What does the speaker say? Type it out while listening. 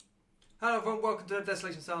Hello everyone, welcome to the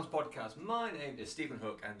Desolation Sounds podcast. My name is Stephen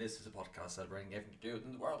Hook and this is a podcast celebrating everything to do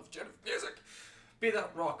in the world of generative music. Be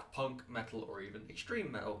that rock, punk, metal or even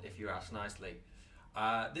extreme metal if you ask nicely.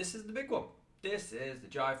 This is the big one. This is the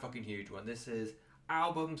giant fucking huge one. This is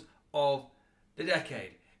albums of the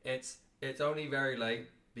decade. It's only very late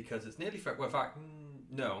because it's nearly February. Well, in fact,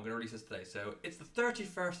 no, I'm going to release this today. So it's the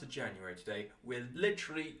 31st of January today with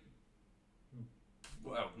literally...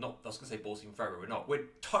 Well, not, I was going to say balls in February, we're not. We're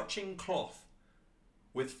touching cloth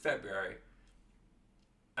with February.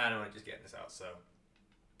 And I'm just getting this out, so...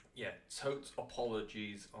 Yeah, totes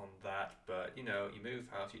apologies on that, but, you know, you move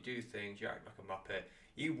house, you do things, you act like a muppet,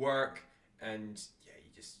 you work, and, yeah,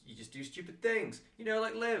 you just do stupid things. You know,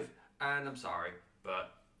 like live. And I'm sorry,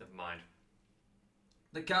 but never mind.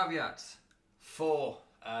 The caveats for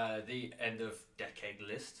the end of decade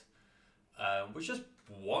list was just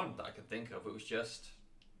one that I could think of. It was just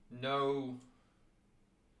no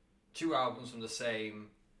two albums from the same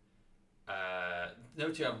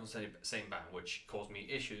same band, which caused me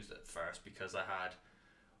issues at first because I had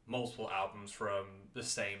multiple albums from the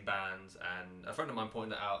same bands, and a friend of mine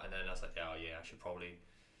pointed it out, and then I was like, oh yeah, I should probably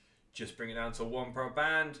just bring it down to one per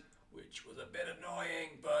band, which was a bit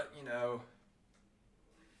annoying, but you know,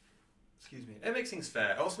 excuse me, it makes things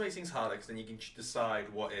fair. It also makes things harder because then you can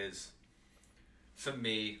decide what is, for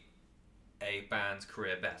me, a band's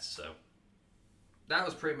career best. So that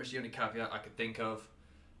was pretty much the only caveat I could think of.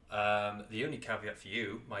 The only caveat for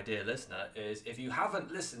you, my dear listener, is if you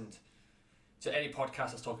haven't listened to any podcast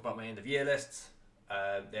that's talking about my end of year lists,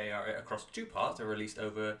 they are across two parts. They're released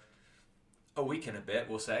over a week and a bit,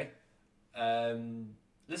 we'll say.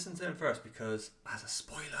 Listen to them first because, as a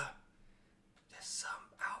spoiler, there's some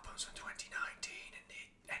albums from 2019 in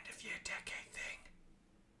the end of year decade thing.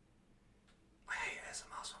 I hate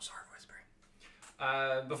ASMR, so I'm sorry for whispering.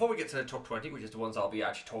 Before we get to the top 20, which is the ones I'll be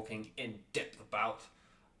actually talking in depth about,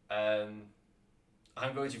 I'm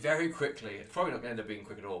going to very quickly, it's probably not going to end up being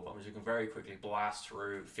quick at all, but I'm just going to very quickly blast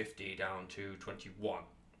through 50 down to 21.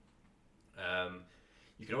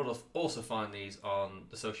 You can also find these on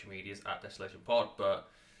the social medias at Desolation Pod, but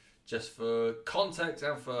just for context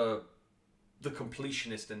and for the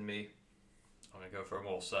completionist in me, I'm going to go for them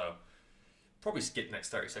all. So probably skip the next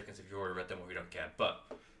 30 seconds if you've already read them or if you don't care. But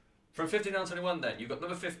from 50 down to 21 then, you've got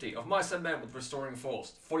number 50 of Mice and Men with Restoring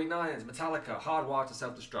Force. 49 is Metallica, Hardwired to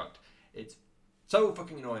Self-Destruct. It's so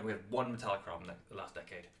fucking annoying. We had one Metallica album the last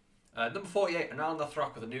decade. Number 48, Anal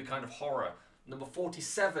Nathrak with A New Kind of Horror. Number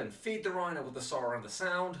 47, Feed the Rhino with The Sorrow and the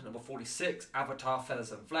Sound. Number 46, Avatar,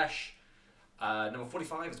 Feathers and Flesh. Number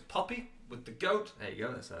 45 is Puppy with The Goat. There you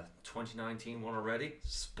go, that's a 2019 one already.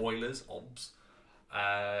 Spoilers, obs.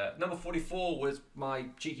 Number 44 was my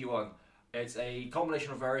cheeky one. It's a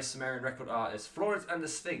combination of various Sumerian record artists. Florence and the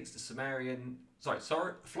Sphinx,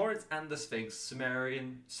 Florence and the Sphinx,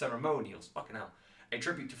 Sumerian Ceremonials. Fucking hell. A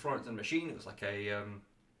tribute to Florence and the Machine. It was like a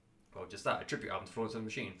tribute album to Florence and the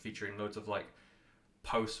Machine, featuring loads of like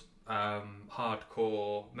post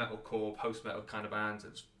hardcore, metalcore, post-metal kind of bands.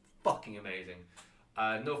 It was fucking amazing.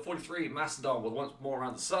 Number 43, Mastodon with Once More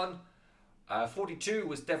Around the Sun. 42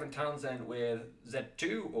 was Devin Townsend with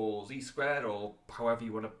Z2 or Z Squared or however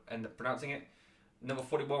you want to end up pronouncing it. Number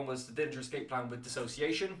 41 was The Dillinger Escape Plan with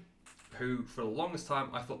Dissociation, who for the longest time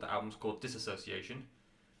I thought the album was called Disassociation.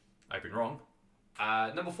 I've been wrong.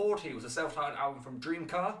 Number 40 was a self-titled album from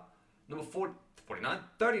Dreamcar. Number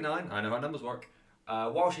 39, I know how numbers work.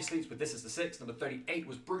 While She Sleeps with This Is the Six. Number 38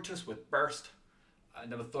 was Brutus with Burst.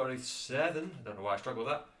 Number 37, I don't know why I struggle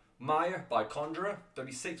with that, Maya by Conjurer.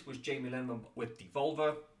 36 was Jamie Lenman with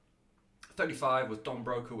Devolver. 35 was Don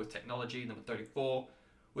Broco with Technology. Number 34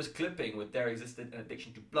 was Clipping with There Existed an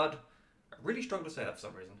Addiction to Blood. I really struggle to say that for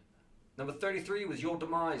some reason. Number 33 was Your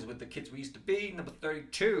Demise with The Kids We Used to Be. Number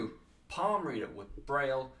 32, Palm Reader with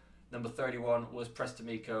Braille. Number 31 was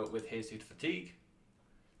Prestamico with Here's to Fatigue.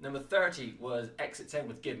 Number 30 was Exit 10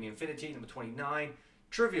 with Give Me Infinity. Number 29,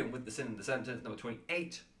 Trivium with The Sin and the Sentence. Number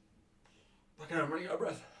 28, fucking hell, I'm running out of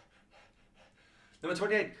breath. Number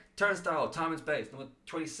 28, Turnstile, Time and Space. Number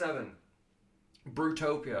 27,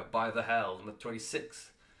 Brutopia by The Hell. Number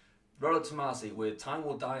 26, Rollo Tomasi with Time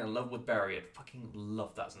Will Die and Love Would Bury It. Fucking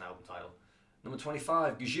love that as an album title. Number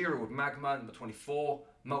 25, Gujira with Magma. Number 24,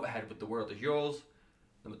 Motorhead with The World Is Yours.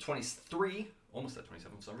 Number 23, almost at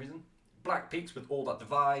 27 for some reason, Black Peaks with All That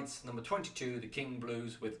Divides. Number 22, The King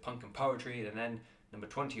Blues with Punk and Poetry. And then number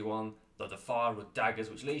 21, The Defiled with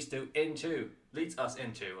Daggers, which leads us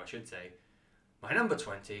into, my number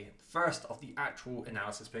 20, first of the actual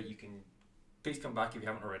analysis bit. You can please come back if you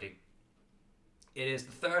haven't already. It is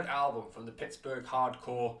the third album from the Pittsburgh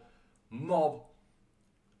hardcore mob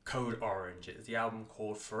Code Orange. It's the album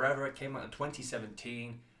called Forever. It came out in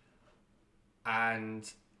 2017,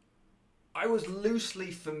 and I was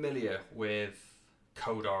loosely familiar with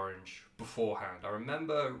Code Orange beforehand. I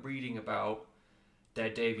remember reading about their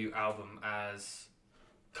debut album as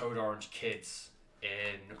Code Orange Kids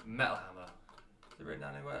in Metal Hammer. Is it written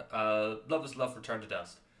down anywhere? Love is Love, Return to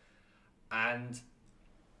Dust. And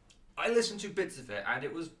I listened to bits of it, and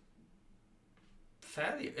it was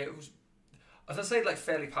as I say, like,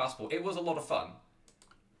 fairly passable. It was a lot of fun.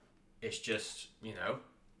 It's just,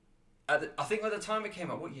 I think by the time it came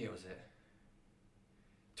out, what year was it?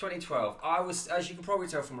 2012. I was, as you can probably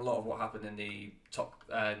tell from a lot of what happened in the top,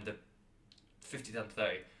 the 50 down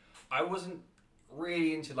 30, I wasn't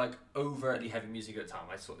really into like overtly heavy music at the time.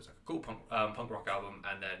 I thought it was like a cool punk rock album,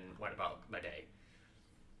 and then went about my day.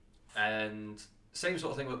 And same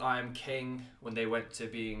sort of thing with I Am King when they went to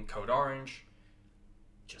being Code Orange.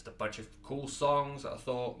 Just a bunch of cool songs that I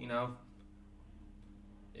thought,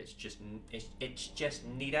 it's just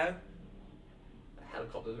neato. The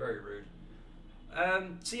helicopter's very rude.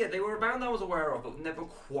 So yeah, they were a band I was aware of, but never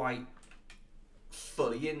quite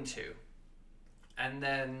fully into. And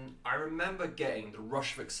then I remember getting the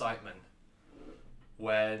rush of excitement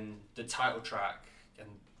when the title track and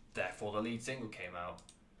therefore the lead single came out.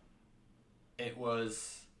 It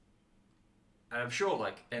was, and I'm sure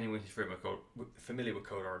like anyone who's familiar with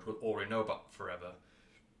Code Orange will already know about Forever,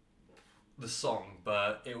 the song,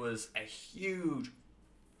 but it was a huge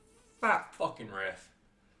fat fucking riff.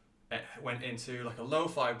 It went into like a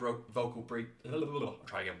lo-fi vocal break. I'll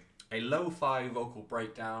try again. A lo-fi vocal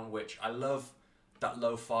breakdown, which I love. That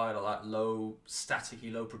lo-fi, or that low,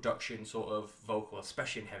 staticky, low production sort of vocal,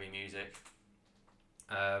 especially in heavy music.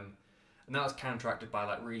 And that was counteracted by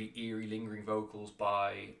like really eerie, lingering vocals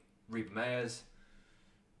by Reba Meyers.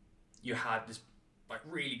 You had this like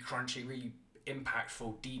really crunchy, really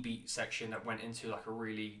impactful D-beat section that went into like a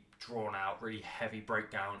really drawn out, really heavy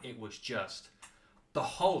breakdown. It was just, the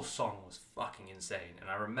whole song was fucking insane.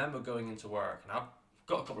 And I remember going into work, and I've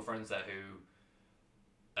got a couple of friends there who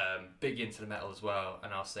big into the metal as well,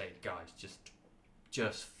 and I'll say, guys,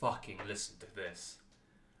 just fucking listen to this.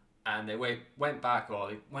 And they went back, or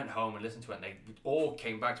they went home and listened to it, and they all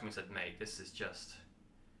came back to me and said, mate, this is just,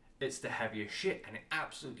 it's the heaviest shit. And it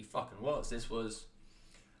absolutely fucking was. This was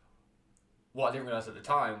what I didn't realise at the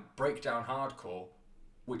time, breakdown hardcore,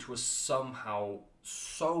 which was somehow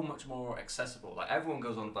so much more accessible. Like, everyone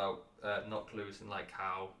goes on about Knocked Loose and like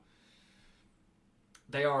how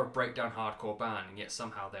they are a breakdown hardcore band, and yet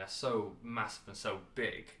somehow they're so massive and so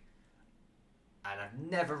big. And I've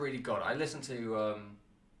never really got it. I listened to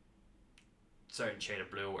certain Shade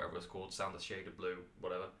of Blue, or whatever it's called, Sound of Shade of Blue,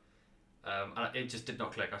 whatever. And it just did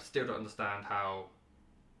not click. I still don't understand how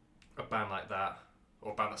a band like that,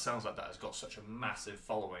 or a band that sounds like that, has got such a massive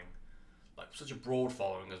following, like such a broad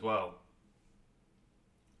following as well.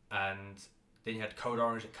 And then you had Code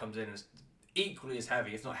Orange that comes in and is equally as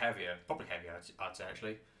heavy, if not heavier, probably heavier, I'd say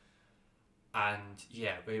actually. And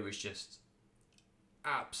yeah, it was just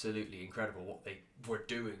absolutely incredible what they were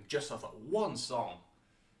doing just off that one song.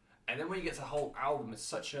 And then when you get to the whole album, it's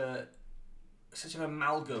such an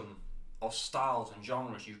amalgam of styles and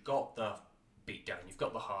genres. You've got the beatdown, you've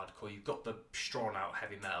got the hardcore, you've got the drawn out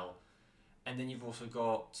heavy metal, and then you've also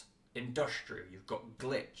got industrial, you've got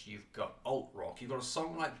glitch, you've got alt rock, you've got a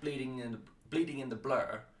song like Bleeding in the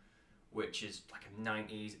Blur, which is like a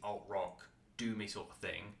 90s alt rock doomy sort of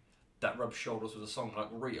thing that rubs shoulders with a song like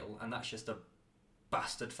Real, and that's just a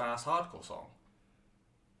bastard fast hardcore song.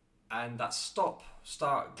 And that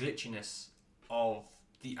stop-start glitchiness of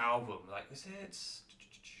the album, like,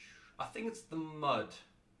 I think it's The Mud,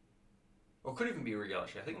 or it could even be Real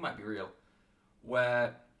actually, I think it might be Real,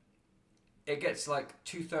 where it gets like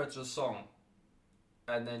 2/3 of the song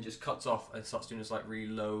and then just cuts off and starts doing this like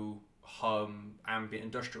really low hum, ambient,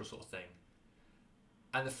 industrial sort of thing.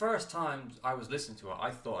 And the first time I was listening to it, I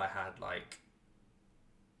thought I had like,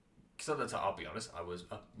 because at the time, I'll be honest, I was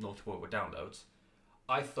notable with downloads.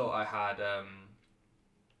 I thought I had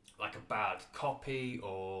like a bad copy,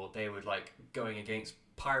 or they were like going against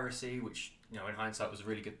piracy, which, in hindsight was a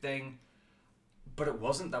really good thing. But it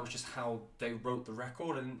wasn't. That was just how they wrote the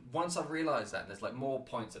record. And once I realised that, there's like more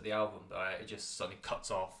points at the album that it just suddenly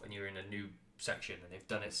cuts off and you're in a new section, and they've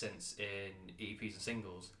done it since in EPs and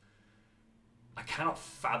singles. I cannot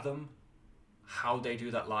fathom how they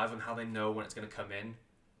do that live and how they know when it's going to come in,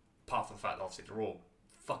 apart from the fact that obviously they're all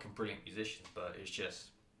fucking brilliant musicians, but it's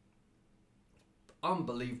just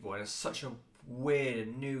unbelievable. And it's such a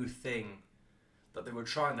weird new thing that they were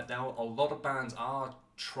trying, that now a lot of bands are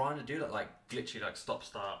trying to do that, like glitchy, like stop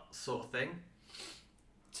start sort of thing.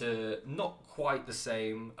 to not quite the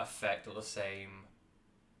same effect or the same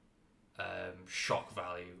shock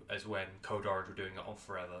value as when Code Orange were doing it on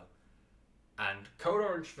Forever. And Code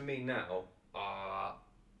Orange for me now are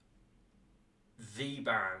the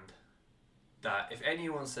band that if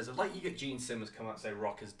anyone says, like you get Gene Simmons come out and say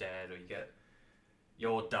rock is dead, or you get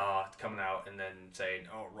Your Dart coming out and then saying,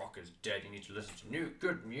 oh, rock is dead, you need to listen to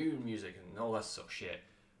good new music and all that sort of shit.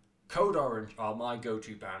 Code Orange are my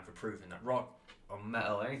go-to band for proving that rock or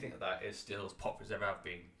metal, anything like that, is still as popular as ever have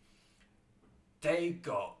been. They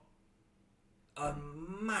got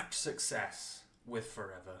unmatched success with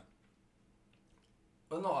Forever.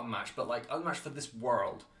 Well, not unmatched, but like unmatched for this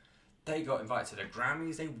world. They got invited to the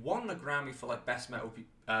Grammys. They won the Grammy for like best metal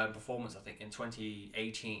performance, I think, in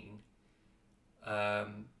 2018.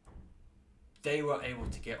 They were able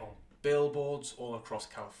to get on billboards all across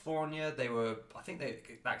California. I think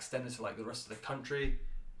that extended to like the rest of the country.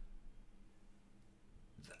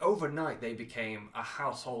 Overnight, they became a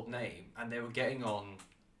household name, and they were getting on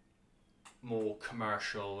more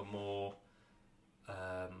commercial and more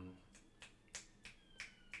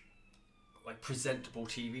like presentable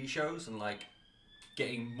TV shows, and like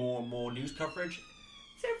getting more and more news coverage.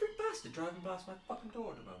 It's every bastard driving past my fucking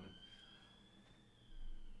door at the moment.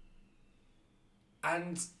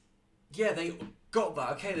 And yeah, they got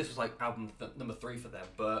that. Okay, this was like album number 3 for them,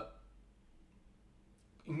 but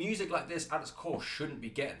music like this at its core shouldn't be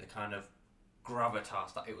getting the kind of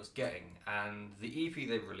gravitas that it was getting. And the EP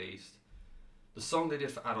they released, the song they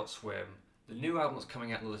did for Adult Swim, the new album that's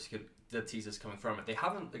coming out, and the teasers coming from it, they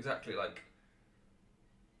haven't exactly like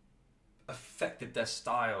affected their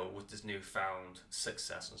style with this newfound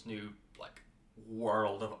success, this new like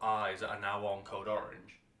world of eyes that are now on Code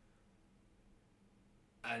Orange.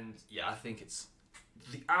 And yeah, I think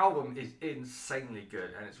the album is insanely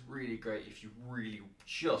good, and it's really great if you really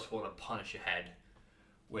just want to punish your head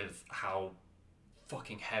with how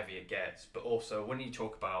fucking heavy it gets. But also, when you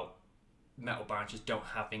talk about metal bands just don't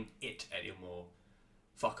having it anymore,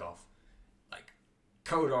 fuck off. Like,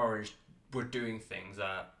 Code Orange were doing things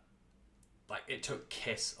that, like, it took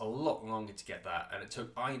Kiss a lot longer to get that, and it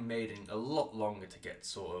took Iron Maiden a lot longer to get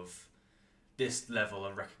sort of this level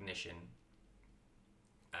of recognition.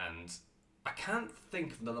 And I can't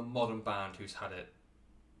think of another modern band who's had it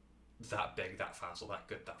that big, that fast, or that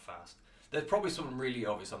good, that fast. There's probably something really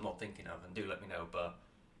obvious I'm not thinking of, and do let me know. But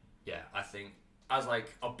yeah, I think as like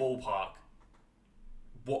a ballpark,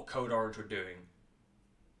 what Code Orange were doing,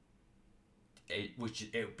 it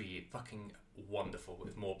would be fucking wonderful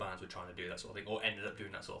if more bands were trying to do that sort of thing, or ended up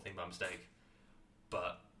doing that sort of thing by mistake.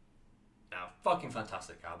 But now, fucking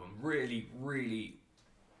fantastic album, really, really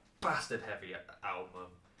bastard heavy album.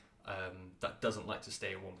 That doesn't like to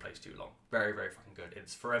stay in one place too long. Very, very fucking good.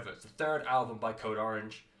 It's Forever. It's the 3rd album by Code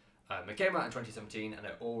Orange. It came out in 2017, and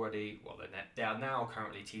they are now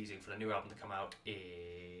currently teasing for the new album to come out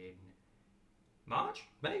in March?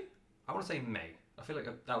 May? I want to say May. I feel like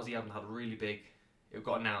that was the album that had a really big... It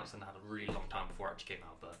got announced and had a really long time before it actually came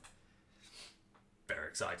out, but very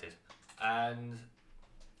excited. And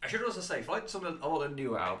I should also say, for like a lot of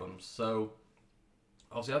newer albums, so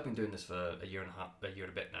obviously I've been doing this for a year and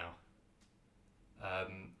a bit now.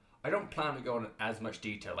 I don't plan to go on as much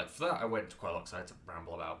detail. Like for that, I went quite a lot because I had to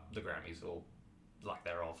ramble about the Grammys or lack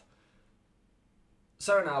thereof.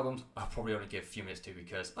 Certain albums, I'll probably only give a few minutes to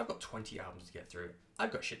because I've got 20 albums to get through.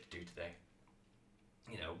 I've got shit to do today.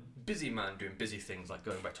 You know, busy man doing busy things like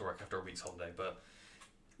going back to work after a week's holiday. But,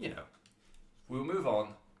 you know, we'll move on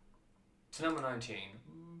to number 19.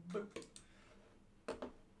 Boop.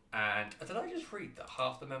 And did I just read that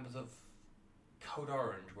half the members of Code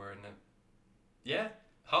Orange were in the... Yeah,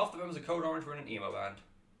 half the members of Code Orange were in an emo band.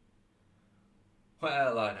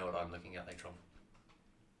 Well, I know what I'm looking at later on.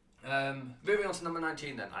 Moving on to number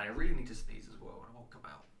 19 then. I really need to sneeze as well, and it won't come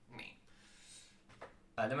out. Me.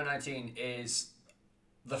 Number 19 is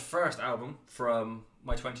the first album from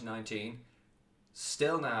my 2019.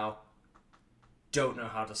 Still now, don't know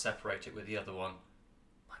how to separate it with the other one.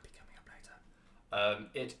 Might be coming up later.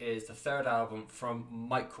 It is the 3rd album from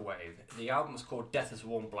Microwave. The album is called Death is a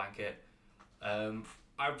Warm Blanket.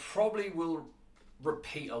 I probably will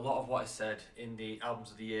repeat a lot of what I said in the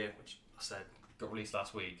albums of the year, which I said got released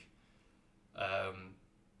last week.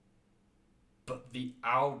 But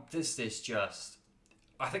this is just...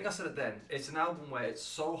 I think I said it then. It's an album where it's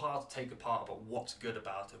so hard to take apart about what's good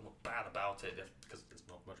about it and what's bad about it, because there's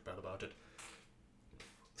not much bad about it.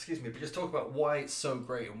 Excuse me, but just talk about why it's so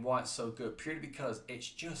great and why it's so good, purely because it's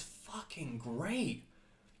just fucking great.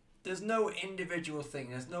 There's no individual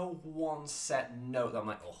thing. There's no one set note that I'm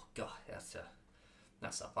like, oh god, that's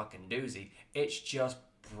a fucking doozy. It's just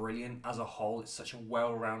brilliant as a whole. It's such a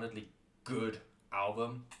well-roundedly good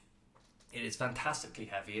album. It is fantastically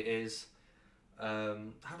heavy. It is, how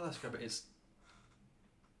do I describe it? It's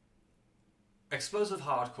explosive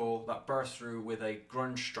hardcore that bursts through with a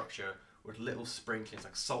grunge structure with little sprinklings,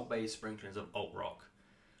 like salt-based sprinklings of alt rock.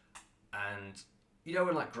 And you know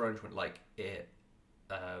when like grunge went like it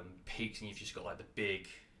peaks and you've just got like the big,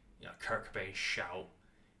 you know, Kurt Cobain shout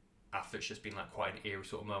after it's just been like quite an eerie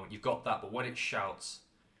sort of moment. You've got that, but when it shouts,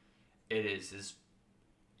 it is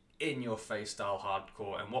in your face style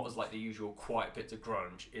hardcore. And what was like the usual quiet bits of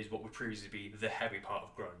grunge is what would previously be the heavy part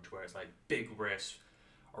of grunge, where it's like big riffs,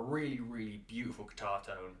 a really, really beautiful guitar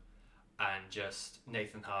tone, and just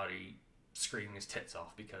Nathan Hardy screaming his tits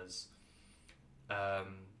off because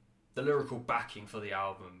the lyrical backing for the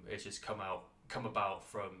album has just come about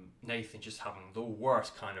from Nathan just having the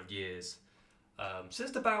worst kind of years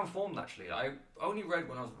since the band formed. Actually, I only read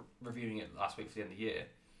when I was reviewing it last week for the end of the year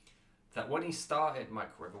that when he started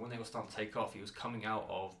Microwave, when they were starting to take off, he was coming out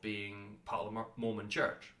of being part of the Mormon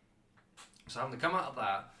church. So having to come out of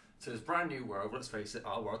that to this brand new world, let's face it,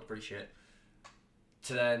 our world's pretty shit,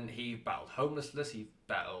 to then he battled homelessness, he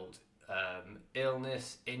battled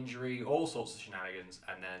illness, injury, all sorts of shenanigans,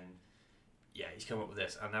 and then yeah, he's come up with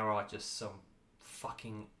this, and there are just some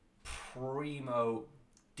fucking primo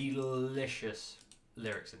delicious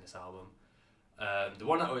lyrics in this album. The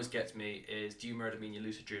one that always gets me is "Do you murder me in your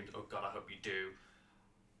lucid dreams? Oh God, I hope you do."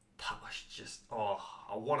 That was just,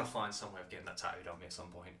 I want to find some way of getting that tattooed on me at some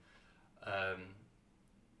point.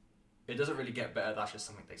 It doesn't really get better. That's just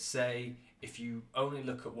something they say. If you only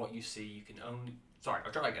look at what you see, you can only... Sorry,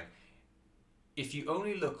 I'll try again. If you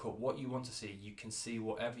only look at what you want to see, you can see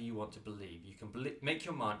whatever you want to believe. You can make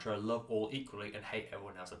your mantra, love all equally and hate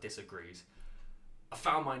everyone else that disagrees. I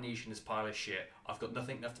found my niche in this pile of shit. I've got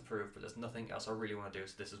nothing left to prove, but there's nothing else I really want to do,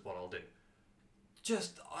 so this is what I'll do.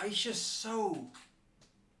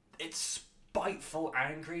 It's spiteful,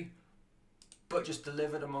 angry, but just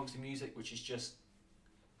delivered amongst the music, which is just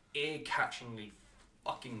ear-catchingly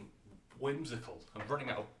fucking whimsical. I'm running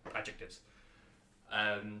out of adjectives.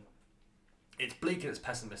 It's bleak and it's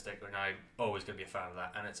pessimistic, and I'm always going to be a fan of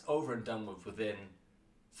that. And it's over and done with within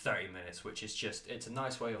 30 minutes, which is just, it's a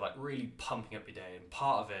nice way of like really pumping up your day. And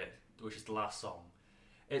part of it, which is the last song,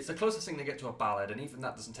 it's the closest thing they get to a ballad, and even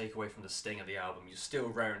that doesn't take away from the sting of the album. You're still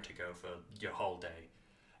raring to go for your whole day.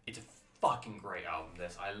 It's a fucking great album,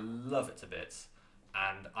 this. I love it to bits.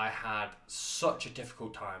 And I had such a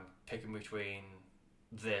difficult time picking between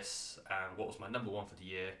this and what was my number one for the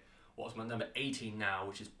year, what was my number 18 now,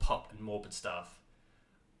 which is Pup and Morbid Stuff.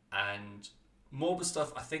 And Morbid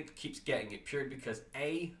Stuff, I think, keeps getting it purely because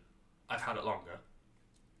A, I've had it longer.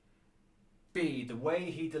 B, the way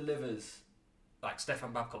he delivers, like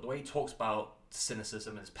Stefan Babcock, the way he talks about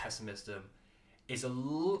cynicism and his pessimism is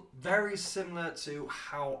very similar to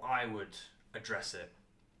how I would address it.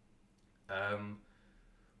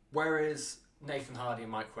 Whereas Nathan Hardy in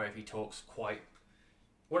Microwave, he talks quite,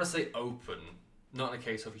 when I say open, not in a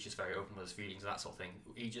case of he's just very open with his feelings and that sort of thing.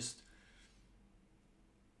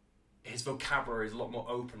 His vocabulary is a lot more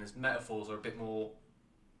open. His metaphors are a bit more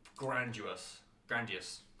grandiose. You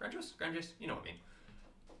know what I mean?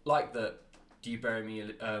 Like the do you bury me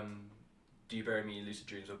in lucid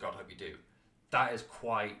dreams? Oh God, I hope you do. That is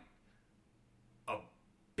quite a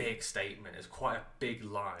big statement. It's quite a big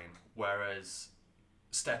line. Whereas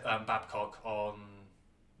Babcock on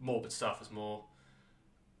Morbid Stuff is more,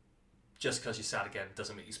 just because you're sad again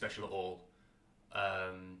doesn't make you special at all.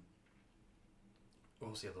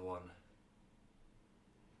 What was the other one?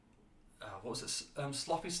 What was it?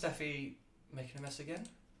 Sloppy Steffi making a mess again?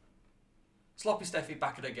 Sloppy Steffi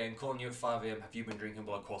back at it again, calling you at 5 a.m. Have you been drinking?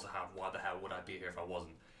 Well, of course I have. Why the hell would I be here if I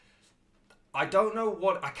wasn't? I don't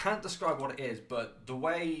know I can't describe what it is, but the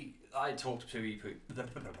way I talk to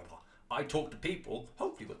people,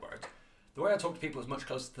 hopefully with words, the way I talk to people is much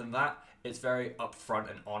closer than that. It's very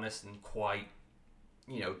upfront and honest and quite,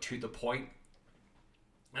 to the point.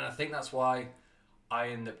 And I think that's why I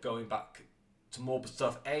end up going back to Morbid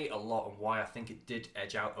Stuff a lot, and why I think it did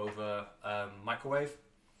edge out over Microwave.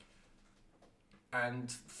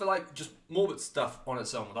 And for like just Morbid Stuff on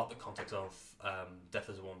its own, without the context of Death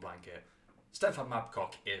as a Warm Blanket, Stefan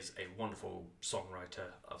Babcock is a wonderful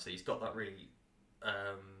songwriter. Obviously, he's got that really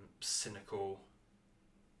cynical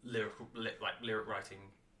lyric writing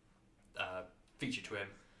feature to him.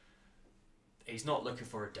 He's not looking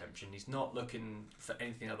for redemption. He's not looking for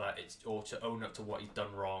anything like that. Or to own up to what he's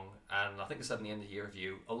done wrong. And I think I said in the end of the year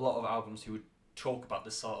review, a lot of albums who would talk about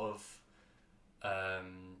this sort of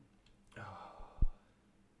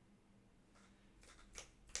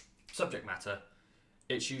subject matter,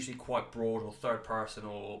 it's usually quite broad or third person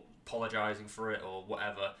or apologizing for it or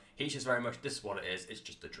whatever. He's just very much, this is what it is. It's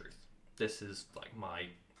just the truth. This is like my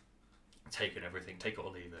take on everything. Take it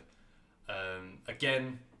or leave it.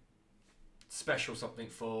 Again, special something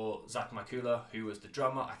for Zach Makula, who was the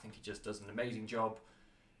drummer. I think he just does an amazing job.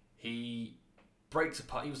 He breaks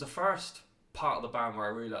apart. He was the first part of the band where I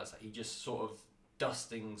realised that he just sort of does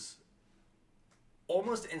things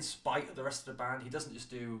almost in spite of the rest of the band. He doesn't just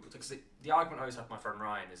do... Because the argument I always have with my friend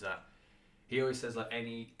Ryan is that he always says like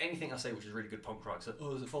anything I say which is really good punk rock, so,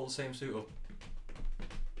 oh, does it follow the same suit? Or,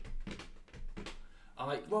 I'm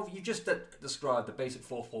like, well, you just described the basic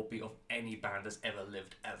 4/4 beat of any band that's ever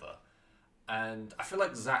lived, ever. And I feel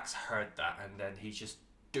like Zach's heard that, and then he's just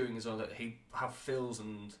doing his own. That he have fills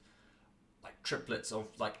and like triplets of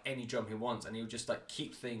like any drum he wants, and he'll just like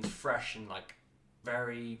keep things fresh and like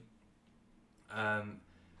very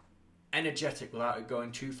energetic without it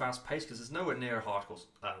going too fast paced. Because there's nowhere near a hardcore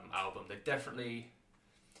album. They definitely,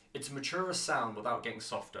 it's a maturer sound without getting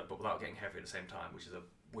softer, but without getting heavy at the same time, which is a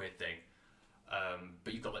weird thing.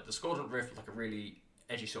 But you've got like the Discordant riff with like a really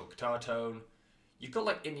edgy sort of guitar tone. You've got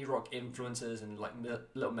like indie rock influences and like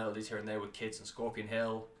little melodies here and there with Kids and Scorpion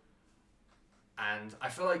Hill. And I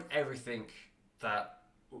feel like everything that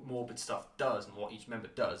Morbid stuff does and what each member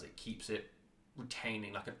does, it keeps it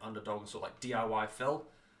retaining like an underdog and sort of like DIY feel.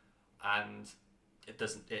 And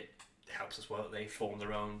it helps as well that they form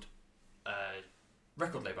their own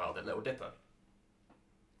record label out of it, Little Dipper.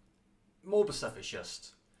 Morbid stuff is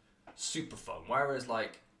just super fun, whereas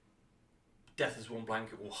like Death is One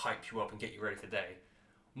Blanket will hype you up and get you ready for the day.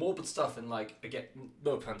 Morbid stuff in like, again,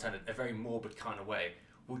 no pun intended, a very morbid kind of way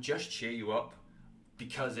will just cheer you up,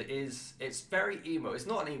 because it's very emo. It's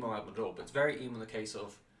not an emo album at all, but it's very emo in the case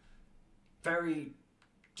of very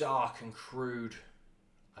dark and crude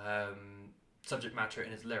subject matter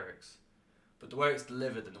in its lyrics. But the way it's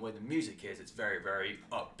delivered and the way the music is, it's very, very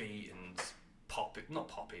upbeat and poppy. Not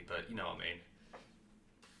poppy, but you know what I mean.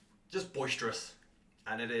 Just boisterous.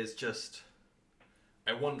 And it is just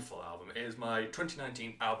a wonderful album. It is my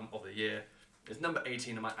 2019 album of the year. It's number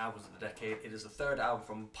 18 of my albums of the decade. It is the third album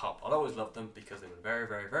from Pup. I'll always love them because they were the very,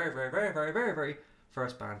 very, very, very, very, very, very, very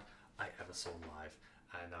first band I ever saw live.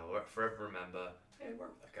 And I will forever remember... Hey, where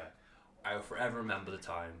was that guy? I will forever remember the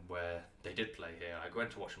time where they did play here. I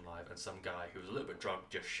went to watch them live and some guy who was a little bit drunk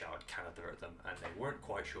just shouted Canada at them, and they weren't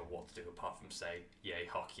quite sure what to do apart from say, yay,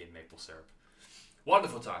 hockey and maple syrup.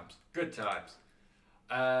 Wonderful times. Good times.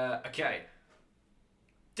 Okay.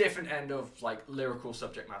 Different end of like lyrical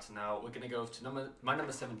subject matter now. We're going to go to my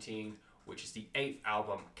number 17, which is the 8th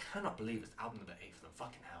album. Cannot believe it's album number 8 for them.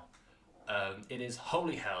 Fucking hell. It is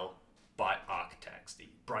Holy Hell by Architects, the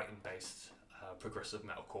Brighton-based progressive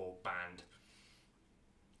metalcore band.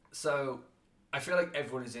 So I feel like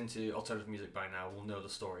everyone who's into alternative music by now will know the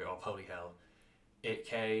story of Holy Hell. It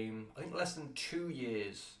came, I think, less than 2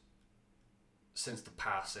 years since the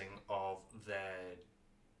passing of their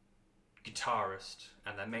guitarist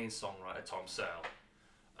and their main songwriter, Tom Searle.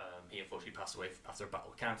 He unfortunately passed away after a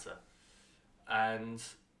battle with cancer. And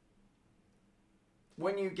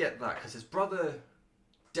when you get that, because his brother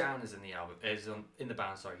Dan is in the album, in the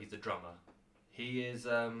band, sorry, he's the drummer. He is,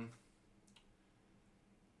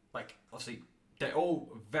 like, obviously, they're all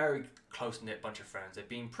very close-knit bunch of friends. They've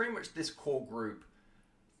been pretty much this core group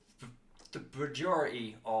the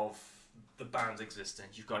majority of the band's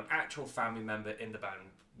existence. You've got an actual family member in the band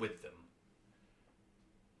with them.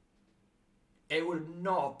 It would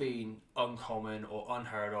not have been uncommon or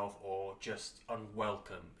unheard of or just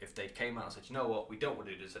unwelcome if they came out and said, you know what, we don't want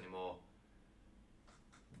to do this anymore.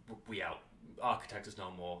 We out. Architects is no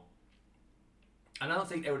more. And I don't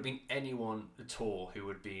think there would have been anyone at all who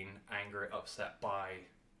would have been angry, upset by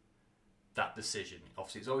that decision.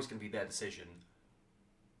 Obviously, it's always going to be their decision.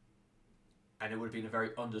 And it would have been a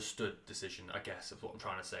very understood decision, I guess, is what I'm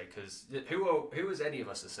trying to say. Because who is any of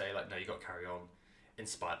us to say, like, no, you got to carry on, in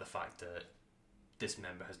spite of the fact that this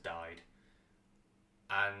member has died.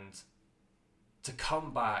 And to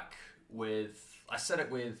come back with, I said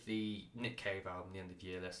it with the Nick Cave album, the end of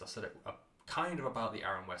year list. I said it kind of about the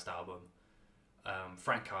Aaron West album,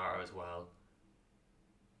 Frank Carter as well.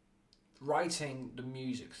 Writing the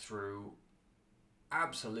music through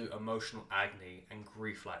absolute emotional agony and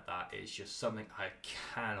grief like that is just something I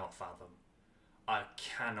cannot fathom. I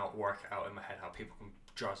cannot work out in my head how people can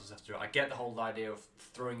drive themselves through it. I get the whole idea of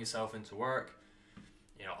throwing yourself into work.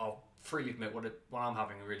 You know, I'll freely admit when I'm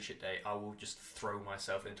having a really shit day, I will just throw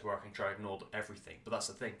myself into work and try to ignore everything. But that's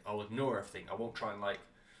the thing. I'll ignore everything. I won't try and like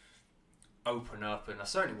open up, and I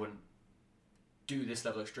certainly wouldn't do this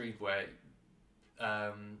level of extreme where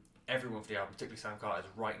everyone for the album, particularly Sam Carter, is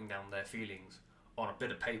writing down their feelings on a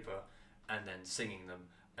bit of paper and then singing them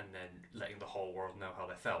and then letting the whole world know how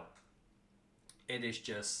they felt. It is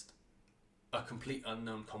just a complete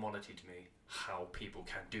unknown commodity to me how people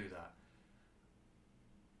can do that.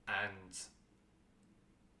 And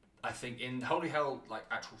I think in Holy Hell, like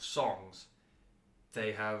actual songs,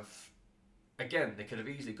 they have, again, they could have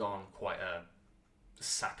easily gone quite a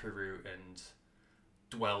sappy route and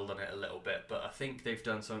dwelled on it a little bit, but I think they've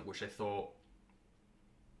done something which I thought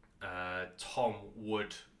Tom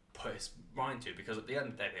would put his mind to, because at the end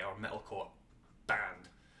of the day they are a metalcore band,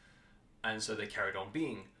 and so they carried on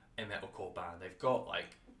being a metalcore band. They've got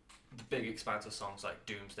like the big expansive songs like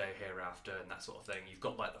Doomsday, Hereafter, and that sort of thing. You've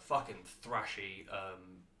got like the fucking thrashy,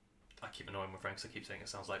 I keep annoying my friends, I keep saying it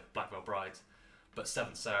sounds like Black Veil Brides, but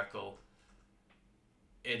Seventh Circle,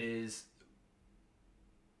 it is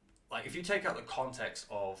like, if you take out the context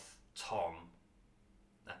of Tom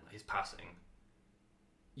and his passing,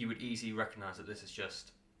 you would easily recognise that this is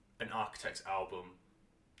just an Architects album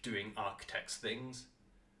doing Architects things.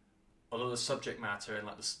 Although the subject matter and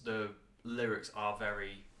like the lyrics are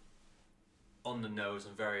very on the nose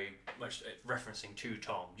and very much referencing to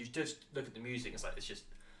Tom. You just look at the music, it's like it's just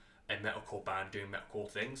a metalcore band doing metalcore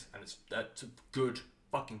things, and it's a good,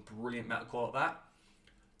 fucking brilliant metalcore at that.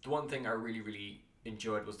 The one thing I really, really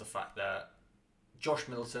enjoyed was the fact that Josh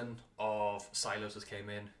Middleton of Sylosis came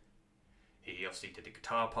in. He obviously did the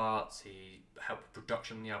guitar parts, he helped with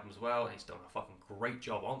production on the album as well, and he's done a fucking great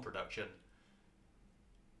job on production.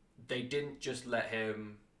 They didn't just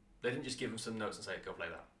give him some notes and say, go play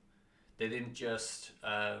that. They didn't just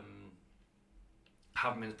have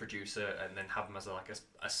him as a producer and then have him as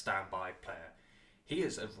a standby player. He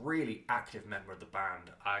is a really active member of the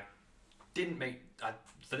band.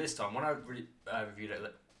 For this time, when I reviewed it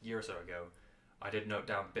a year or so ago, I did note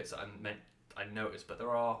down bits that I noticed, but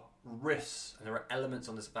there are riffs and there are elements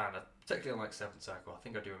on this band, particularly on like Seventh Circle. I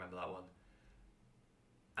think I do remember that one.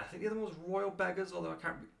 I think the other one was Royal Beggars, although I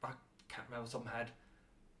can't remember off the top of my head.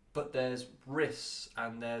 But there's riffs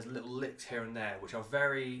and there's little licks here and there, which are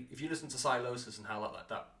very, if you listen to Sylosis and how like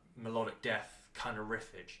that melodic death kind of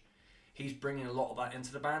riffage, he's bringing a lot of that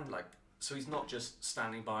into the band. Like, so he's not just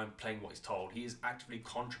standing by and playing what he's told. He is actively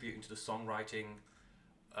contributing to the songwriting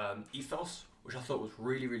ethos, which I thought was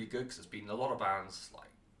really, really good, because there's been a lot of bands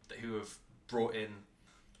like who have brought in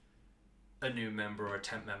a new member or a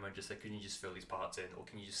temp member and just said, can you just fill these parts in, or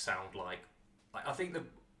can you just sound like I think the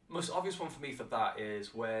most obvious one for me for that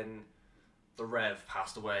is when the Rev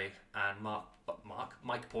passed away and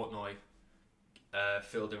Mike Portnoy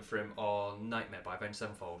filled in for him on Nightmare by Avenged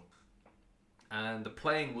Sevenfold, and the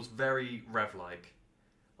playing was very Rev-like.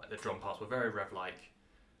 Like the drum parts were very Rev-like,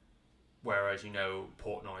 whereas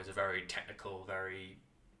Portnoy is a very technical, very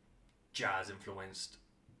jazz-influenced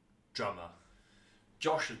drummer.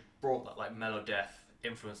 Josh has brought that like mellow death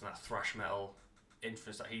influence and that thrash metal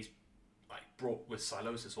influence that he's like brought with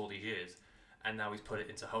Sylosis all these years, and now he's put it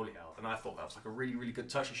into Holy Hell. And I thought that was like a really, really good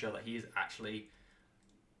touch to show that he is actually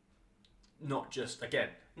not just a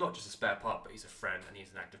spare part, but he's a friend and he's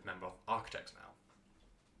an active member of Architects now.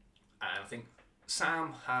 And I think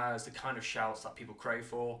Sam has the kind of shouts that people crave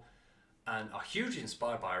for and are hugely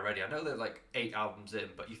inspired by already. I know they're like 8 albums in,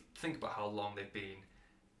 but you think about how long they've been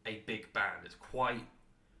a big band. It's quite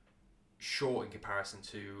short in comparison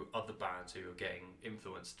to other bands who are getting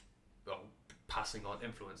influenced, well, passing on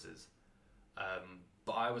influences.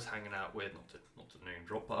 But I was hanging out with, not to name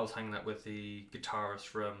drop, but I was hanging out with the guitarist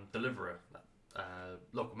from Deliverer, that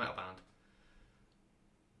local metal band.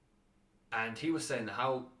 And he was saying that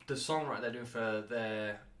how the songwriting they're doing for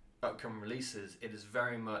their upcoming releases, it is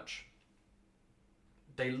very much,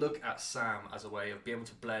 they look at Sam as a way of being able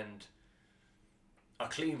to blend a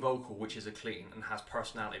clean vocal, which is a clean and has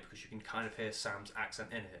personality, because you can kind of hear Sam's accent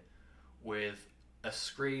in it, with a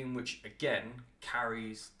scream which again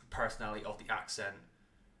carries the personality of the accent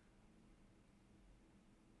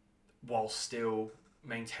while still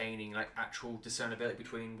maintaining like actual discernibility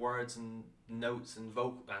between words and notes and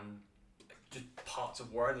vocal and just parts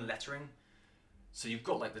of word and lettering. So you've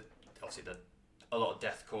got like a lot of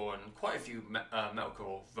deathcore and quite a few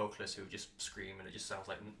metalcore vocalists who just scream and it just sounds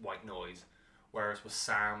like white noise. Whereas with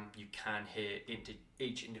Sam, you can hear into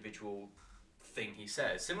each individual thing he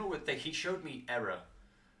says. Similar with he showed me Error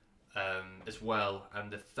as well, and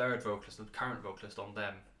the third vocalist, the current vocalist on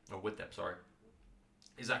them, or with them, sorry,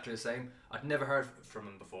 exactly the same. I'd never heard from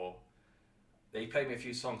him before. They played me a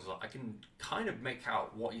few songs. I can kind of make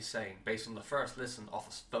out what he's saying based on the first listen off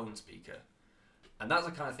a phone speaker. And that's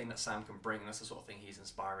the kind of thing that Sam can bring. That's the sort of thing he's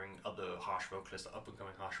inspiring other harsh vocalists, up and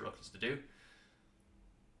coming harsh vocalists to do.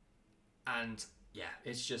 And yeah,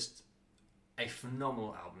 it's just a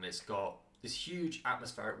phenomenal album. It's got this huge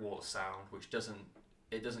atmospheric wall of sound, which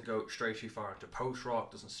doesn't go straight too far into post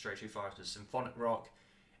rock, doesn't stray too far into symphonic rock.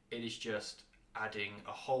 It is just adding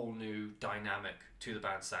a whole new dynamic to the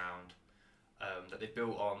band's sound that they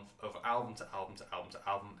built on over album to album to album to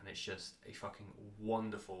album, and it's just a fucking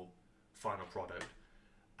wonderful final product.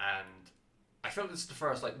 And I feel like this is the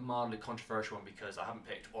first like mildly controversial one because I haven't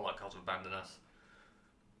picked All Our Gods Have Abandoned Us.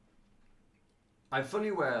 I'm fully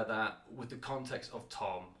aware that with the context of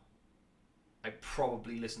Tom, I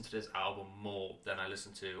probably listen to this album more than I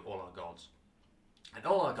listen to All Our Gods. And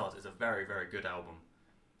All Our Gods is a very, very good album.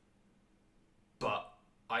 But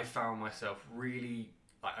I found myself really...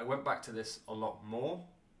 Like, I went back to this a lot more.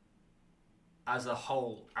 As a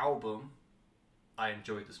whole album, I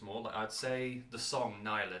enjoyed this more. Like, I'd say the song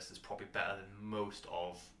Nihilist is probably better than most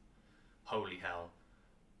of Holy Hell.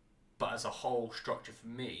 But as a whole structure for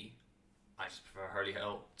me, I just prefer Holy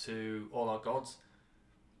Hell to All Our Gods.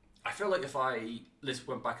 I feel like if I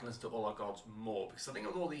went back and listened to All Our Gods more, because I think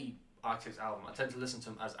of all the Architects album, I tend to listen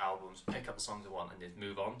to them as albums, pick up the songs I want, and just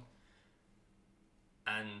move on.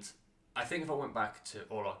 And I think if I went back to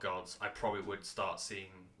All Our Gods, I probably would start seeing...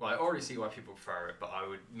 Well, I already see why people prefer it, but I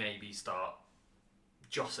would maybe start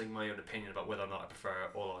jostling my own opinion about whether or not I prefer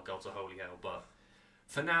All Our Gods or Holy Hell. But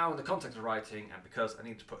for now, in the context of writing, and because I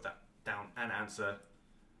need to put that down and answer,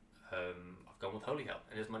 I've gone with Holy Hell.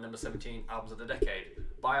 And it's my number 17 albums of the decade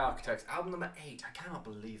by Architects. Album number 8. I cannot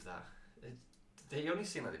believe that. They only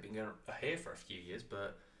seem like they've been going here for a few years,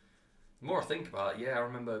 but the more I think about it, yeah, I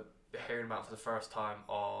remember hearing about it for the first time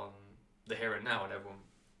on The Here and Now, and everyone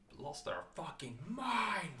lost their fucking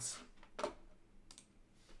minds.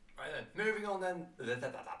 Right then, moving on then.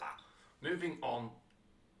 Moving on.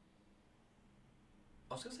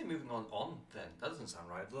 I was going to say moving on then. That doesn't sound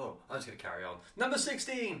right at all. I'm just going to carry on. Number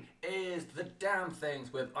 16 is The Damn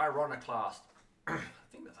Things with Ironoclast. I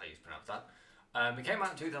think that's how you pronounce that. It came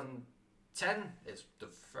out in 2010. It's the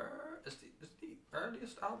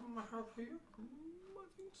earliest album I have here. I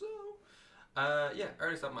think so. Yeah,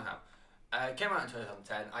 earliest album I have. It came out in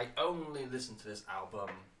 2010. I only listened to this album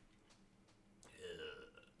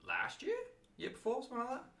last year? Year before? Something like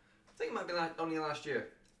that? I think it might be only last year.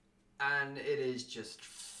 And it is just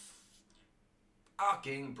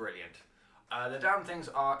fucking brilliant. The Damn Things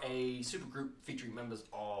are a supergroup featuring members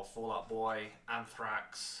of Fall Out Boy,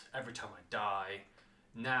 Anthrax, Every Time I Die.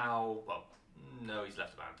 Now, well, no, he's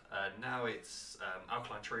left the band. Now it's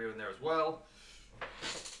Alkaline Trio in there as well.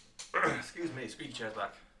 Excuse me, squeaky chair's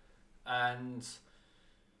back. And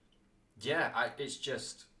yeah, it's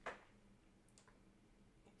just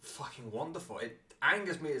fucking wonderful. It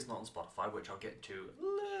angers me it's not on Spotify, which I'll get to a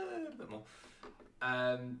little bit more.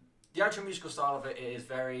 The actual musical style of it is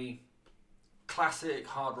very classic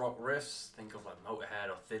hard rock riffs. Think of like Motorhead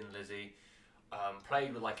or Thin Lizzy.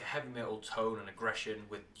 Played with like a heavy metal tone and aggression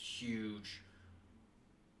with huge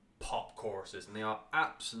pop choruses, and they are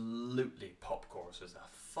absolutely pop choruses. They're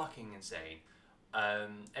fucking insane.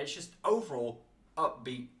 It's just overall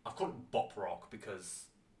upbeat. I've called it bop rock because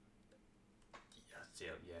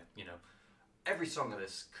yeah, you know, every song of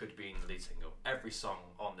this could be in the lead single. Every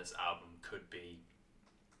song on this album could be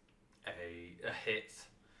a hit.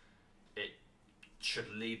 It should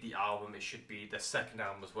lead the album. It should be the second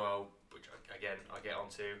album as well, which again I'll get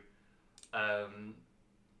onto.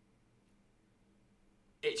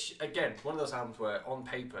 It's again one of those albums where on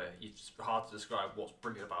paper it's hard to describe what's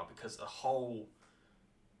brilliant about it, because the whole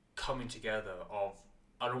coming together of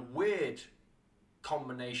a weird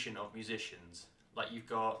combination of musicians. Like you've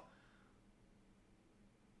got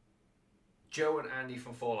Joe and Andy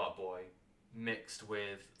from Fall Out Boy mixed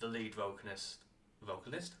with the lead vocalist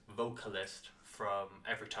from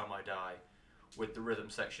Every Time I Die, with the rhythm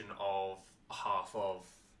section of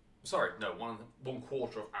one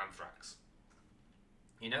quarter of Anthrax.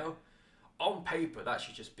 You know, on paper that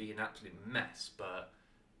should just be an absolute mess, but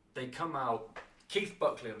they come out. Keith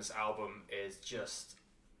Buckley on this album is just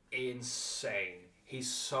insane. He's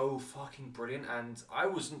so fucking brilliant, and I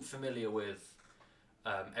wasn't familiar with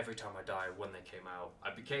Every Time I Die when they came out.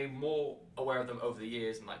 I became more aware of them over the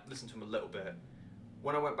years and like listened to them a little bit.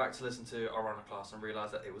 When I went back to listen to Ironoclast and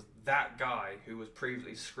realised that it was that guy who was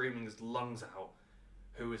previously screaming his lungs out,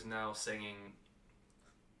 who is now singing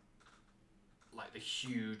like the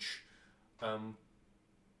huge what's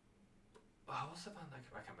the band I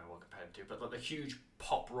can't remember what compared to, but like the huge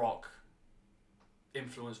pop rock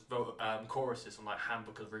influenced choruses on like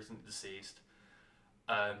Handbook of the Recently Deceased.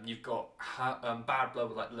 You've got Bad Blood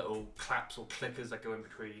with like little claps or clickers that go in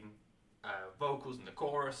between vocals and the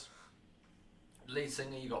chorus. Lead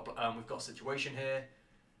singer, we've got Situation Here.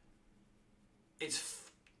 It's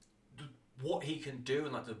what he can do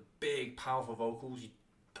and like the big powerful vocals.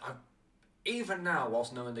 Even now,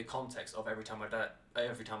 whilst knowing the context of Every Time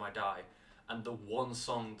I Die, and the one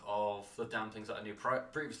song of the Damn Things That I Knew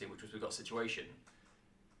previously, which was We Got Situation,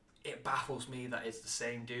 it baffles me that it's the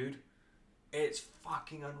same dude. It's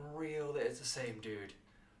fucking unreal that it's the same dude.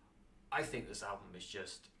 I think this album is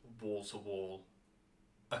just wall to wall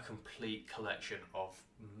a complete collection of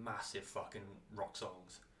massive fucking rock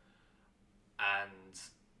songs. And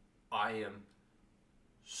I am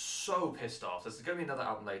so pissed off. There's going to be another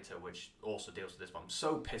album later which also deals with this, but I'm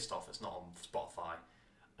so pissed off it's not on Spotify.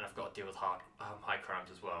 And I've got to deal with High Crimes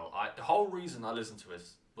as well. The whole reason I listened to it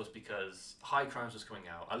was because High Crimes was coming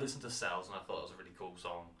out. I listened to Cells and I thought it was a really cool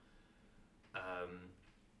song.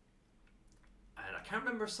 And I can't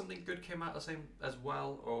remember if Something Good came out the same as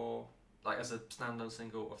well, or like as a standalone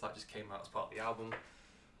single, or if that just came out as part of the album.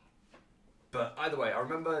 But either way, I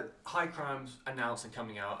remember High Crimes announced and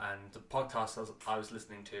coming out, and the podcast I was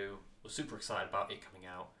listening to was super excited about it coming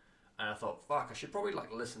out. And I thought, fuck, I should probably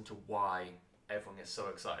like listen to why everyone gets so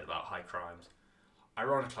excited about High Crimes.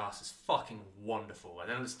 Iconoclast is fucking wonderful. I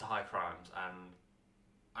then listened to High Crimes, and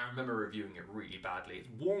I remember reviewing it really badly. It's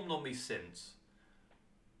warmed on me since,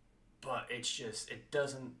 but it's just, it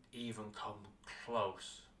doesn't even come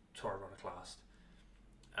close to Iconoclast.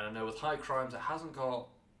 And I know with High Crimes, it hasn't got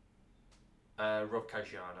Rob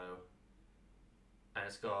Caggiano, and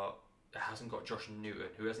it hasn't got Josh Newton,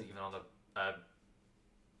 who isn't even on the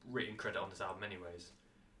written credit on this album anyways.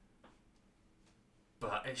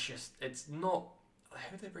 But it's not,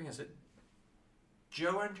 who did they bring? Is it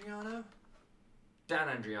Joe Andriano? Dan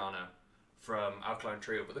Andriano from Alkaline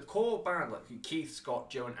Trio. But the core band, like Keith, Scott,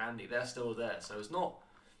 Joe and Andy, they're still there. So it's not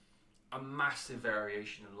a massive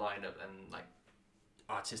variation in lineup and like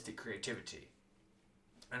artistic creativity.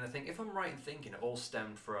 And I think, if I'm right in thinking, it all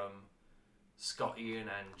stemmed from Scott, Ian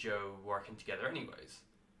and Joe working together anyways.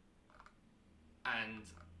 And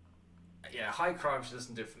yeah, High Crimes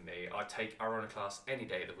doesn't do it for me. I take Iconoclast any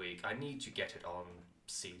day of the week. I need to get it on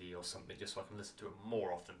CD or something just so I can listen to it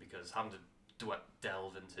more often, because having to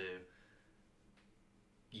delve into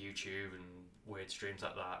YouTube and weird streams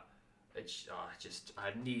like that,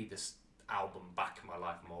 I need this album back in my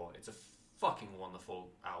life more. It's a fucking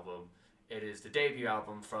wonderful album. It is the debut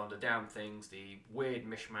album from The Damn Things, the weird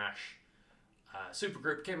mishmash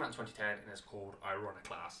supergroup. Came out in 2010 and it's called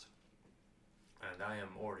Iconoclast. And I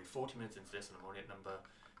am already 40 minutes into this and I'm only at number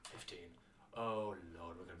 15. Oh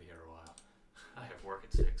lord, we're going to be here a while. I have work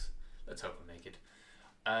at 6. Let's hope I make it.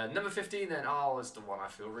 Number 15 then, is the one I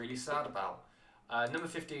feel really sad about. Number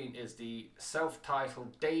 15 is the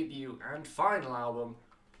self-titled debut and final album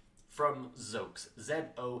from Zoax,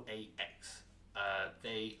 Z-O-A-X.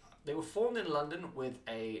 They were formed in London with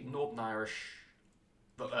a Northern Irish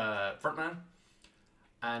frontman,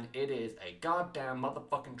 and it is a goddamn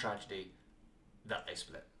motherfucking tragedy that they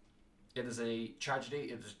split. It is a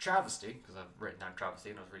tragedy, it is a travesty, because I've written down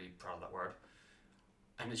travesty and I was really proud of that word,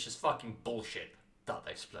 and it's just fucking bullshit that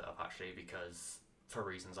they split up, actually, because for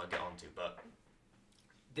reasons I'll get onto. But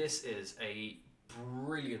this is a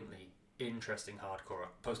brilliantly interesting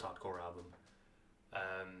post-hardcore album.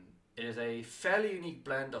 It is a fairly unique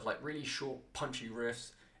blend of like really short, punchy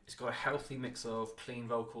riffs. It's got a healthy mix of clean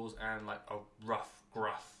vocals and like a rough,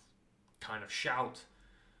 gruff kind of shout.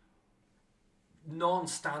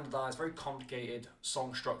 Non-standardized, very complicated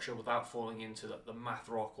song structure without falling into the math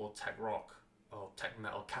rock or tech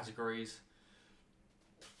metal categories.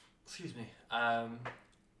 Excuse me.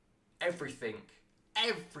 Everything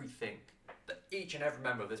that each and every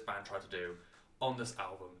member of this band tried to do on this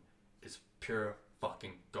album is pure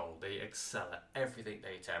fucking gold. They excel at everything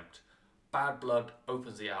they attempt. Bad Blood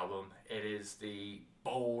opens the album. It is the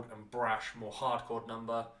bold and brash, more hardcore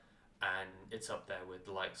number, and it's up there with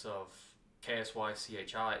the likes of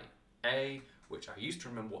KSYCHIA, which I used to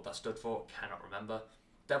remember what that stood for, cannot remember.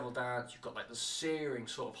 Devil Dance, you've got like the searing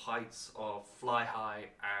sort of heights of Fly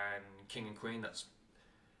High and King and Queen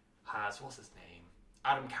has, what's his name?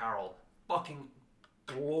 Adam Carroll, fucking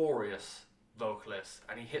glorious vocalist,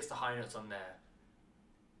 and he hits the high notes on there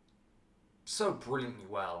so brilliantly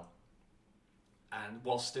well, and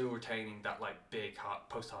while still retaining that like big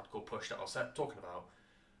post-hardcore push that I was talking about.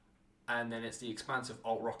 And then it's the expansive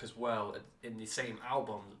alt rock as well in the same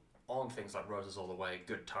album on things like Roses All the Way,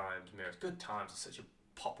 Good Times, Mirrors. Good Times is such a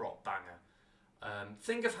pop rock banger.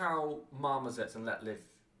 Think of how Marmozets and Let Live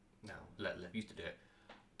used to do it,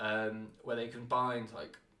 where they combined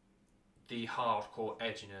like the hardcore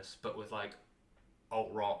edginess but with like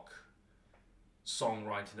alt rock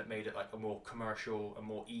songwriting that made it like a more commercial and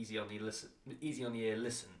more easy on the ear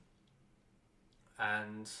listen.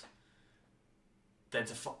 And then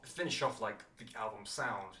to finish off like the album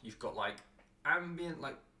sound, you've got like ambient,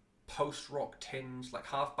 like post-rock tinge, like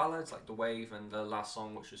half ballads, like The Wave and the last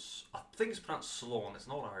song, which is, I think it's pronounced Sloan. It's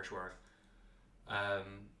an old Irish word.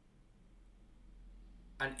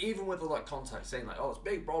 And even with the like context saying like, oh, it's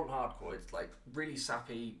big, broad, and hardcore, it's like really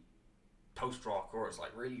sappy post-rock, or it's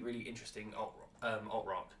like really, really interesting alt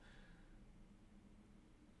rock.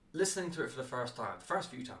 Listening to it for the first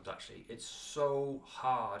few times actually, it's so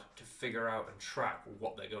hard to figure out and track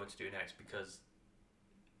what they're going to do next, because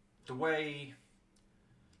the way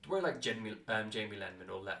like Jamie Lenman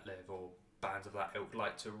or Let Live or bands of that ilk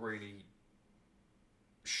like to really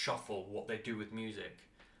shuffle what they do with music,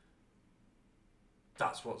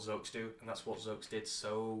 that's what Zoaks do, and that's what Zoaks did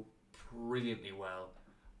so brilliantly well.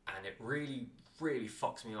 And it really, really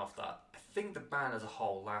fucks me off that I think the band as a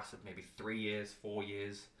whole lasted maybe 3 years, 4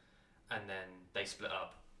 years, and then they split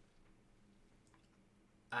up.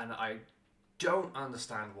 And I don't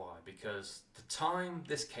understand why, because the time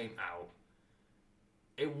this came out,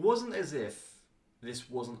 it wasn't as if this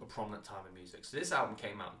wasn't a prominent time in music. So this album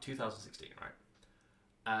came out in 2016, right?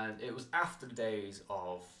 And it was after the days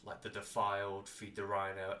of like The Defiled, Feed the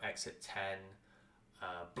Rhino, Exit 10,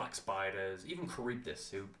 Black Spiders, even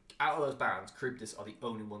Charybdis, who, out of those bands, Charybdis are the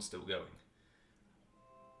only ones still going.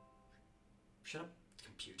 Shut up,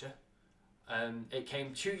 computer. It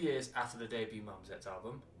came 2 years after the debut Mumsets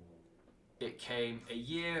album. It came a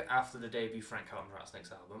year after the debut Frank Carlton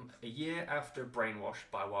Ratsnakes album. A year after Brainwashed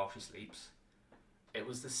by While She Sleeps. It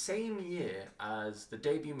was the same year as the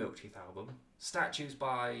debut Milk Teeth album, Statues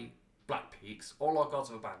by Black Peaks, All Our Gods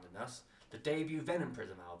Have Abandoned Us, the debut Venom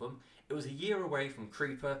Prism album. It was a year away from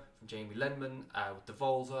Creeper, from Jamie Lenman, with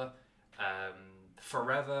Devolver,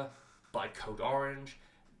 Forever by Code Orange.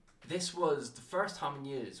 This was the first time in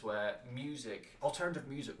years where music, alternative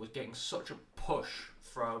music, was getting such a push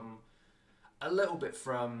from, a little bit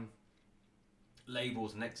from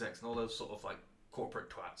labels and execs and all those sort of like corporate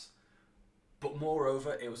twats. But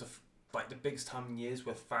moreover, it was like the biggest time in years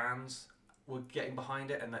where fans were getting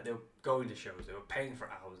behind it, and that they were going to shows, they were paying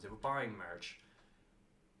for hours, they were buying merch.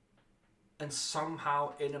 And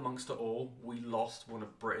somehow, in amongst it all, we lost one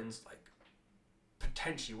of Britain's, like,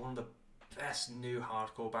 potentially one of the best new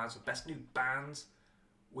hardcore bands, the best new bands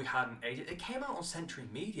we had in ages. It came out on Century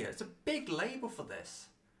Media. It's a big label for this.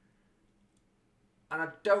 And I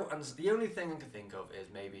don't understand. The only thing I can think of is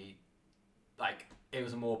maybe, like, it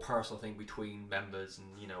was a more personal thing between members, and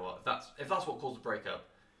you know what, if that's what caused the breakup,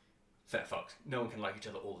 fair fucks. No one can like each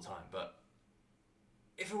other all the time. But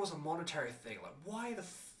if it was a monetary thing, like, why the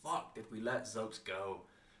fuck did we let Zoaks go?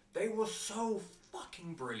 They were so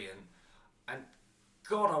fucking brilliant. And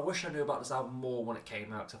God, I wish I knew about this album more when it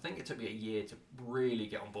came out, because I think it took me a year to really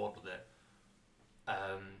get on board with it.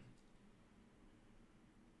 And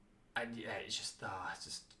yeah, it's just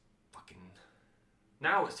fucking.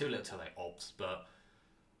 Now it's too little to like obs, but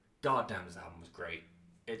goddamn, this album was great.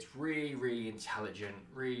 It's really, really intelligent,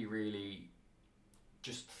 really, really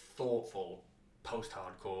just thoughtful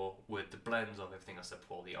post-hardcore with the blends of everything I said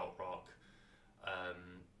before, the alt rock,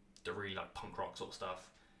 the really like punk rock sort of stuff.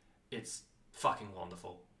 It's fucking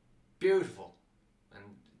wonderful, beautiful, and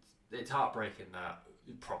it's heartbreaking that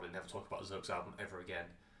you probably never talk about Zoaks album ever again.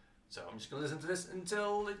 So I'm just gonna listen to this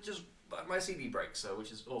until my CD breaks, so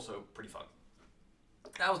which is also pretty fun.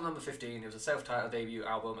 That was number 15. It was a self-titled debut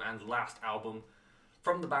album and last album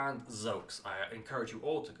from the band Zoaks. I encourage you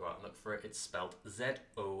all to go out and look for it. It's spelled Zoax.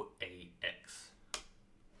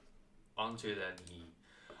 Onto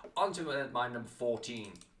my number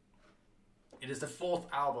 14. It is the fourth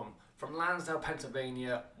album from Lansdale,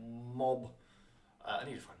 Pennsylvania, Mob. I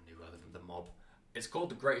need to find a new other than the Mob. It's called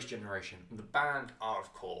The Greatest Generation, and the band are,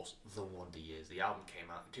 of course, The Wonder Years. The album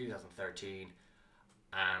came out in 2013,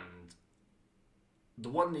 and The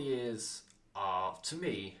Wonder Years are, to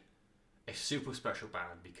me, a super special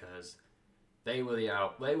band, because they were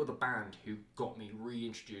the band who got me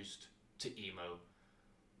reintroduced to emo.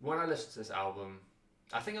 When I listened to this album,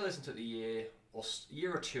 I think I listened to it the year or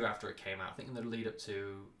two after it came out. I think in the lead up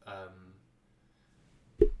to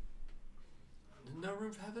No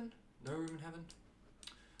Room for Heaven? No Room in Heaven?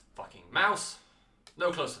 Fucking mouse!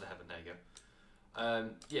 No Closer to Heaven, there you go.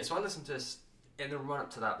 Yeah, so I listened to this in the run up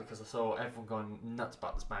to that because I saw everyone going nuts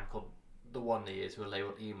about this band called The Wonder Years who are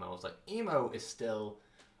labelled emo. I was like, emo is still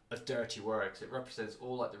a dirty word because it represents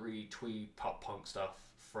all like the really twee pop punk stuff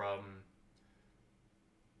from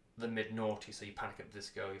the mid-noughties. So you Panic at the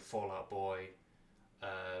Disco, your Fall Out Boy,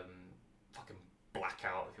 fucking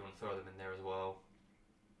Blackout if you want to throw them in there as well.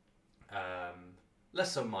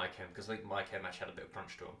 Less so My Chem, because I think My Chem actually had a bit of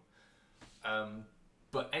crunch to them.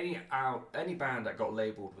 But any band that got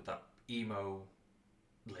labelled with that emo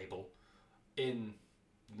label in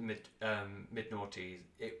the mid noughties.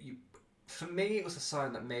 For me, it was a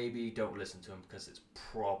sign that maybe don't listen to him because it's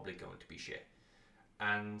probably going to be shit.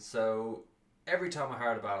 And so every time I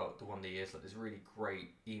heard about the One of the Years, like this really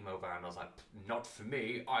great emo band, I was like, not for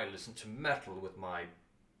me. I listen to metal with my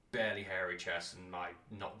barely hairy chest and my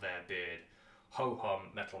not there beard. Ho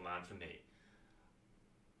hum, metal man for me.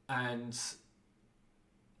 And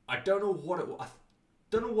I don't know what it was. I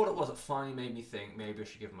don't know what it was that finally made me think maybe I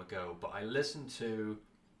should give them a go. But I listened to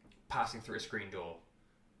Passing Through a Screen Door,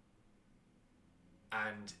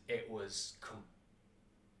 and it was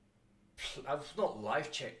I was not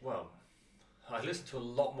life change. Well, I listen to a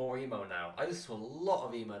lot more emo now. I listen to a lot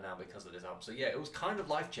of emo now because of this album. So yeah, it was kind of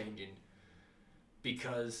life changing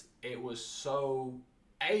because it was so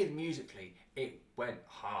musically it went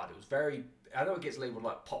hard. It was very. I know it gets labelled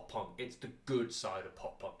like pop punk. It's the good side of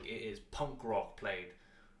pop punk. It is punk rock played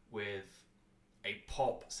with a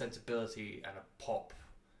pop sensibility and a pop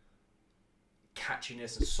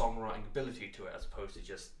catchiness and songwriting ability to it, as opposed to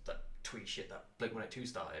just that twee shit that Blink-182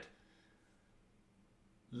 started.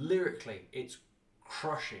 Lyrically, it's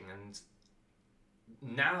crushing, and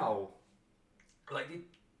now, like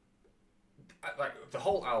the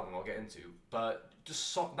whole album I'll get into, but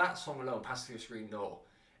just that song alone, Passing Through a Screen Door,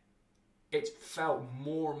 it's felt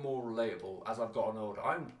more and more relatable as I've gotten older.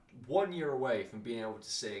 I'm 1 year away from being able to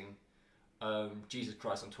sing Jesus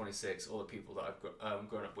Christ, I'm 26, all the people that I've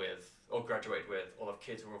grown up with, or graduated with, all have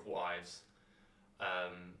kids or have wives,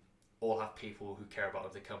 all have people who care about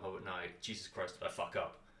if they come home at night. Jesus Christ, did I fuck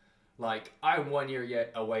up? Like, I'm 1 year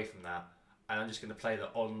yet away from that, and I'm just going to play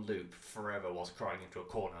that on loop forever whilst crying into a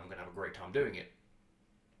corner. I'm going to have a great time doing it.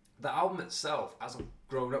 The album itself, as I've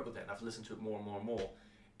grown up with it and I've listened to it more and more and more,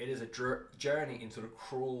 it is a journey into the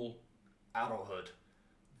cruel adulthood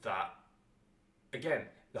that, again,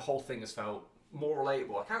 the whole thing has felt more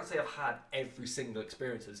relatable. I can't say I've had every single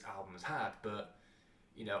experience this album has had, but,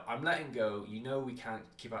 you know, I'm letting go. You know we can't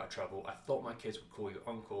keep out of trouble. I thought my kids would call you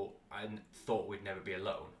uncle. I thought we'd never be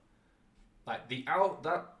alone. Like,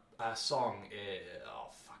 that song is... Oh,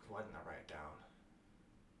 fuck, why didn't I write it down?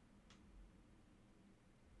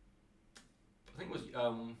 I think it was...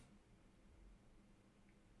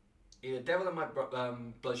 either Devil in My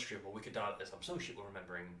Bloodstream or We Could Die Like This. I'm so shit with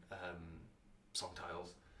remembering song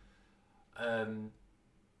titles. And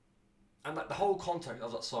like the whole context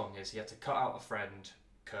of that song is he had to cut out a friend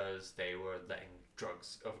because they were letting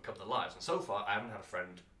drugs overcome their lives. And so far, I haven't had a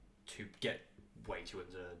friend to get way too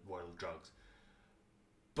into the world of drugs.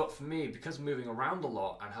 But for me, because moving around a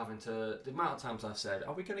lot and having to... The amount of times I've said,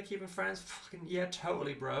 are we going to keep in friends? Fucking yeah,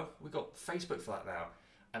 totally, bro. We got Facebook for that now.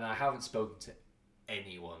 And I haven't spoken to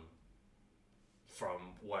anyone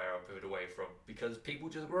from where I moved away from, because people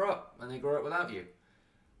just grow up and they grow up without you.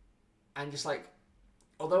 And just like,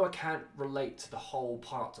 although I can't relate to the whole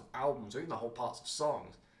parts of albums or even the whole parts of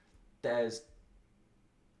songs, there's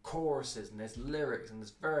choruses and there's lyrics and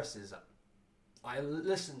there's verses that I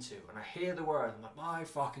listen to and I hear the words and I'm like, my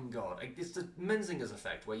fucking god. Like, it's the Menzinger's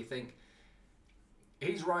effect where you think,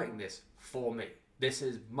 he's writing this for me. This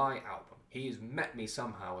is my album. He has met me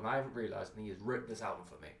somehow and I haven't realised, and he has written this album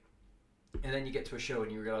for me. And then you get to a show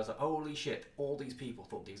and you realise that, holy shit, all these people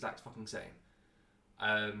thought the exact fucking same.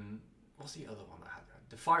 What's the other one that happened?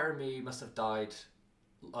 The Fighter in Me must have died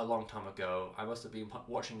a long time ago. I must have been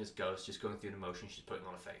watching this ghost, just going through the motions she's putting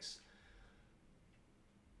on her face.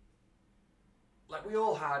 Like, we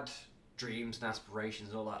all had dreams and aspirations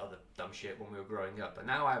and all that other dumb shit when we were growing up. But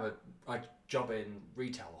now I have a job in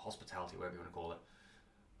retail or hospitality, whatever you want to call it.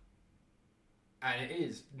 And it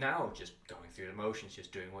is now just going through the motions,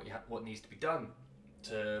 just doing what needs to be done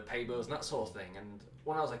to pay bills and that sort of thing. And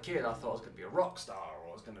when I was a kid, I thought I was going to be a rock star, or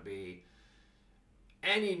I was going to be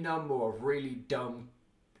any number of really dumb,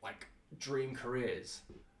 like, dream careers.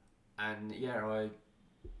 And yeah, I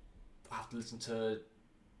have to listen to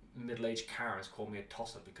middle-aged Karens call me a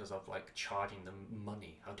tosser because of, like, charging them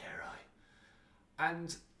money. How dare I?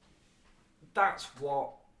 And that's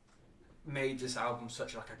what made this album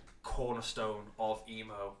such like a cornerstone of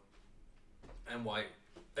emo, and why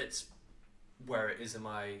it's where it is in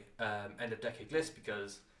my end of decade list,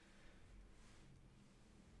 because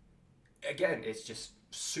again, it's just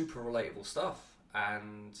super relatable stuff.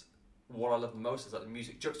 And what I love the most is that the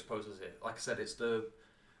music juxtaposes it. Like I said, it's the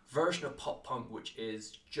version of pop punk which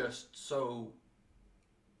is just so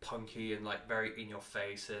punky and like very in your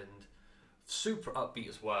face and super upbeat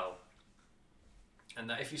as well. And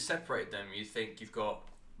that if you separate them, you think you've got,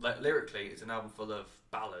 like, lyrically, it's an album full of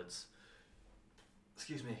ballads.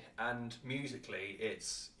 Excuse me. And musically,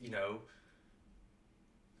 it's, you know,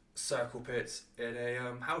 circle pits in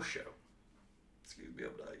a house show. Excuse me,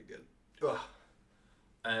 I'm dying again.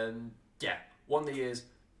 Yeah, One of the Years,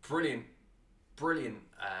 brilliant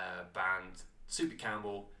band. Soupy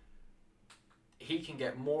Campbell, he can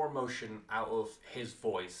get more emotion out of his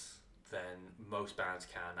voice than most bands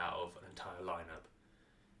can out of an entire lineup.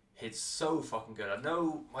 It's so fucking good. I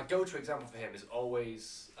know my go-to example for him is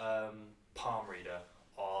always Palm Reader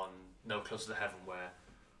on No Closer to Heaven, where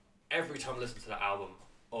every time I listen to that album,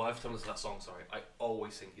 or every time I listen to that song, sorry, I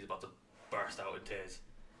always think he's about to burst out in tears.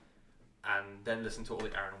 And then listen to all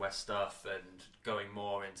the Aaron West stuff and going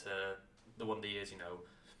more into the One of the Years, you know,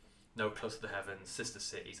 No Closer to Heaven, Sister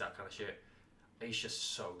Cities, that kind of shit. He's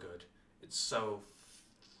just so good. It's so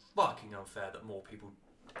fucking unfair that more people...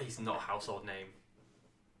 He's not a household name.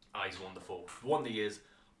 He's wonderful. One of the Years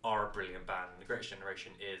are a brilliant band, and The Greatest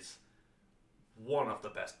Generation is one of the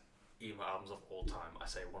best emo albums of all time. I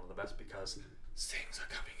say one of the best because things are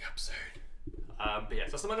coming up soon. But yeah,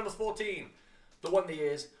 so that's my number 14. The One of the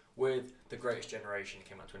Years with The Greatest Generation. It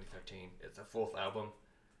came out in 2013. It's their 4th album.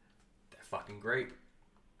 They're fucking great.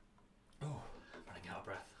 Oh, I'm running out of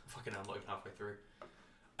breath. Fucking hell, I'm not even halfway through.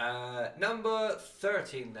 Number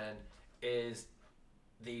 13 then is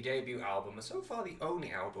the debut album, and so far the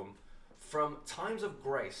only album, from Times of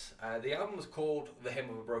Grace. The album was called The Hymn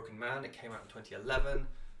of a Broken Man. It came out in 2011,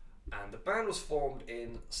 and the band was formed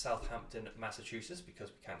in Southampton, Massachusetts, because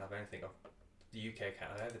we can't have anything, the UK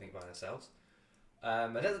can't have everything by themselves.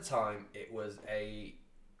 And at the time, it was a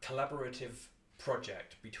collaborative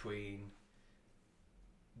project between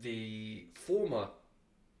the former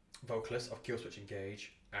vocalist of Killswitch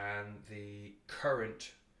Engage and the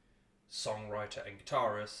current songwriter and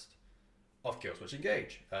guitarist of Killswitch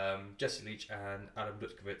Engage, Jesse Leach and Adam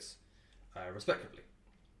Lutkovitz, respectively.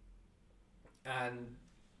 And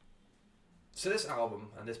so this album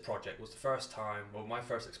and this project was the first time, or my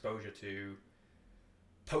first exposure to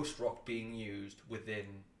post-rock being used within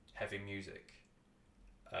heavy music.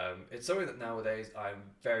 It's something that nowadays I'm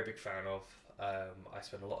a very big fan of. I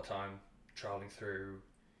spend a lot of time travelling through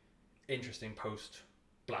interesting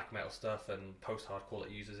post-black metal stuff and post-hardcore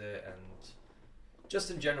that uses it, and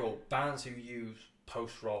just in general, bands who use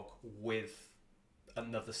post-rock with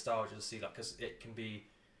another style, just to see that, because it can be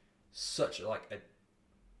such like a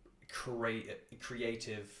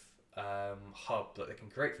creative hub that they can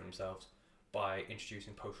create for themselves by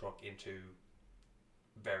introducing post-rock into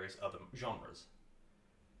various other genres.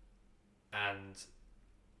 And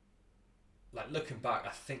like looking back, I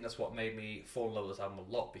think that's what made me fall in love with this album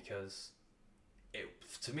a lot, because it,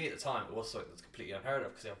 to me at the time, it was something that's completely unheard of,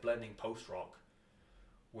 because they're blending post-rock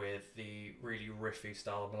with the really riffy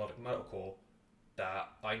style of melodic metalcore that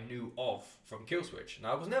I knew of from Killswitch. And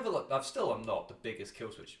I was never like, I'm not the biggest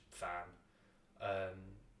Killswitch fan.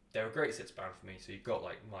 They're a great hits band for me. So you've got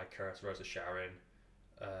like My Curse, Rose of Sharon,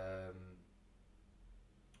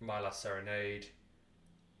 My Last Serenade.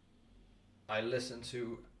 I listened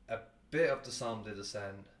to a bit of The Psalm de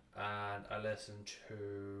Descent, and I listened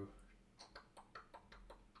to...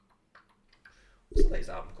 what's the latest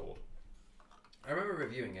album called? I remember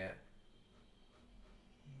reviewing it.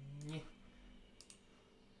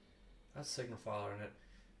 That's Signal Father in it.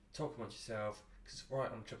 Talk amongst yourself, because it's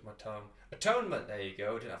right on the tip of my tongue. Atonement, there you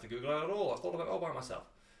go. Didn't have to Google it at all. I thought of it all by myself.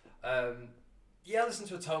 Yeah, I listened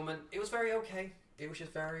to Atonement. It was very okay. It was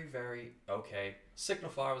just very, very okay.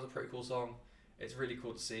 Signal Fire was a pretty cool song. It's really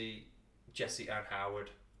cool to see Jesse and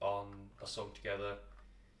Howard on a song together.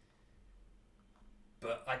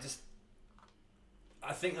 But I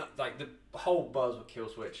think that, like, the whole buzz with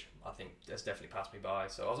Killswitch, I think that's definitely passed me by.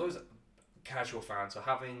 So I was always a casual fan, so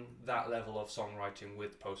having that level of songwriting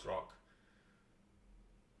with post-rock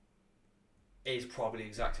is probably the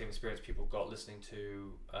exact same experience people got listening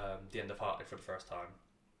to The End of Heartache for the first time.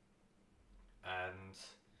 And,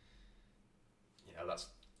 you know, that's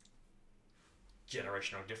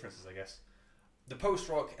generational differences, I guess. The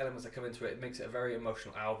post-rock elements that come into it makes it a very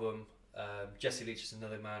emotional album. Jesse Leach is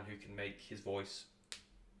another man who can make his voice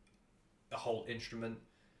a whole instrument.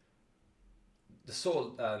 The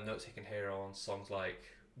sort of notes he can hear on songs like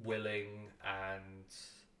Willing and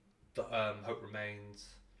the Hope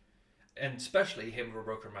Remains, and especially Hymn of a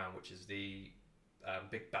Broken Man, which is the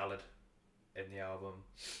big ballad in the album.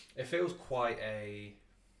 It feels quite a...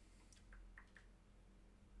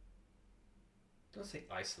 I don't say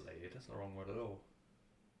isolated, that's not the wrong word at all.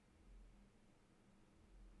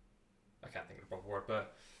 I can't think of the proper word,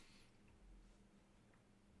 but...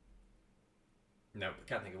 no, I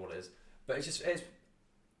can't think of what it is. But it's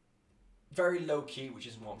very low key, which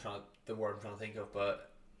isn't what the word I'm trying to think of,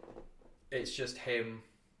 but it's just him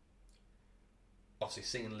obviously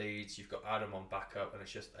singing leads. You've got Adam on backup, and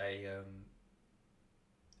it's just a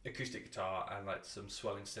acoustic guitar and like some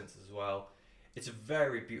swelling synths as well. It's a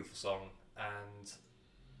very beautiful song, and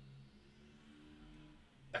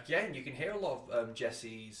again, you can hear a lot of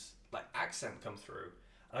Jesse's like accent come through,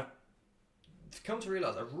 and I've come to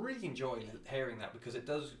realise I really enjoy hearing that because it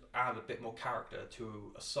does add a bit more character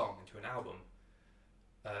to a song and to an album.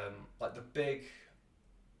 Like the big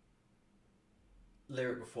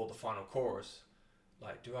lyric before the final chorus,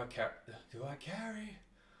 like do I carry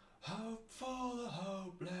hope for the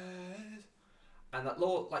hopeless, and that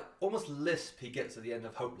like almost lisp he gets at the end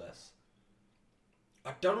of Hopeless.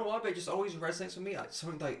 I don't know why, but it just always resonates with me. Like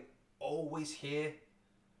something that I always hear,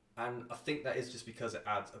 and I think that is just because it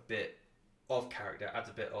adds a bit of character, adds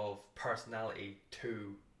a bit of personality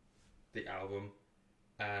to the album.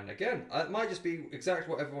 And again, it might just be exactly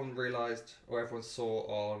what everyone realised or everyone saw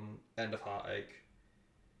on End of Heartache,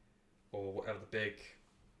 or whatever the big...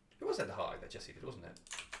 It was End of Heartache that Jesse did, wasn't it?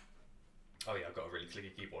 Oh yeah, I've got a really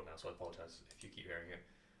clicky keyboard now, so I apologise if you keep hearing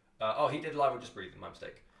it. He did Alive or Just Breathing, my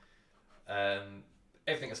mistake.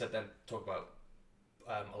 Everything I said then, talk about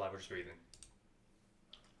Alive or Just Breathing.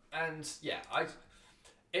 And yeah,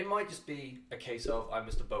 it might just be a case of I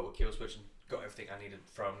missed a boat with Killswitch and got everything I needed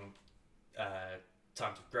from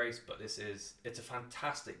Times of Grace, but it's a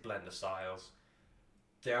fantastic blend of styles.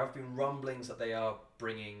 There have been rumblings that they are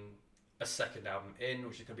bringing a second album in,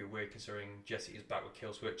 which is going to be weird considering Jesse is back with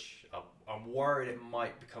Killswitch. I'm worried it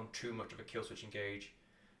might become too much of a Killswitch Engage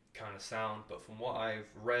kind of sound, but from what I've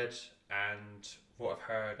read and what I've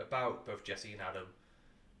heard about both Jesse and Adam,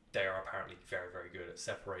 they are apparently very, very good at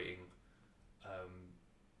separating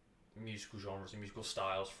musical genres and musical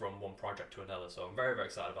styles from one project to another. So I'm very, very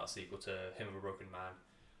excited about a sequel to Hymn of a Broken Man.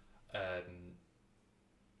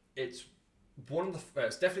 It's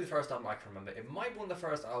it's definitely the first album I can remember. It might be one of the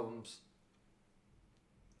first albums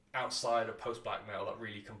outside of post-black metal that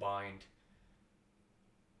really combined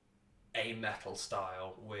a metal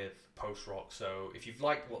style with post-rock. So if you've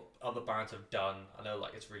liked what other bands have done, I know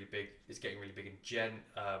like it's really big, it's getting really big in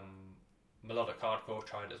melodic hardcore,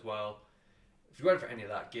 tried it as well. If you went for any of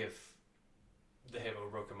that, give the Hymn of a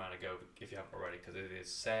Broken Man a go if you haven't already, because it is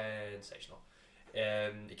sensational.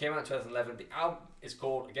 It came out in 2011. The album is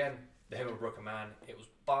called, again, The Hymn of a Broken Man. It was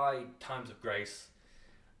by Times of Grace,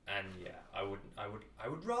 and yeah, I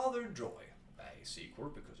would rather enjoy a sequel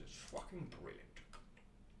because it's fucking brilliant.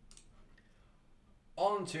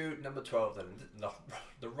 On to number 12 then.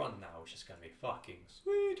 The run now is just going to be fucking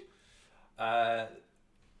sweet.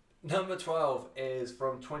 Number 12 is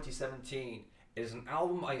from 2017. It is an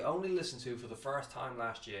album I only listened to for the first time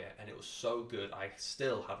last year, and it was so good I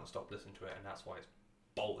still haven't stopped listening to it, and that's why it's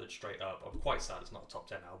bolted straight up. I'm quite sad it's not a top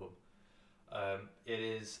 10 album. It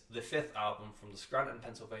is the fifth album from the Scranton,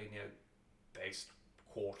 Pennsylvania based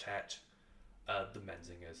quartet, the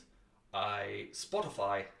Menzingers.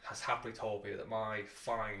 Spotify has happily told me that my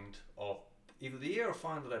find of either the year or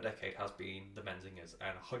find of the decade has been the Menzingers,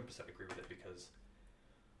 and I 100% agree with it because,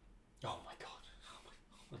 oh my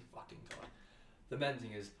fucking god, the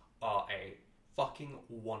Menzingers are a fucking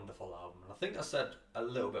wonderful album. And I think I said a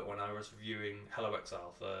little bit when I was reviewing Hello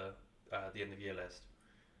Exile for the end of year list.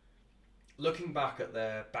 Looking back at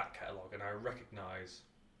their back catalogue, and I recognise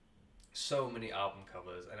so many album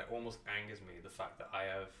covers, and it almost angers me the fact that I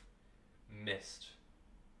have missed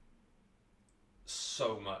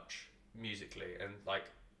so much musically, and like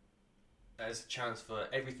as a chance for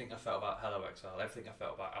everything I felt about Hello Exile, everything I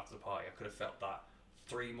felt about After the Party, I could have felt that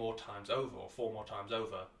 3 more times over or 4 more times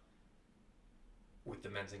over with the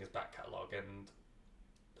Menzingers back catalogue. And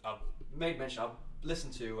I've made mention, I've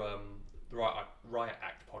listened to the Riot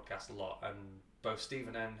Act podcast a lot, and both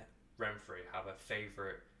Stephen and Renfrey have a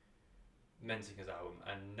favourite Menzingers album,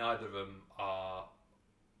 and neither of them are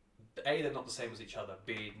A, they're not the same as each other,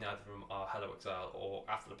 B, neither of them are Hello Exile or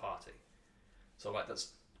After the Party. So like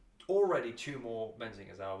that's already 2 more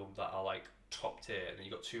Menzingers albums that are like top tier, and then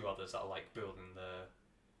you've got 2 others that are like building the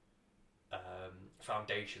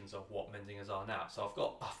foundations of what Menzingers are now. So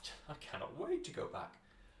I cannot wait to go back.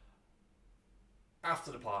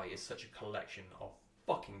 After the Party is such a collection of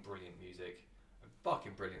fucking brilliant music and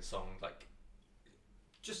fucking brilliant songs. Like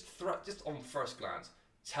just on first glance,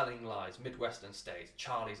 Telling Lies, Midwestern States,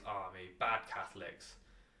 Charlie's Army, Bad Catholics,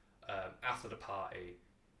 After the Party.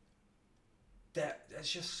 There's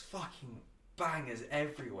just fucking bangers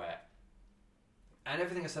everywhere. And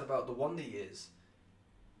everything I said about the Wonder Years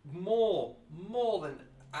more than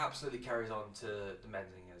absolutely carries on to the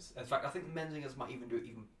Menzingers. In fact, I think the Menzingers might even do it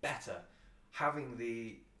even better, having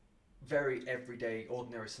the very everyday,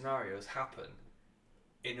 ordinary scenarios happen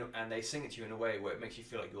and they sing it to you in a way where it makes you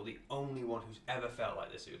feel like you're the only one who's ever felt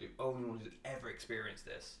like this, you're the only one who's ever experienced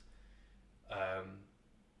this.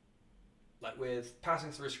 like with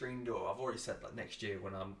Passing Through a Screen Door, I've already said like next year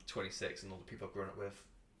when I'm 26 and all the people I've grown up with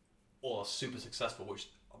all are super successful, which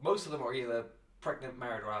most of them are either pregnant,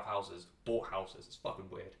 married, or have houses, bought houses. It's fucking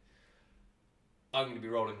weird. I'm going to be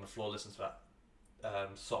rolling on the floor listening to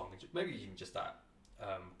that song, maybe even just that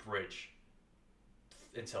bridge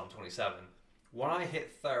until I'm 27. When I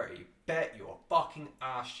hit 30, bet your fucking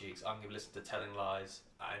ass cheeks I'm going to listen to Telling Lies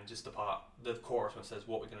and just the chorus when it says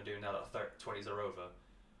what we're going to do now that our 20s are over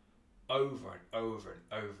and over and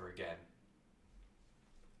over again.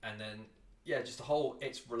 And then, yeah, just the whole,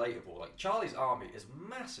 it's relatable. Like, Charlie's Army is a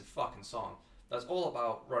massive fucking song that's all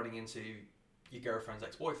about running into your girlfriend's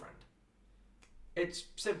ex-boyfriend. It's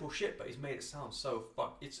simple shit, but he's made it sound so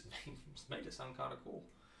it's made it sound kind of cool.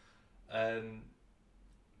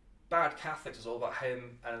 Bad Catholics is all about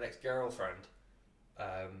him and an ex-girlfriend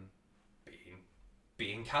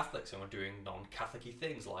being Catholics and doing non-Catholic-y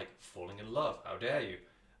things like falling in love. How dare you?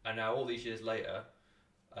 And now all these years later,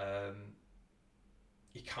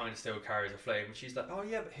 he kind of still carries a flame. And she's like, oh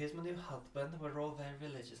yeah, but here's my new husband. We're all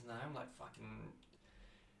very religious now. I'm like, fucking...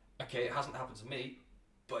 Okay, it hasn't happened to me,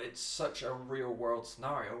 but it's such a real world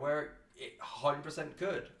scenario where it 100%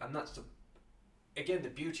 could. And that's again the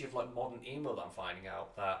beauty of like modern emo that I'm finding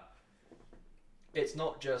out, that it's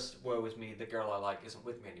not just woe is me, the girl I like isn't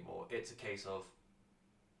with me anymore. It's a case of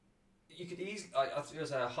you could easily there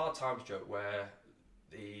was a Hard Times joke where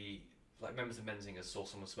the like members of Menzingers saw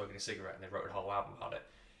someone smoking a cigarette and they wrote a whole album about it.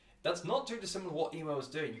 That's not too dissimilar to what emo is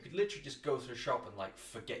doing. You could literally just go to the shop and like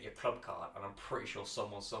forget your club card, and I'm pretty sure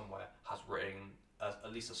someone somewhere has written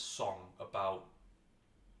at least a song about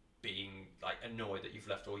being like annoyed that you've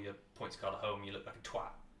left all your points card at home and you look like a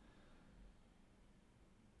twat.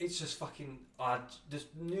 It's just fucking this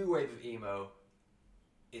new wave of emo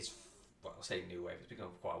is, well, I'll say new wave, it's been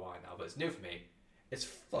going for quite a while now, but it's new for me. It's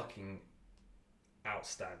fucking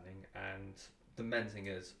outstanding, and the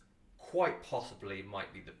Menzingers quite possibly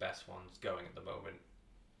might be the best ones going at the moment.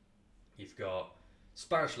 You've got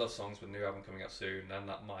Spanish Love Songs with a new album coming out soon, and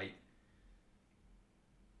that might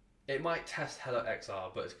test Hello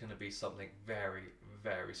XR, but it's going to be something very,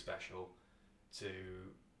 very special to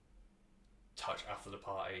touch after the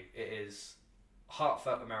party. It is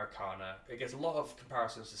heartfelt Americana. It gets a lot of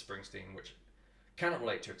comparisons to Springsteen, which I cannot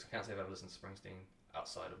relate to because I can't say I've ever listened to Springsteen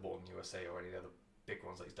outside of Born in the USA or any of the other big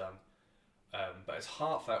ones that he's done. But it's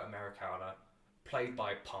heartfelt Americana, played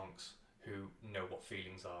by punks who know what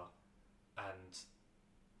feelings are, and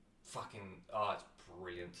fucking, it's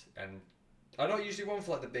brilliant. And I'm not usually one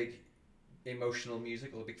for like the big emotional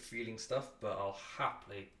music or the big feeling stuff, but I'll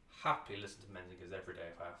happily listen to Menzingers every day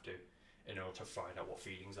if I have to, in order to find out what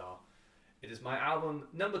feelings are. It is my album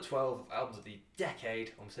number 12 of albums of the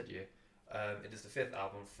decade. Almost said you. It is the 5th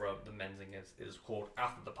album from the Menzingers. It is called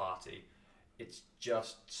After the Party. It's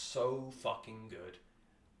just so fucking good.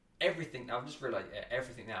 Everything, I've just realised,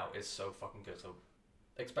 everything now is so fucking good. So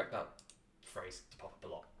expect that phrase to pop up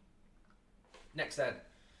a lot. Next then,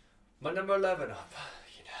 my number 11.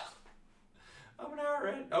 I'm an hour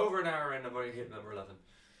in. Over an hour in, I've already hit number 11.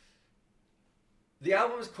 The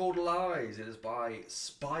album is called Lies. It is by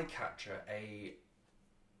Spycatcher, a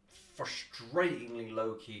frustratingly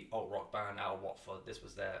low-key alt-rock band out of Watford. This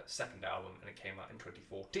was their second album, and it came out in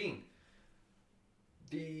 2014.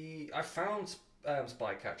 I found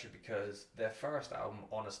Spycatcher because their first album,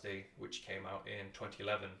 Honesty, which came out in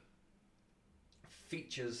 2011,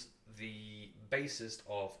 features the bassist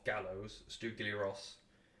of Gallows, Stu Gilly-Ross.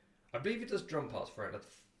 I believe he does drum parts for it. I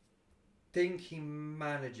think he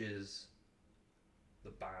manages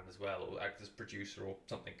the band as well, or act as producer or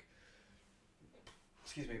something.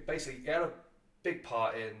 Excuse me. Basically, he had a big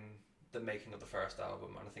part in the making of the first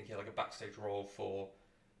album, and I think he had like a backstage role for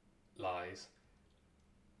Lies.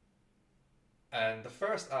 And the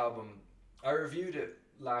first album, I reviewed it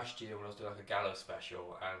last year when I was doing like a Gallows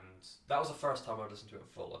special, and that was the first time I listened to it in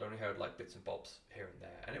full. I'd only heard like bits and bobs here and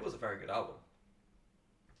there, and it was a very good album.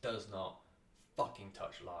 Does not fucking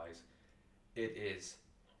touch Lies. It is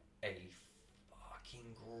a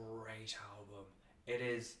fucking great album. It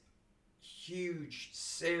is huge,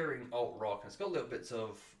 searing alt rock, and it's got little bits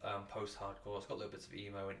of post-hardcore. It's got little bits of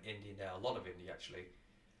emo and indie now, a lot of indie actually.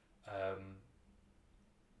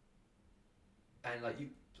 And like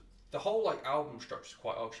the whole like album structure is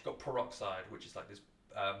quite odd. You've got Peroxide, which is like this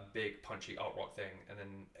big punchy alt rock thing, and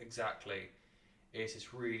then Exactly is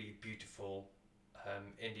this really beautiful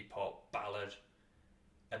indie pop ballad,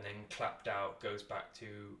 and then Clapped Out goes back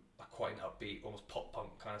to a quite an upbeat, almost pop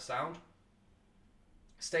punk kind of sound.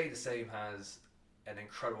 Stay the Same has an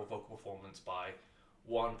incredible vocal performance by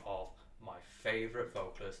one of my favourite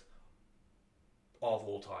vocalists of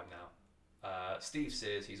all time now, Steve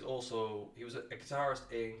Sears. He was a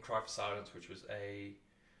guitarist in Cry for Silence, which was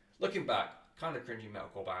looking back, kind of cringy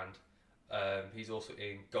metalcore band. He's also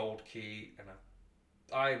in Gold Key, and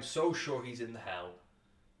I am so sure he's in The Hell.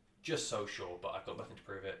 Just so sure, but I've got nothing to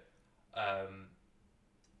prove it.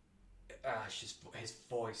 It's just his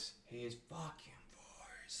voice. His fucking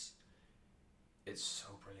voice. It's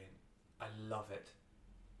so brilliant. I love it.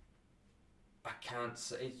 I can't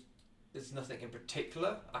say... There's nothing in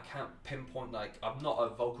particular. I can't pinpoint, like... I'm not a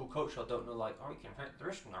vocal coach. I don't know, like, oh, you can hit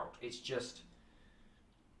this note. It's just...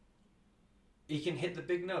 He can hit the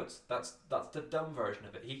big notes. That's the dumb version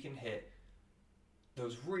of it. He can hit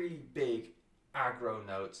those really big aggro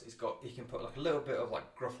notes. He can put like a little bit of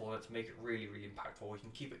like gruffle on it to make it really, really impactful. He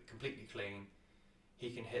can keep it completely clean. He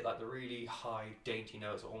can hit like the really high, dainty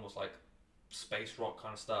notes, almost like space rock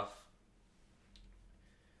kind of stuff.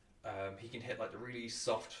 He can hit like the really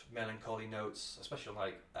soft, melancholy notes, especially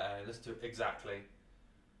like listen to it Exactly,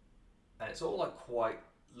 and it's all like quite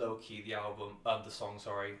low key. The song,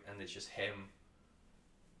 and it's just him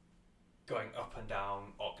going up and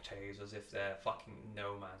down octaves as if they're fucking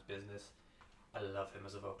no man's business. I love him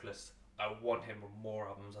as a vocalist. I want him on more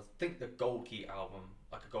albums. I think the Gold Key album,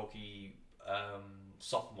 like a Gold Key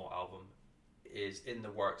sophomore album, is in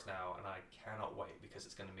the works now, and I cannot wait because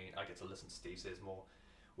it's going to mean I get to listen to Steve Sears more,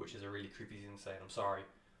 which is a really creepy thing to say, and I'm sorry,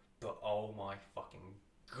 but oh my fucking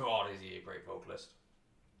god, is he a great vocalist.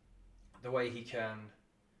 The way he can,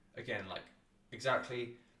 again, like,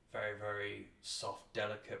 Exactly, very, very soft,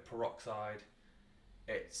 delicate peroxide.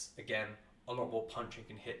 It's, again, a lot more punch and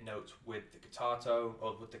can hit notes with the guitar tone,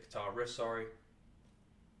 or with the guitar riff,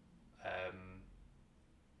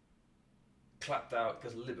 Clapped Out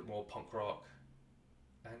goes a little bit more punk rock,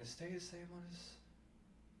 and it stays the same on his...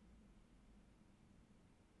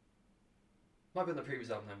 Might be in the previous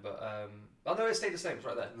album then, but oh no, it stayed the same. It's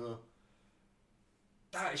right there. No.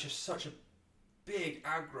 That is just such a big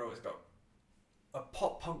aggro. It's got a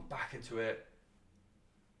pop punk back into it,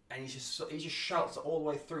 and he just shouts it all the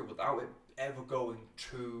way through without it ever going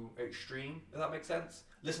too extreme. If that makes sense.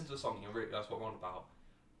 Listen to the song, that's what I'm on about.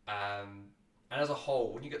 And as a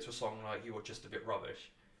whole, when you get to a song like "You Are Just a Bit Rubbish,"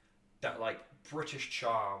 that like British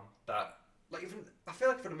charm, that like even I feel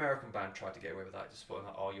like if an American band tried to get away with that, just putting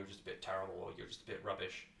like, "Oh, you're just a bit terrible," or "You're just a bit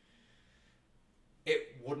rubbish,"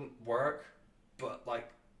 it wouldn't work. But like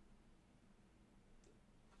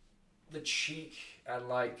the cheek and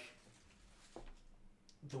like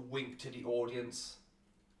the wink to the audience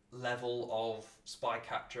level of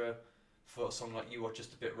Spycatcher for a song like "You Are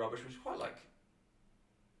Just a Bit Rubbish" was quite like,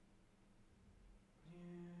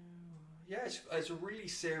 yeah, it's a really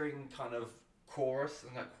searing kind of chorus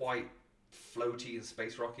and like quite floaty and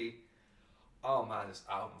space rocky. Oh man, this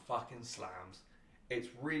album fucking slams. It's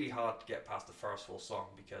really hard to get past the first 4 songs,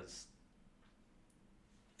 because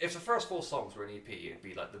if the first 4 songs were an EP, it'd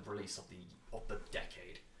be like the release of the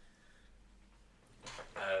decade.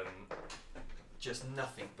 Just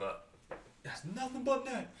nothing but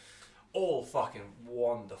that. All fucking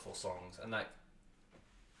wonderful songs, and like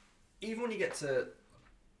even when you get to,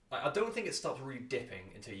 like, I don't think it stops really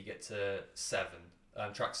dipping until you get to 7,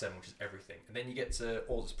 track 7, which is Everything, and then you get to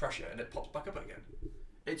All This Pressure, and it pops back up again.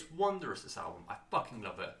 It's wondrous, this album. I fucking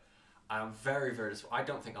love it. I'm very, very I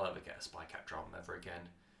don't think I'll ever get a Spycatcher album ever again.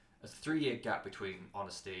 There's a 3-year gap between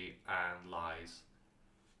Honesty and Lies,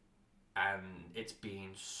 and it's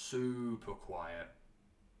been super quiet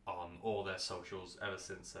on all their socials ever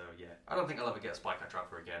since. So yeah, I don't think I'll ever get a Spycatcher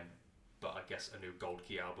album again, but I guess a new Gold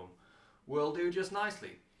Key album will do just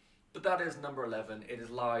nicely. But that is number 11. It is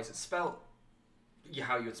Lies. It's spelled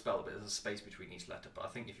how you would spell it, but there's a space between each letter. But I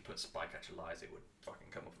think if you put Spycatcher Lies, it would fucking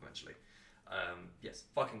come up eventually. Yes,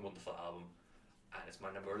 fucking wonderful album, and it's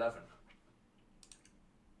my number 11.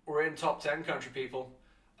 We're in top 10 country, people.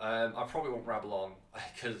 I probably won't rabble on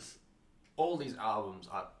because all these albums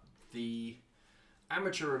are the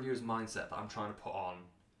amateur reviews mindset that I'm trying to put on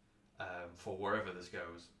for wherever this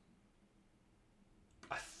goes.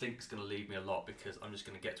 I think it's going to leave me a lot, because I'm just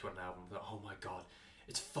going to get to an album that, oh my god,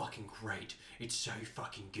 it's fucking great. It's so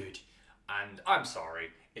fucking good. And I'm sorry,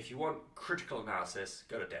 if you want critical analysis,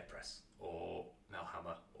 go to Dead Press or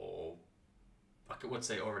Melhammer, or I would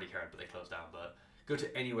say Already Heard, but they closed down. But go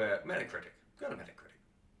to anywhere, Metacritic. Go to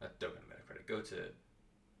Metacritic. Don't go to Metacritic. Go to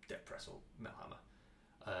Dead Press or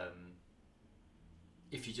Melhammer.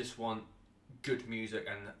 If you just want good music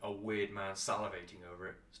and a weird man salivating over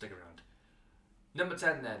it, stick around. Number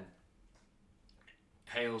 10 then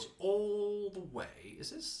hails all the way. Is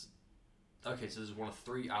this? Okay, so this is one of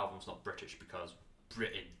 3 albums not British, because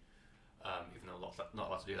Britain, even though not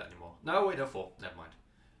allowed to do that anymore. No, wait, no, 4. Never mind.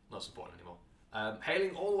 Not so important anymore.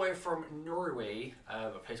 Hailing all the way from Norway, a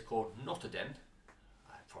place called Notodden.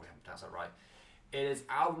 I probably haven't pronounced that right. It is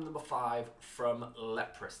album number 5 from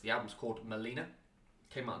Leprous. The album's called Melina.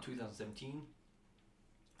 Came out in 2017.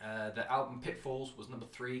 The album Pitfalls was number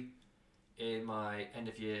 3 in my end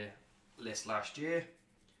of year list last year.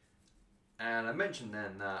 And I mentioned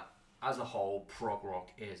then that as a whole, prog rock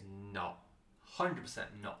is not 100%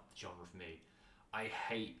 not the genre for me. I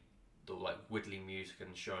hate the whittling music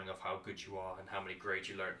and showing off how good you are and how many grades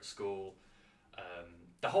you learned at school.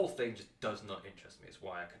 The whole thing just does not interest me. It's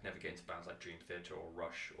why I could never get into bands like Dream Theater or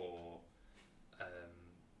Rush or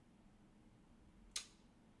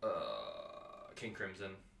King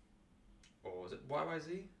Crimson, or was it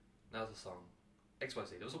YYZ? That was a song.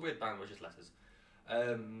 XYZ. There was a weird band with just letters.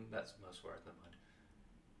 That's most words, never mind.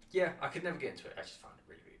 Yeah, I could never get into it. I just found it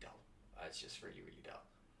really, really dull. It's just really, really dull.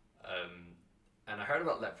 And I heard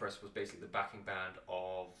about Leprous was basically the backing band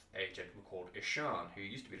of a gentleman called Ishan, who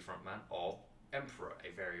used to be the frontman of Emperor,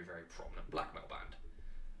 a very, very prominent black metal band.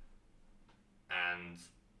 And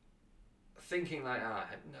thinking like,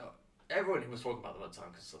 no, everyone was talking about them at the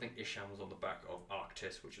time, because I think Ishan was on the back of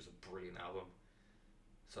Arctis, which was a brilliant album.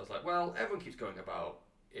 So I was like, well, everyone keeps going about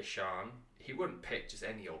Ishan. He wouldn't pick just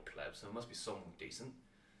any old pleb, so it must be someone decent.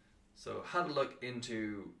 So had a look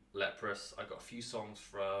into Leprous. I got a few songs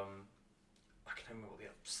from, I can't remember what the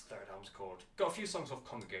third album's called. Got a few songs off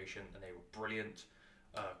Congregation, and they were brilliant.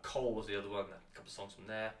 Cole was the other one. A couple of songs from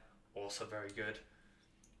there, also very good.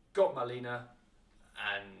 Got Melina,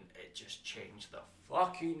 and it just changed the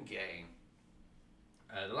fucking game.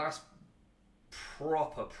 The last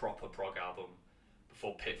proper prog album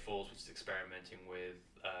before Pitfalls, which is experimenting with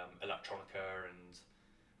electronica and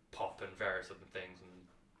pop and various other things and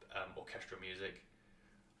orchestral music.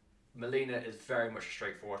 Melina is very much a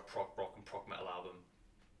straightforward prog rock and prog metal album.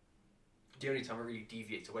 The only time it really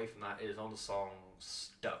deviates away from that is on the song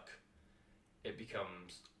Stuck.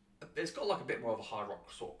 It's got like a bit more of a hard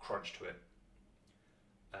rock sort of crunch to it.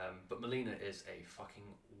 But Melina is a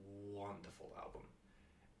fucking wonderful album.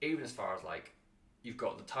 Even as far as like, you've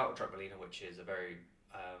got the title track Melina, which is a very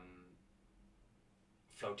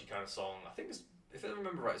floaty kind of song. I think it's, if I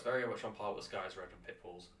remember right, it's very much on par with Skies Red and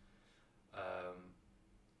Pitfalls.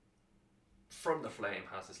 From the Flame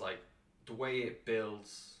has this like, the way it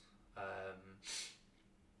builds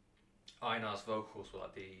Einar's vocals with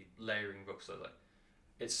like the layering vocals, so like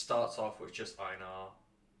it starts off with just Einar,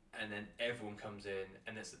 and then everyone comes in,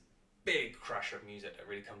 and there's a big crash of music that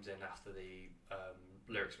really comes in after the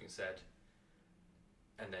lyrics being said,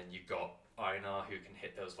 and then you've got Einar who can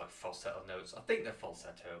hit those like falsetto notes. I think they're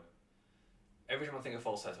falsetto. Every time I think of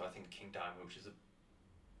falsetto, I think of King Diamond, which is a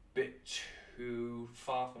bit too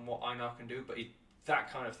far from what Einar can do, but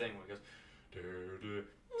that kind of thing where he goes,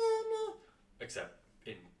 except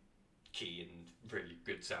in key and really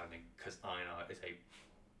good sounding, because Einar is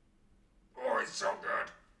it's so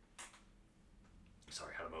good.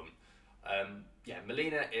 Sorry, I had a moment.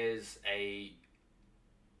 Melina is I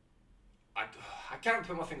can't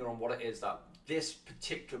put my finger on what it is that this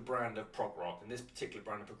particular brand of prog rock and this particular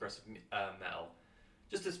brand of progressive metal,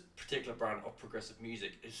 just this particular brand of progressive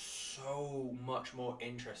music, is so much more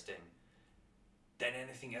interesting than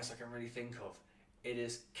anything else I can really think of. It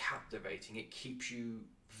is captivating. It keeps you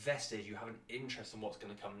vested. You have an interest in what's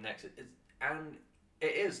going to come next. And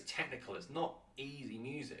it is technical. It's not easy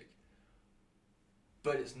music,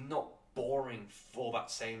 but it's not boring for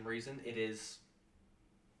that same reason. It is.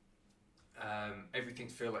 Everything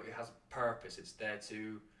feels like it has a purpose. It's there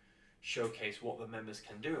to showcase what the members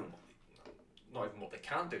can do, and not even what they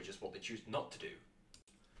can do, just what they choose not to do.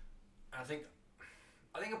 And I think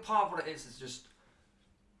a part of what it is just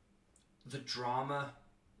the drama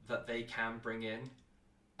that they can bring in,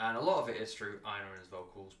 and a lot of it is through Einar and his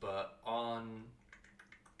vocals, but on,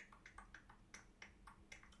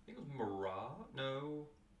 I think it was Mirage? No.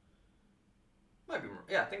 Maybe,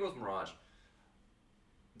 yeah, I think it was Mirage.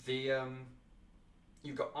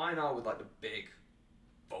 You've got Einar with like the big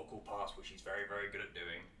vocal parts, which he's very, very good at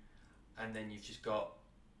doing, and then you've just got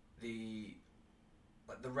the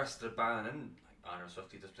rest of the band, and like Einar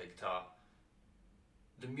Swiftly does play guitar.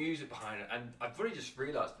 The music behind it, and I've really just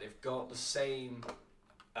realised they've got the same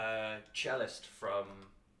cellist from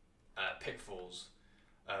Pitfalls,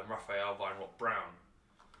 Raphael Weinrock Brown.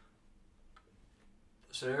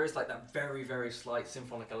 So there is like that very, very slight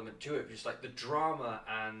symphonic element to it, just like the drama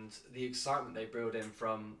and the excitement they build in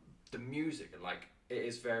from the music, and like it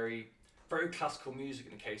is very, very classical music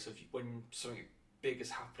in the case of when something big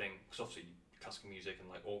is happening, because obviously classical music and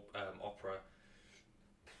like opera,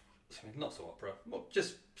 I mean, not so opera, well,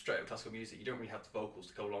 just straight up classical music, you don't really have the vocals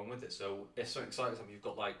to go along with it. So if something exciting, you've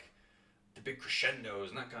got like the big crescendos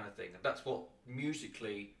and that kind of thing. And that's what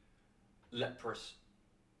musically Leprous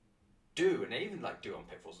do, and they even like do on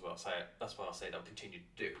Pitfalls as well. So that's what I'll say they'll continue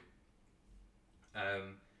to do.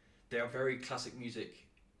 They are very classic musically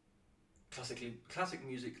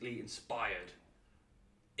inspired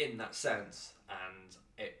in that sense, and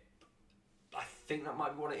I think that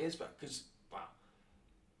might be what it is, but because wow,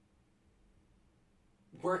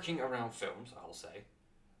 working around films, I'll say,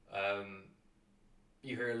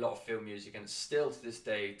 you hear a lot of film music, and it still to this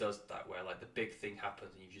day does that, where like the big thing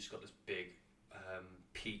happens, and you've just got this big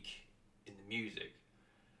peak in the music,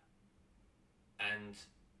 and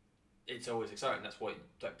it's always exciting. That's why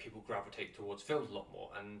like people gravitate towards films a lot more,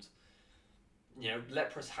 and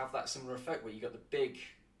Leprous have that similar effect where you got the big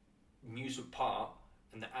music part,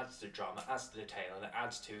 and that adds to the drama, adds to the tale, and it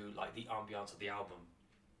adds to like the ambiance of the album,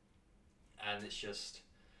 and it's just,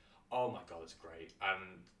 oh my god, it's great.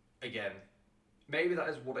 And again, maybe that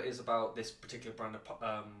is what it is about this particular brand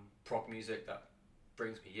of prog music that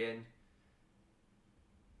brings me in,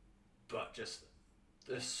 but just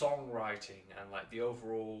the songwriting and like the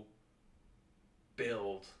overall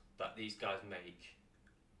build that these guys make,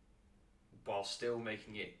 while still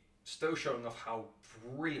showing off how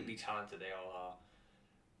brilliantly talented they all are,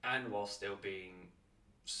 and while still being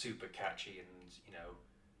super catchy and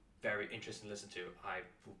very interesting to listen to. I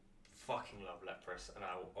fucking love Leprous, and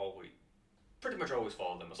I will pretty much always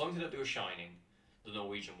follow them, as long as they don't do a Shining, the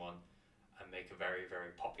Norwegian one, and make a very,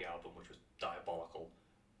 very poppy album, which was diabolical.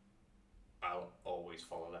 I'll always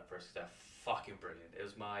follow Leprous. They're fucking brilliant. It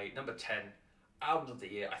was my number 10 album of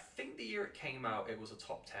the year. I think the year it came out, it was a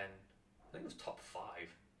top 10. I think it was top 5.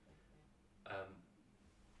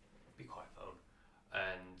 Be quiet, phone.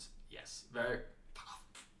 And yes, very,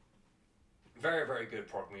 very, very good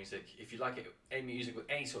prog music. If you like it, any music with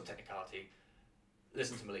any sort of technicality,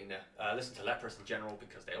 listen to Melina. Listen to Leprous in general,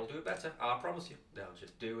 because they'll do it better. I promise you, they'll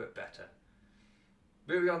just do it better.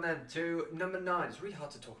 Moving on then to number 9. It's really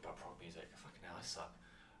hard to talk about prog music. Fucking hell, I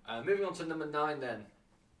suck. Moving on to number 9 then.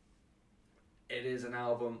 It is an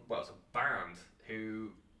album, well, it's a band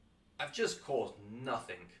who have just caused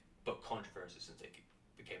nothing but controversy since it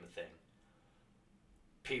became a thing.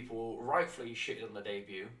 People rightfully shitted on the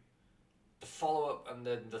debut. The follow-up and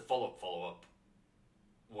then the follow-up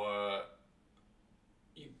were...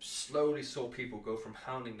 You slowly saw people go from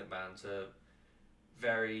hounding the band to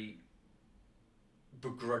very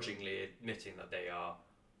begrudgingly admitting that they are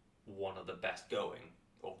one of the best going,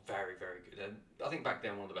 or very, very good. And I think back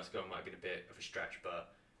then one of the best going might have been a bit of a stretch,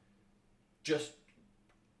 but just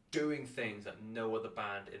doing things that no other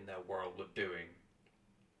band in their world were doing.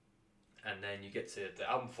 And then you get to the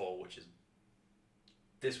album 4, which is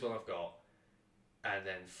this one I've got, and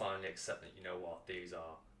then finally accept that, you know what, these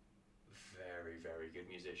are very, very good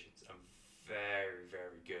musicians and very,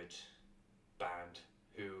 very good band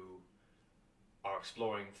who are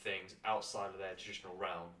exploring things outside of their traditional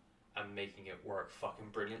realm and making it work fucking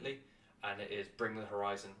brilliantly. And it is Bring the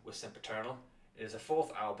Horizon with Sempiternal. It is a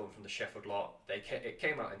 4th album from the Sheffield lot. It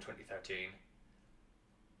came out in 2013.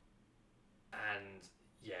 And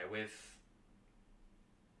yeah, with...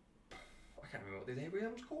 I can't remember what the debut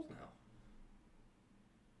album's called now.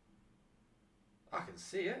 I can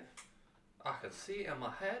see it. I can see it in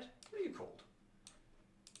my head. What are you called?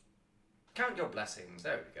 Count Your Blessings.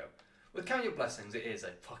 There we go. With Count Your Blessings, it is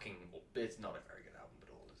a fucking... It's not a very good album at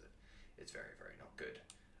all, is it? It's very, very not good.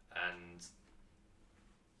 And...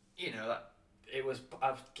 that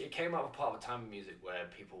it came out of a part of a time of music where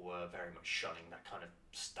people were very much shunning that kind of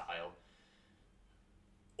style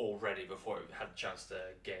already before it had a chance to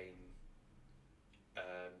gain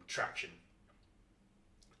traction.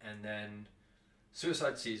 And then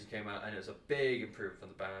Suicide Season came out, and it was a big improvement for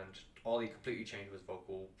the band. Ollie completely changed his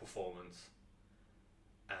vocal performance,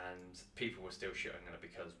 and people were still shitting on it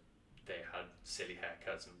because they had silly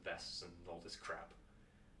haircuts and vests and all this crap.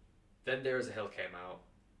 Then There Is a Hill came out.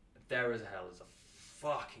 There Is a Hell is a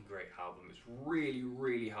fucking great album. It's really,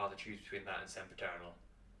 really hard to choose between that and Sempiternal.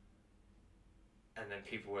 And then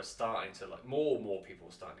people were starting to, like, more people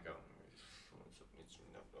were starting to go, it's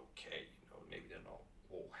okay, maybe they're not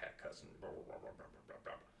all haircuts and blah, blah, blah, blah, blah, blah,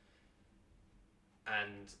 blah.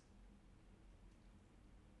 And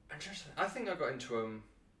interesting. I think I got into them.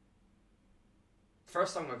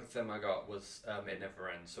 First song I got was It Never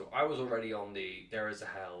Ends. So I was already on the There Is a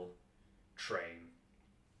Hell train.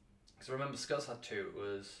 Because I remember Scuzz had 2. It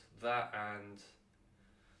was that and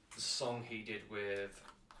the song he did with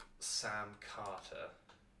Sam Carter,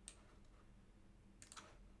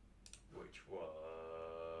 which was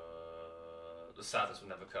The Sadness Will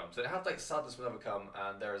Never Come. So it had like Sadness Will Never Come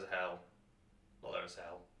and There Is a Hell. Not There Is a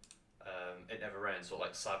Hell. It Never Ends, sort of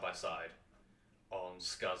like side by side on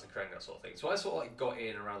Scuzz and Kreng, that sort of thing. So I sort of like got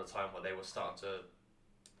in around the time where they were starting to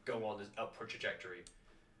go on this upward trajectory.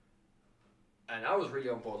 And I was really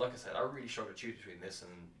on board. Like I said, I really struggled to choose between this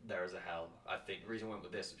and There Is a Hell. I think the reason I went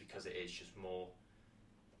with this is because it is just more.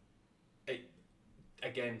 It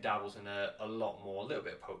again dabbles in a lot more, a little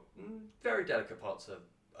bit of very delicate parts of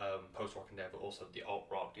post rock in there, but also the alt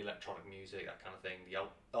rock, the electronic music, that kind of thing, the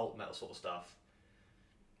alt metal sort of stuff.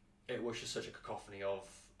 It was just such a cacophony of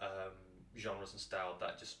genres and style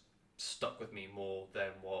that just stuck with me more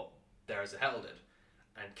than what There Is a Hell did.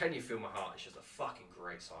 And Can You Feel My Heart is just a fucking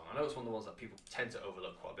great song. I know it's one of the ones that people tend to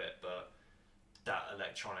overlook quite a bit, but that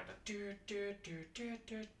electronic, like,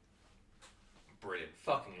 brilliant.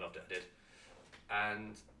 Fucking loved it, I did.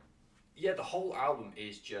 And yeah, the whole album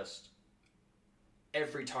is just,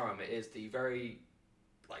 every time it is the very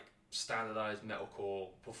like standardized metalcore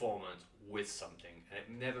performance with something, and it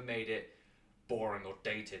never made it boring or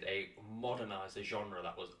dated. It modernized a genre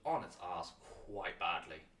that was on its ass quite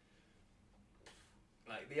badly.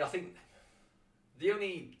 Like I think the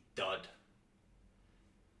only dud,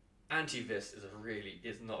 Anti-Vis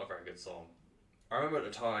is not a very good song. I remember at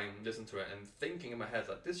the time listening to it and thinking in my head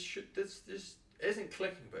like this isn't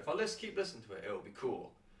clicking, but if I keep listening to it, it'll be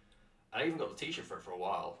cool. I even got the t-shirt for it for a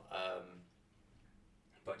while.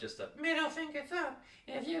 But just me don't think it's up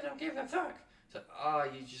if you don't give a fuck. So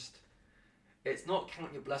you just, it's not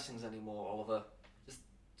Count Your Blessings anymore, Oliver. Just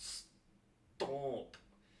stop.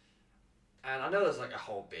 And I know there's like a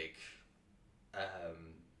whole big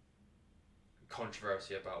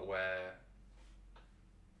controversy about where,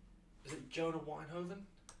 is it Jonah Weinhoven?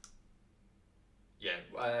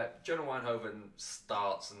 Yeah, Jonah Weinhoven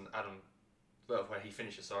starts and where he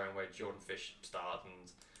finishes, sorry, and where Jordan Fish starts,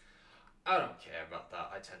 and I don't care about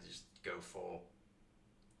that. I tend to just go for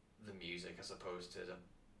the music as opposed to the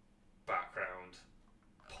background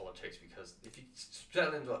politics, because if you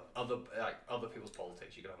settle into other people's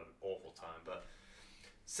politics, you're gonna have an awful time. But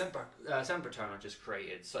Sempiterna just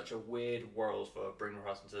created such a weird world for Bring the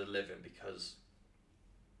Horizon to live in, because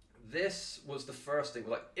this was the first thing.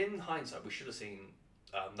 Like in hindsight, we should have seen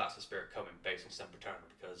That's the Spirit Coming based on Sempiterna,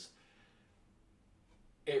 because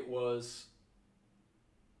it was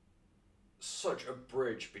such a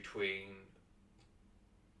bridge between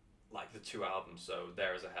like the two albums, so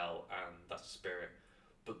There Is a Hell and That's the Spirit.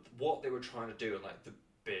 But what they were trying to do, and like the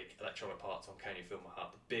big electronic parts on Can You Feel My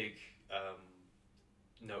Heart, the big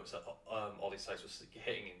notes that Ollie Sykes was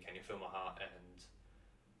hitting in Can You Feel My Heart,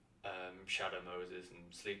 and Shadow Moses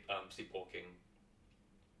and Sleepwalking.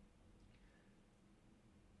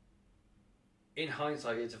 In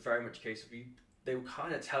hindsight, it's a very much a case of they were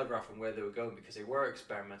kind of telegraphing where they were going, because they were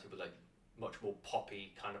experimenting with like much more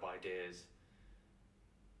poppy kind of ideas.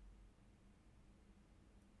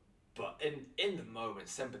 But in the moment,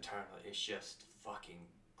 Sempiterna is just fucking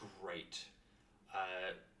great.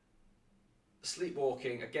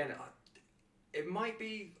 Sleepwalking, again, it might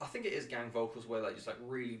be, I think it is gang vocals where they just like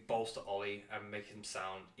really bolster Ollie and make him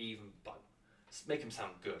sound make him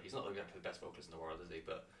sound good. He's not looking up to the best vocalist in the world, is he?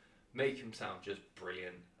 But make him sound just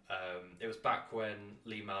brilliant. It was back when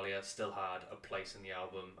Lee Malia still had a place in the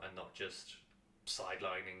album and not just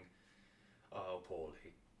sidelining. Oh, poor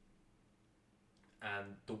Lee.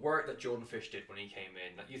 And the work that Jordan Fish did when he came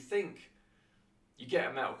in, like you think you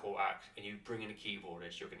get a metalcore act and you bring in a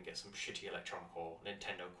keyboardist, you're going to get some shitty electronic core,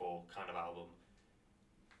 Nintendo core kind of album.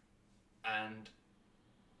 And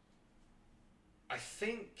I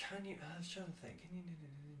think, I was trying to think,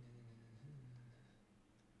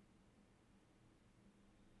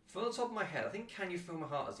 from the top of my head, I think Can You Feel My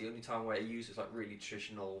Heart is the only time where it uses like really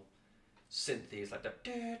traditional synthes, like that.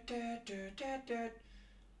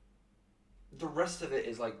 The rest of it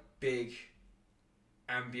is like big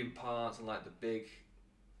ambient parts and like the big,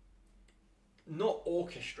 not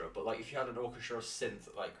orchestra, but like if you had an orchestra of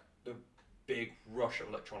synth, like the big rush of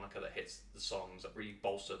electronica that hits the songs that really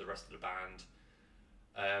bolster the rest of the band.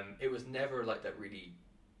 It was never like that really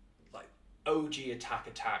like OG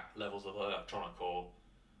attack levels of electronic or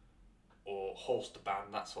Holster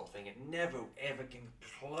Band, that sort of thing. It never ever came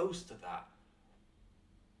close to that.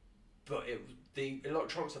 But the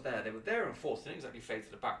electronics are there. They were there in force. They didn't exactly fade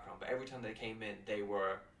to the background, but every time they came in, they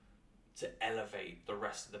were to elevate the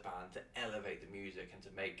rest of the band, to elevate the music, and to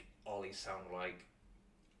make Ollie sound like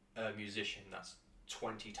a musician that's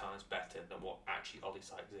 20 times better than what actually Ollie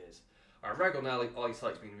Sykes is. I rag on Ollie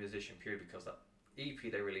Sykes being a musician purely because that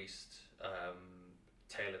EP they released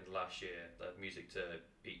tail end of last year, the music to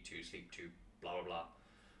Eat To, Sleep To, blah blah blah.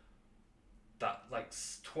 That like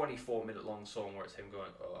 24-minute long song where it's him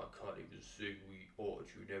going, oh, I can't even sing, we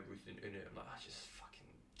auto-tune everything in it. I'm like, that's just fucking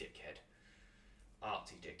dickhead.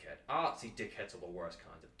 Artsy dickhead. Artsy dickheads are the worst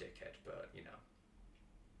kinds of dickhead, but you know.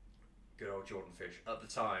 Good old Jordan Fish. At the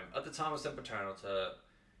time of Sempiternal to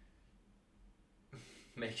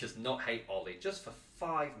make us not hate Ollie just for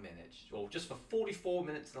 5 minutes, or just for 44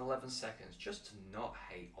 minutes and 11 seconds, just to not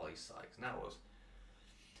hate Ollie Sykes. And that was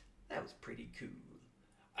pretty cool.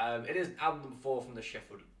 It is album number 4 from the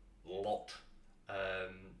Sheffield lot.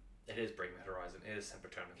 It is Bring Me the Horizon. It is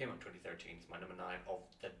Sempiternal. It came out in 2013. It's my number 9 of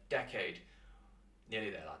the decade.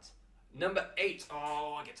 Nearly there, lads. Number 8.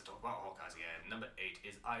 Oh, I get to talk about Hawkeyes again. Number 8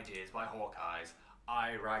 is Ideas by Hawkeyes.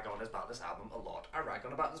 I rag on about this album a lot. I rag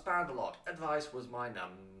on about this band a lot. Advice was my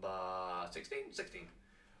number 16? 16.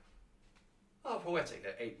 Oh, poetic.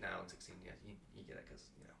 8 now and 16. Yeah, you get it,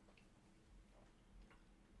 because, you know.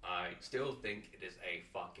 I still think it is a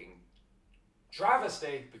fucking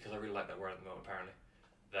travesty, because I really like that word at the moment, apparently,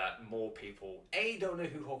 that more people, A, don't know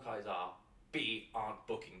who Hawkeyes are, B, aren't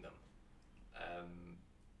booking them.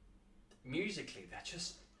 Musically, they're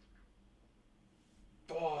just...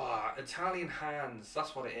 Italian hands,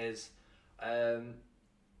 that's what it is.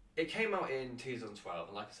 It came out in 2012,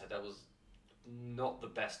 and like I said, that was not the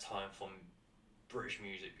best time for British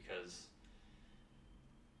music, because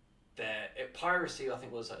piracy, I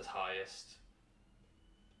think, was at its highest.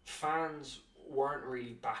 Fans weren't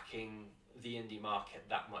really backing the indie market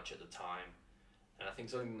that much at the time, and I think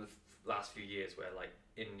it's only in the last few years where like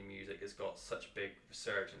indie music has got such a big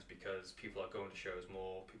resurgence, because people are going to shows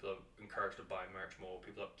more, people are encouraged to buy merch more,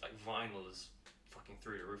 people are like, vinyl is fucking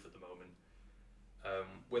through the roof at the moment.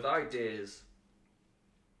 With Ideas,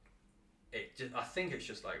 I think it's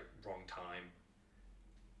just like wrong time,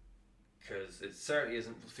 because it certainly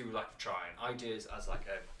isn't through lack of trying. Ideas as like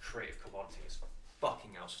a creative commodity is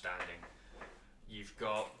fucking outstanding. You've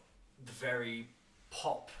got the very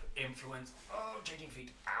pop influence. Oh, changing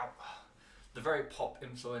feet. Ow. The very pop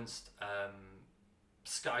influenced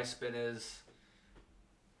Sky Spinners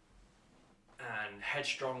and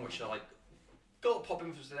Headstrong, which are like got pop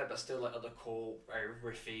influence in there, but still like other cool, very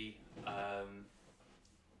riffy,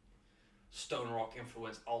 stone rock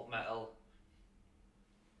influenced alt metal.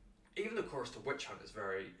 Even the chorus to Witch Hunt is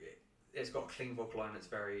it's got a clean vocal line. It's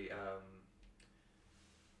very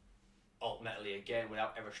alt metal-y again,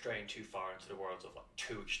 without ever straying too far into the worlds of like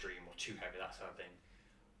too extreme or too heavy, that sort of thing.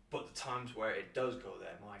 But the times where it does go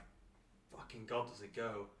there, my fucking god, does it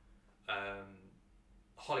go?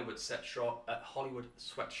 Hollywood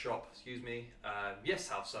Sweatshop, excuse me. Yes,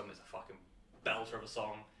 Have Some is a fucking belter of a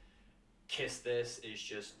song. Kiss This is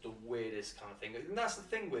just the weirdest kind of thing, and that's the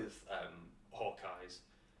thing with Hawkeyes.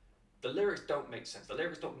 The lyrics don't make sense. The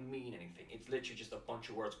lyrics don't mean anything. It's literally just a bunch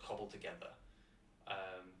of words cobbled together.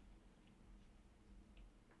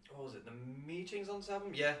 What was it? The Meetings on this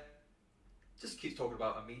album? Yeah. Just keeps talking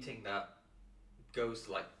about a meeting that goes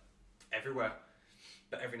to like everywhere,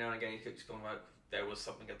 but every now and again he keeps going like there was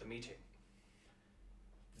something at the meeting.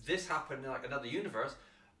 This happened in like another universe,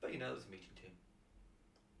 but you know there's a meeting too.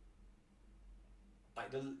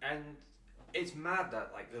 And it's mad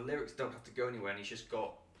that like the lyrics don't have to go anywhere, and he's just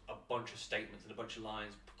got a bunch of statements and a bunch of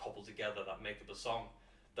lines cobbled together that make up a song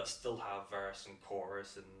that still have verse and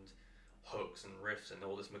chorus and hooks and riffs and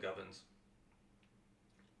all this McGubbins.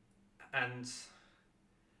 And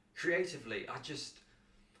creatively,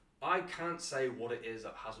 I can't say what it is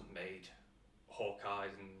that hasn't made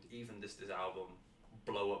Hawkeyes and even this album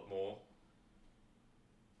blow up more.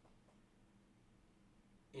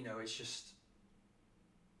 You know, it's just...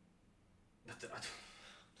 I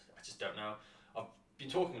just don't know. I've been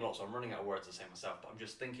talking a lot, so I'm running out of words to say myself, but I'm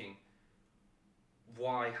just thinking,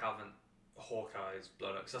 why haven't Hawkeyes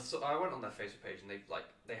blown up? Because I went on their Facebook page and they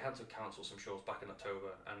had to cancel some shows back in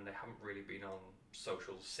October, and they haven't really been on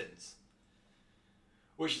socials since,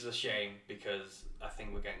 which is a shame, because I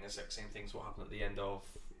think we're getting the exact same things what happened at the end of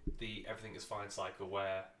the Everything Is Fine cycle,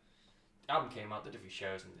 where the album came out, did a few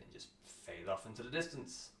shows, and then just faded off into the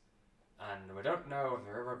distance, and we don't know if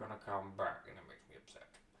they're ever going to come back, and it makes me upset.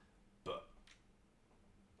 But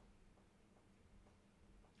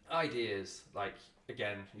Ideas, like,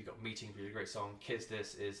 again, you've got Meetings, which is a great song. Kiss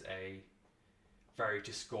This is a very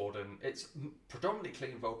discordant, it's predominantly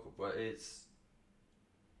clean vocal, but it's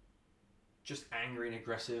just angry and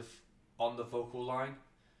aggressive on the vocal line.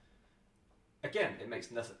 Again, it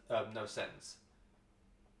makes no sense.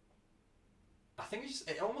 I think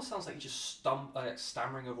it almost sounds like he's just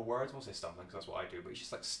stammering over words. I won't say stumbling because that's what I do, but he's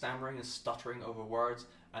just like stammering and stuttering over words,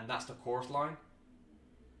 and that's the chorus line.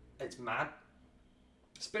 It's mad.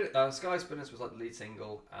 Sky Spinners was like the lead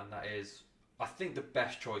single, and that is, I think, the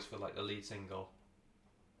best choice for like the lead single.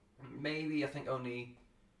 Maybe I think only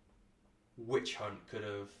Witch Hunt could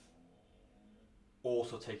have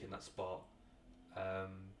also taken that spot.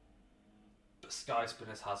 But Sky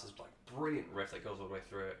Spinners has this like brilliant riff that goes all the way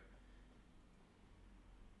through it.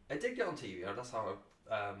 It did get on TV, that's how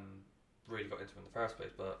I really got into them in the first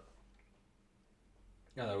place, but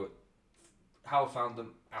you know, how I found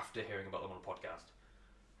them after hearing about them on a podcast.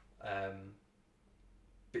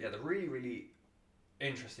 But yeah, the really, really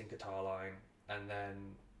interesting guitar line, and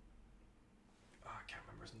then I can't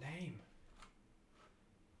remember his name.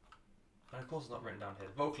 And of course, it's not written down here.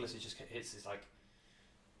 The vocalist is just hits his like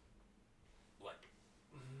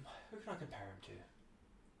who can I compare him to?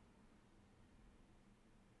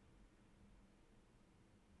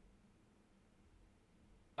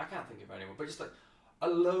 I can't think of anyone, but just like a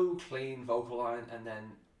low, clean vocal line, and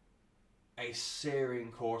then a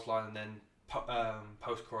searing chorus line, and then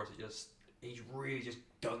post chorus. He really just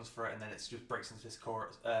guns for it, and then it just breaks into this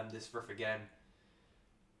chorus, this riff again.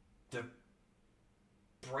 The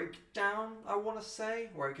breakdown, I want to say,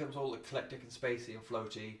 where it becomes all eclectic and spacey and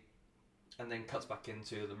floaty, and then cuts back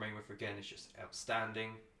into the main riff again, is just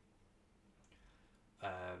outstanding.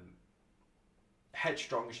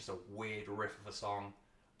 Headstrong is just a weird riff of a song.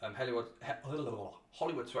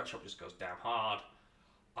 Hollywood Sweatshop just goes down hard.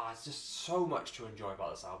 It's just so much to enjoy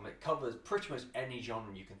about this album. It covers pretty much any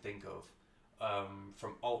genre you can think of,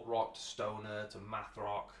 from alt rock to stoner to math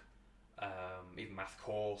rock, even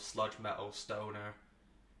mathcore, sludge metal, stoner.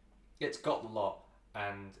 It's got a lot,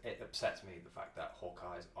 and it upsets me the fact that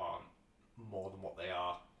Hawkeyes aren't more than what they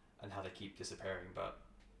are, and how they keep disappearing. But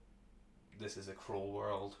this is a cruel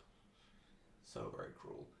world, so very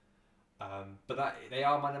cruel. But that they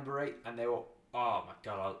are my number 8, and they were. Oh my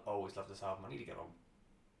god, I always love this album. I need to get on.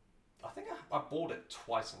 I think I bought it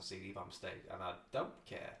twice on CD by mistake, and I don't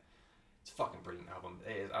care. It's a fucking brilliant album.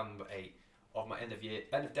 It is number 8 of my end of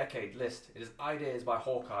decade list. It is Ideas by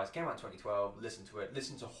Hawkeyes. Came out in 2012. Listen to it.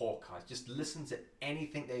 Listen to Hawkeyes. Just listen to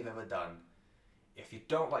anything they've ever done. If you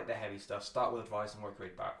don't like the heavy stuff, start with Advice and work your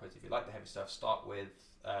way backwards. If you like the heavy stuff, start with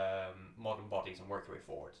Modern Bodies and work your way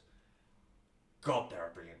forwards. God, they're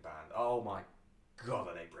a brilliant band. Oh my god,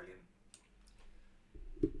 are they brilliant.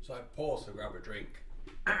 So I paused to grab a drink.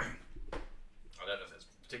 I don't know if it's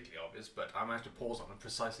particularly obvious, but I managed to pause on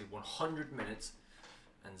precisely 100 minutes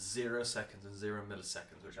and 0 seconds and 0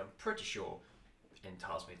 milliseconds, which I'm pretty sure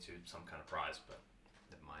entitles me to some kind of prize, but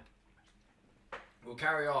never mind. We'll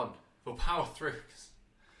carry on. We'll power through.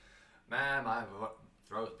 Man, my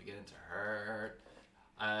throat's beginning to hurt.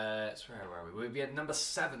 So where were we? We'll be at number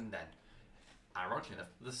 7 then. Ironically enough,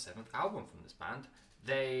 the 7th album from this band.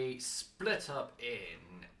 They split up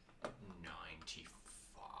in 95.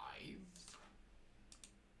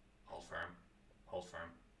 Hold firm.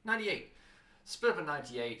 98. Split up in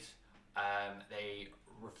 98. They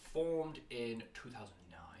reformed in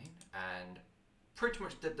 2009 and pretty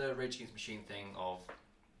much did the Rage Against the Machine thing of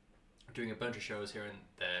doing a bunch of shows here and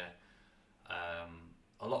there.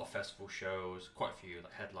 A lot of festival shows, quite a few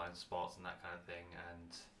like headline spots and that kind of thing,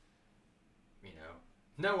 and you know,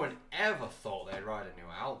 no one ever thought they'd write a new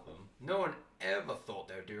album. No one ever thought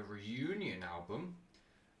they would do a reunion album.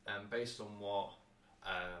 Based on what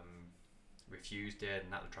Refused did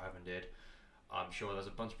and At the Drive-In did, I'm sure there's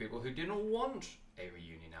a bunch of people who didn't want a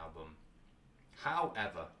reunion album.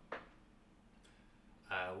 However,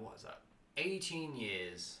 what is that? 18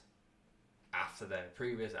 years after their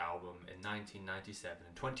previous album in 1997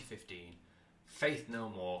 and 2015, Faith No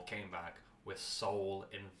More came back with Soul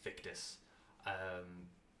Invictus.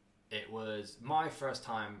 It was my first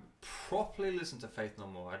time properly listening to Faith No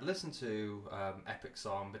More. I'd listened to Epic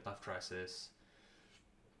Song, Midlife Crisis,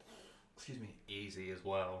 Easy as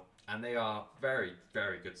well, and they are very,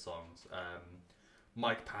 very good songs.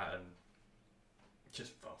 Mike Patton,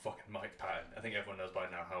 just fucking Mike Patton. I think everyone knows by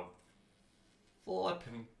now how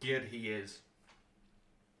flipping good he is.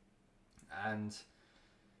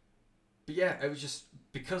 But yeah, it was just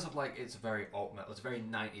because of like it's a very alt metal, it's a very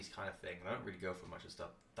 90s kind of thing. I don't really go for much of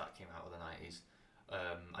stuff that came out of the 90s.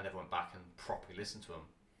 I never went back and properly listened to them.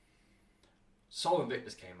 Soul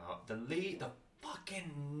Invictus came out. The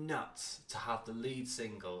fucking nuts to have the lead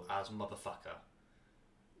single as Motherfucker.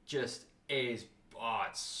 Just is,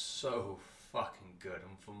 it's so fucking good.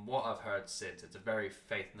 And from what I've heard since, it's a very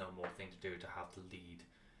Faith No More thing to do to have the lead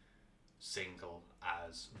single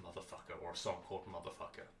as Motherfucker, or a song called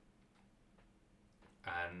Motherfucker.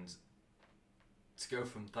 And to go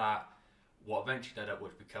from that, what eventually ended up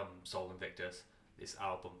would become Soul Invictus, this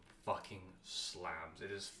album fucking slams. It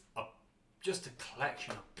is just a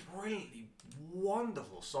collection of brilliantly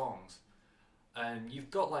wonderful songs. And you've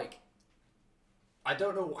got like, I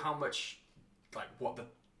don't know how much, like what the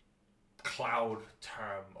cloud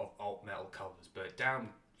term of alt metal covers, but down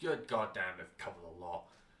good goddamn, they've covered a lot.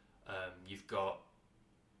 You've got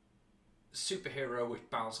Superhero, which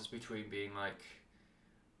bounces between being like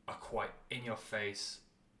a quite in your face,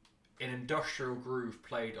 an industrial groove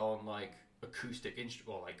played on like acoustic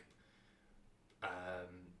instrument or like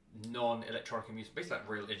non-electronic music, basically like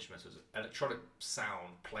real instruments. It was electronic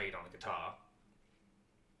sound played on a guitar,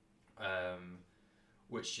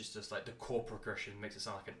 which is just like the chord progression makes it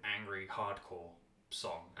sound like an angry hardcore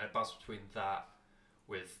song, and it bounces between that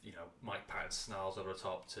with, you know, Mike Patton's snarls over the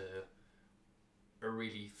top to a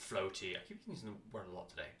really floaty, I keep using the word a lot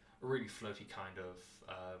today, a really floaty kind of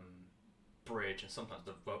bridge, and sometimes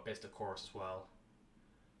it's the chorus as well.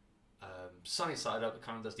 Sunny Side Up, it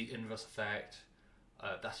kind of does the inverse effect.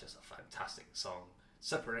 That's just a fantastic song.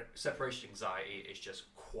 Separation Anxiety is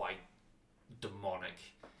just quite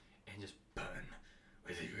demonic and just burn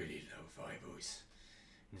with a really low voice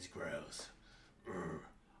and his growls.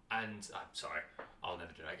 And I'm sorry, I'll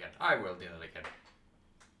never do it again. I will do it again.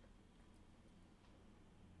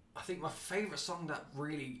 I think my favourite song that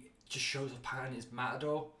really just shows a Patton is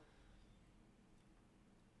Matador.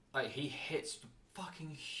 Like, he hits the fucking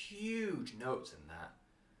huge notes in that.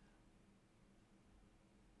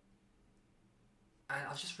 And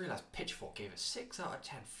I've just realised Pitchfork gave it 6 out of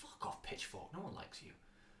 10. Fuck off, Pitchfork. No one likes you.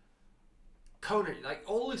 Kona, like,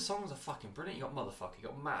 all these songs are fucking brilliant. You got Motherfucker, you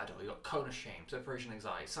got Matador, you got Kona Shame, Separation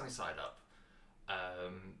Anxiety, Sunny Side Up,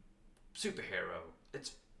 Superhero.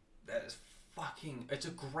 It's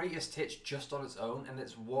a greatest hits just on its own, and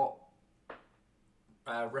it's what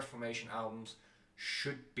Reformation albums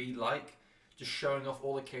should be like. Just showing off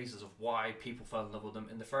all the cases of why people fell in love with them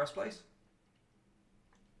in the first place.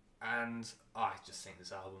 And I just think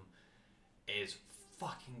this album is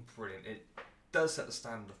fucking brilliant. It does set the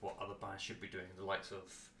standard of what other bands should be doing, the likes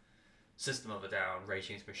of System of a Down, Rage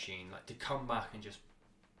Against the Machine, like to come back and just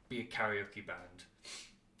be a karaoke band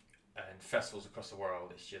and festivals across the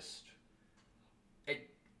world. It's just,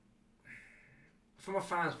 it, from a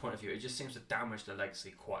fan's point of view, it just seems to damage the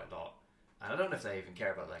legacy quite a lot. And I don't know if they even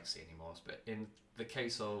care about legacy anymore, but in the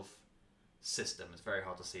case of System, it's very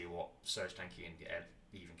hard to see what Serj Tankian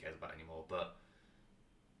even cares about anymore. But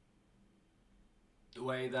the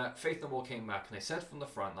way that Faith No More came back, and they said from the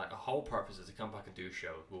front, like, the whole purpose is to come back and do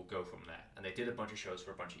shows, we'll go from there. And they did a bunch of shows for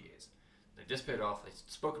a bunch of years. They disappeared off, they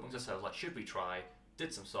spoke amongst themselves, like, should we try?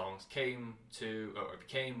 Did some songs, became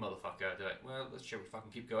Motherfucker. They're like, well, should we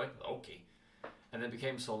fucking keep going? Okay. And then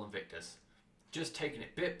became Sol Invictus. Just taking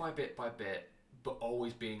it bit by bit by bit, but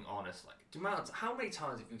always being honest. Like, how many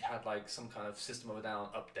times have you had, like, some kind of System of a Down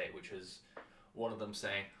update, which was one of them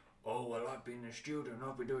saying, oh, well, I've been in the studio and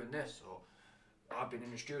I've been doing this, or I've been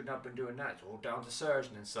in the studio and I've been doing that, it's all down to Serj,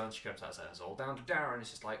 and then suddenly she comes out and says, it's all down to Darren.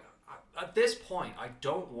 It's just like, at this point, I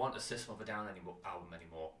don't want a System of a Down album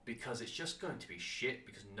anymore, because it's just going to be shit,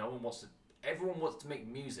 because everyone wants to make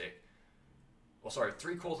music. Well, sorry,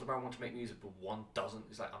 3/4 of the band want to make music, but one doesn't.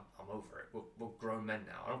 It's like, I'm over it. We're grown men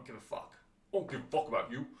now. I don't give a fuck. I don't give a fuck about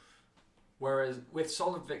you. Whereas with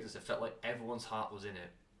Sol Invictus, it felt like everyone's heart was in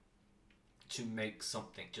it to make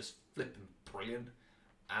something just flipping brilliant.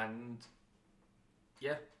 And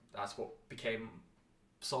yeah, that's what became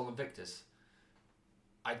Sol Invictus.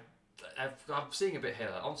 I'm seeing a bit here.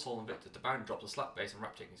 Like, on Sol Invictus, the band dropped the slap bass and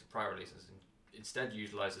rap techniques of prior releases and instead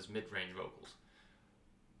utilises mid-range vocals.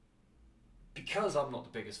 Because I'm not the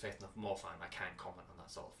biggest Faith No More fan, I can't comment on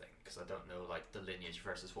that sort of thing, because I don't know, like, the lineage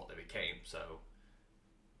versus what they became, so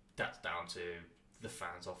that's down to the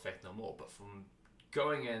fans of Faith No More. But from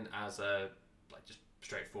going in as a, like, just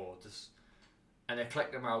straightforward, just an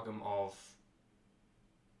eclectic amalgam of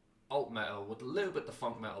alt metal with a little bit of the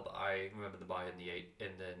funk metal that I remember them by in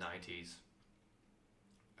the 90s,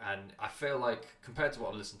 and I feel like, compared to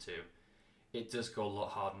what I listened to, it does go a lot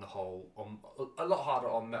harder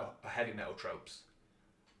on heavy metal tropes.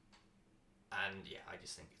 And yeah, I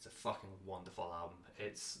just think it's a fucking wonderful album.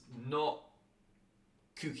 It's not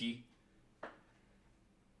kooky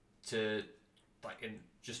to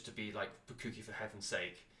be like kooky for heaven's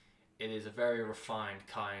sake. It is a very refined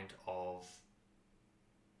kind of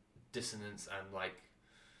dissonance and like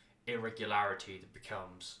irregularity that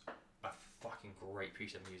becomes a fucking great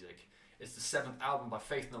piece of music. It's the 7th album by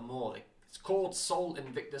Faith No More. It's called Sol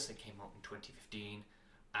Invictus. It came out in 2015,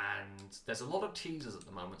 and there's a lot of teasers at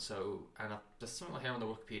the moment. So, and there's something here on the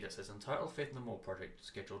Wikipedia that says entitled Faith No More Project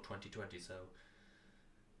scheduled 2020. So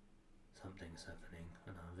something's happening,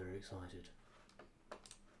 and I'm very excited.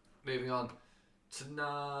 Moving on to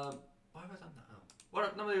why have I done that?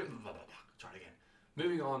 Try it again.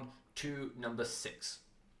 Moving on to number 6,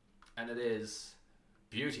 and it is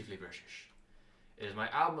beautifully British. It is my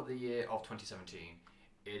album of the year of 2017.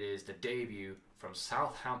 It is the debut from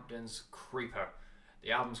Southampton's Creeper.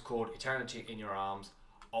 The album's called Eternity in Your Arms.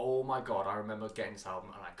 Oh my god, I remember getting this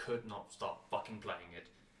album and I could not stop fucking playing it.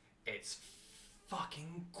 It's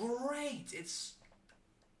fucking great. It's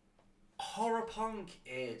horror punk,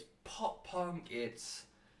 it's pop punk, it's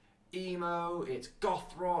emo, it's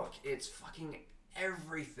goth rock, it's fucking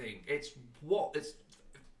everything.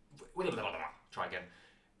 Try again.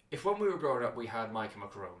 If when we were growing up we had My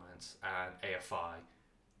Chemical Romance and AFI,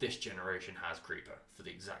 this generation has Creeper for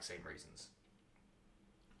the exact same reasons.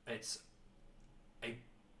 It's a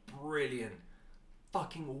brilliant,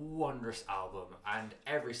 fucking wondrous album, and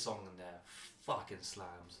every song in there fucking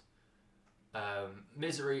slams.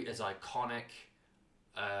 Misery is iconic.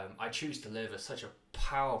 I Choose to Live is such a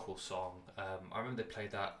powerful song. I remember they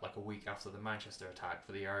played that like a week after the Manchester attack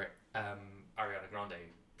for the Ariana Grande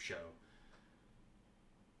show.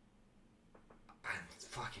 And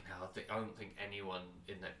fucking hell, I don't think anyone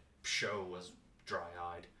in that show was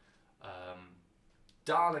dry-eyed.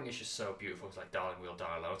 Darling is just so beautiful. It's like Darling We'll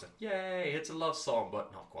Die Alone. It's like, yay, it's a love song,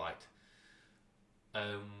 but not quite.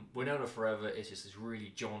 Winona Forever is just this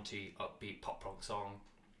really jaunty, upbeat pop punk song.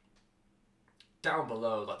 Down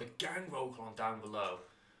Below, like the gang vocal on Down Below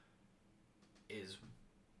is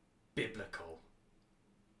biblical.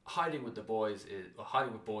 Hiding with Boys is a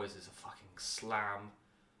fucking slam.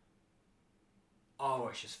 Oh,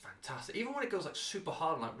 it's just fantastic. Even when it goes like super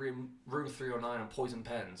hard on like Room 309 and Poison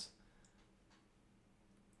Pens.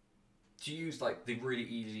 To use like the really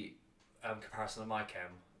easy comparison of My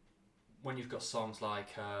Chem, when you've got songs like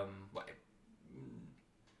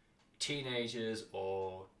Teenagers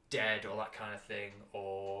or Dead or that kind of thing,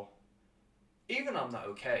 or even I'm Not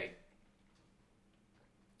Okay,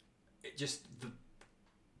 it just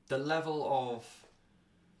the level of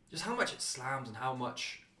just how much it slams and how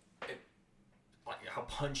much it, like how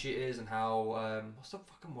punchy it is, and how what's the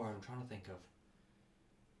fucking word I'm trying to think of,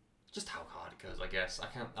 just how hard it goes. I guess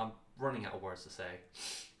I'm running out of words to say,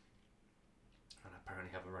 and I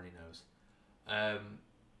apparently have a runny nose.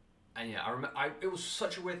 And yeah, it was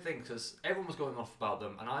such a weird thing because everyone was going off about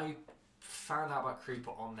them, and I found out about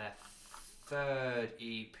Creeper on their third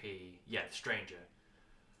EP, The Stranger.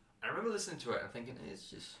 And I remember listening to it and thinking,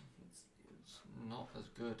 it's not as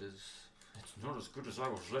good as I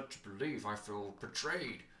was led to believe. I feel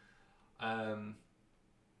betrayed. And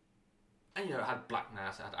you know, it had Black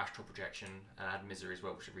Mass, it had Astral Projection, and it had Misery as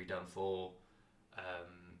well, which had redone for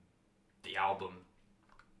the album.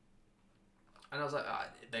 And I was like,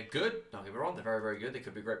 they're good, don't get me wrong, they're very, very good. They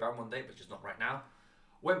could be a great band one day, but just not right now.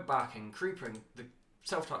 Went back, and Creeper and the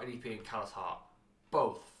self-titled EP and Callous Heart,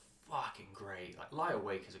 both fucking great. Like, Lie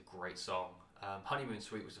Awake is a great song. Honeymoon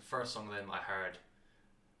Suite was the first song of them I heard,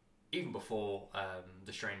 even before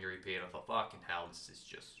the Stranger EP, and I thought, fucking hell, this is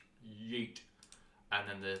just yeet. And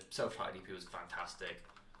then the self-titled EP was fantastic.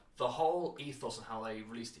 The whole ethos and how they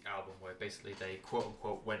released the album, where basically they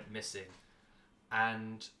quote-unquote went missing,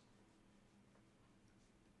 and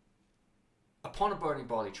Upon a Burning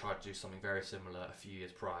Body tried to do something very similar a few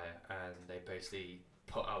years prior, and they basically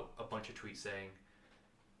put out a bunch of tweets saying,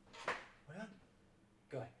 put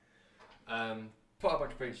out a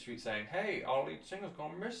bunch of tweets saying, hey, our lead singer's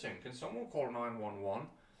gone missing, can someone call 911?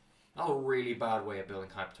 That was a really bad way of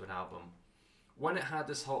building hype to an album. When it had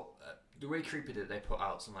this whole, the way Creepy did it, they put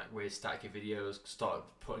out some like weird staticky videos, started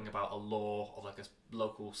putting about a lore of like a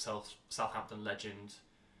local Southampton legend,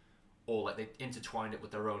 or like they intertwined it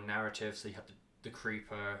with their own narrative. So you had the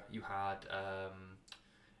Creeper, you had a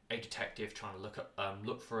detective trying to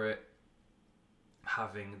look for it,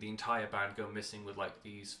 having the entire band go missing with like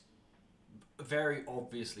these very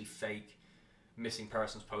obviously fake missing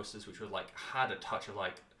persons posters, which were like had a touch of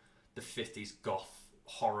like the 50s goth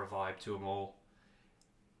horror vibe to them all.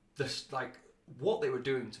 This like what they were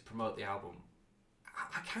doing to promote the album,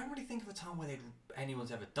 I can't really think of a time where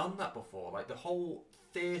anyone's ever done that before. Like the whole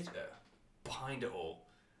theatre behind it all,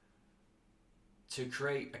 to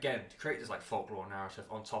create this like folklore narrative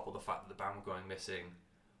on top of the fact that the band were going missing.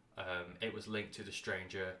 It was linked to the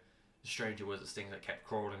Stranger. The Stranger was this thing that kept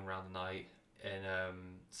crawling around the night in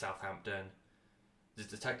Southampton. The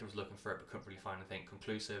detective was looking for it but couldn't really find anything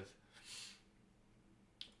conclusive.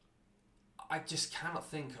 I just cannot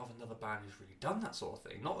think of another band who's really done that sort of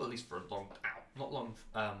thing. Not at least for a long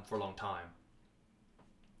time.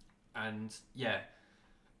 And yeah,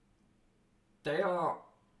 they are,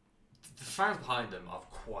 the fans behind them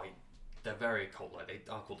they're very cult, like they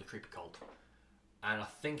are called the Creepy Cult, and I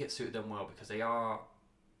think it suited them well because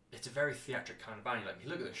it's a very theatric kind of band. Like you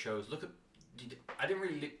look at the shows, I didn't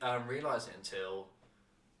really realise it until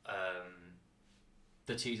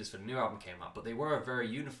the teasers for the new album came out, but they were very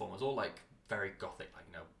uniform. It was all like very gothic, like,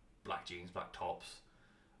 you know, black jeans, black tops,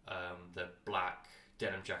 the black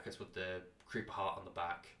denim jackets with the creeper heart on the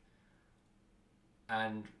back.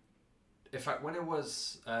 And in fact, when it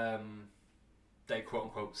was they quote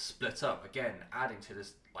unquote split up again, adding to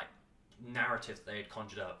this like narrative they had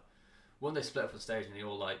conjured up. When they split up on stage and they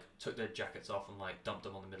all like took their jackets off and like dumped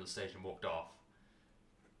them on the middle of the stage and walked off,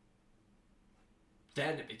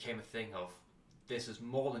 then it became a thing of, this is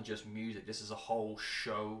more than just music, this is a whole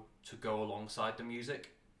show to go alongside the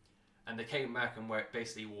music. And they came back and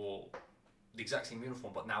basically wore the exact same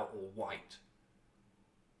uniform but now all white.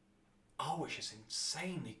 Oh, it's just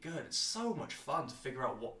insanely good. It's so much fun to figure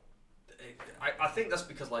out what... I think that's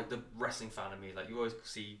because, like, the wrestling fan of me, like, you always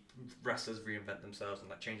see wrestlers reinvent themselves and,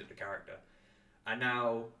 like, change up the character. And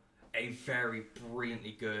now a very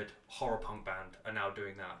brilliantly good horror punk band are now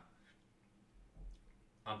doing that.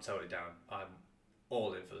 I'm totally down. I'm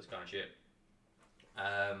all in for this kind of shit.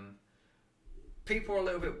 People are a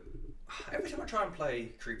little bit... Every time I try and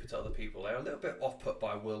play Creeper to other people, they're a little bit off-put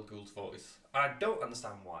by Will Gould's voice. I don't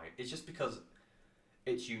understand why. It's just because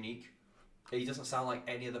it's unique. He doesn't sound like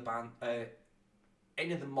any of the band,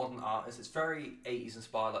 any of the modern artists. It's very 80s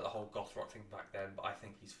inspired, like the whole goth rock thing back then, but I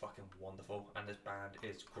think he's fucking wonderful, and this band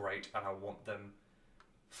is great, and I want them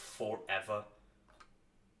forever.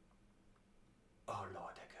 Oh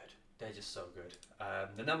lord, they're good. They're just so good.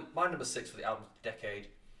 My number 6 for the album of the decade,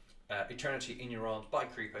 Eternity in Your Arms by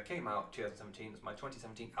Creeper, came out 2017. It's my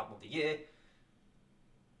 2017 album of the year.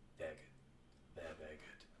 They're good. They're very good.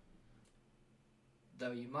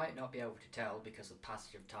 Though you might not be able to tell because the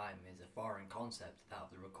passage of time is a foreign concept without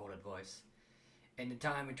the recorded voice. In the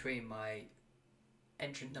time between my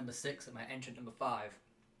entrant number 6 and my entrant number 5,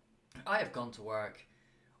 I have gone to work,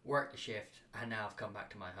 worked a shift, and now I've come back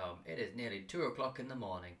to my home. It is nearly 2 o'clock in the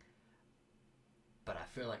morning, but I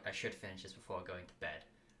feel like I should finish this before going to bed.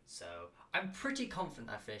 So I'm pretty confident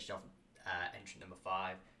I finished off entrant number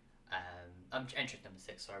 5. Entrant number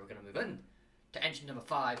 6, sorry, we're going to move on to entrant number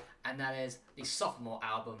 5, and that is the sophomore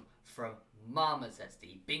album from Marmozets,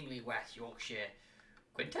 the Bingley West Yorkshire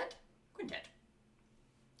Quintet.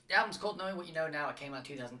 The album's called Knowing What You Know Now. It came out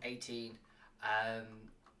in 2018.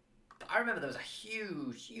 I remember there was a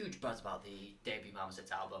huge buzz about the debut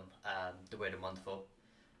Marmozets album, The Weird and Wonderful,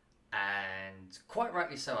 and quite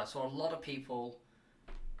rightly so. I saw a lot of people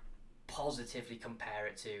positively compare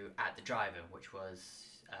it to At the Drive-In, which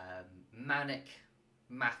was manic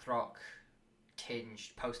math rock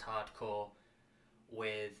tinged post-hardcore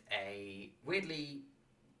with a weirdly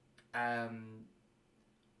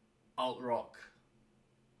alt-rock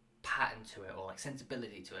pattern to it, or like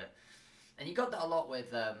sensibility to it, and you got that a lot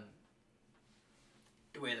with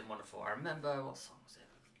Weird and Wonderful. I remember, what song was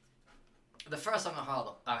it? The first song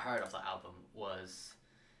I heard of that album was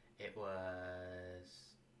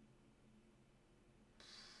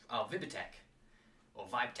Vibitech, or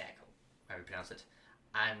Vibetech, or however you pronounce it.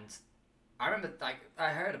 And I remember, like, I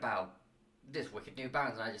heard about this wicked new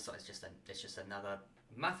band, and I just thought it's just another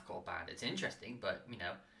mathcore band. It's interesting, but you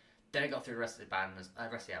know, then I got through the rest of the band, rest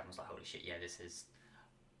of the album, I was like, holy shit, yeah, this is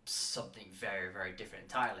something very, very different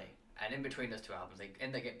entirely. And in between those two albums, they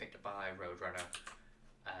get picked up by Roadrunner.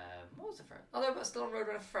 What was the first? Oh, they were still on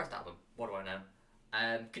Roadrunner for the first album. What do I know?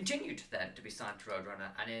 Continued then to be signed to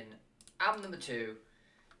Roadrunner, and in album number 2,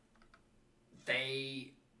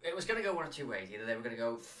 it was going to go one of two ways. Either they were going to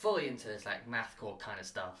go fully into this like mathcore kind of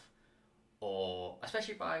stuff, or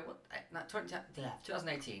especially by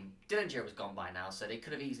 2018, Dillinger was gone by now, so they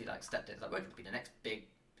could have easily like stepped in. It's like, we're going to be the next big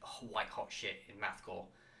white hot shit in mathcore.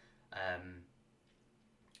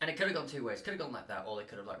 And it could have gone two ways. It could have gone like that, or they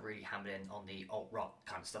could have like really hammered in on the alt rock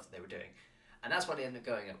kind of stuff that they were doing, and that's what they ended up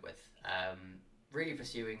going up with. Really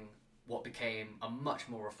pursuing what became a much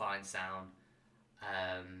more refined sound.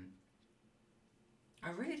 I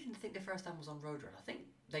really didn't think the first album was on Roadrunner. I think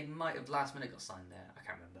they might have last minute got signed there. I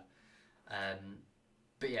can't remember.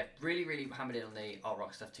 But yeah, really, really hammered in on the alt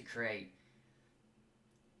rock stuff to create.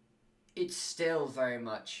 It's still very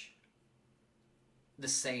much the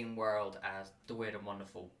same world as The Weird and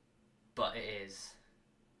Wonderful, but it is.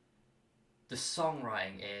 The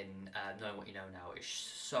songwriting in Knowing What You Know Now is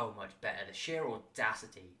so much better. The sheer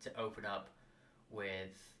audacity to open up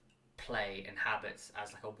with Play and Habits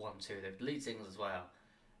as like a 1-2, the lead singles as well,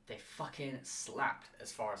 they fucking slapped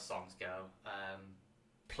as far as songs go.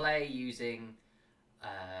 Play using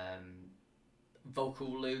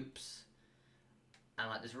vocal loops and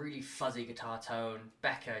like this really fuzzy guitar tone.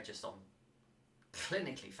 Becca just on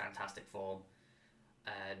clinically fantastic form,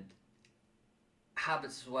 and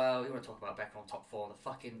Habits as well. You want to talk about Becca on top form, the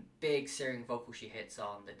fucking big searing vocal she hits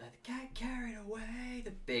on, the Get Carried Away,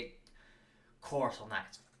 the big chorus on that,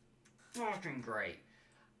 it's fucking great.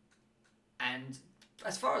 And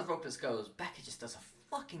as far as vocalist goes, Becca just does a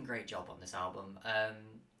fucking great job on this album.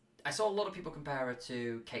 I saw a lot of people compare her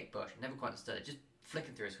to Kate Bush. I never quite understood it. Just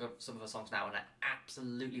flicking through some of her songs now, and I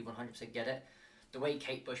absolutely 100% get it. The way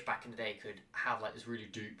Kate Bush back in the day could have like this really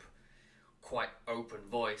deep, quite open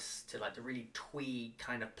voice to like the really twee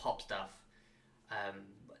kind of pop stuff.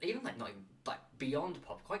 Even like not even like beyond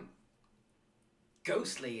pop, quite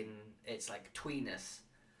ghostly in its like tweeness.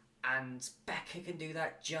 And Becca can do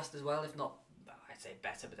that just as well, if not, I'd say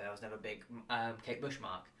better, but I was never a big Kate Bush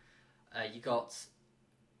mark. You got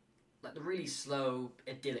like the really slow,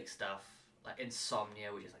 idyllic stuff, like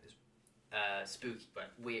Insomnia, which is like this spooky,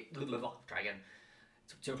 but weird. Try again.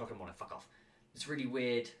 It's 2 o'clock in the morning. Fuck off. This really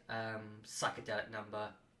weird psychedelic number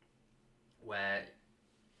where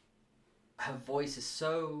her voice is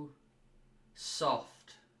so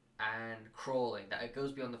soft and crawling that it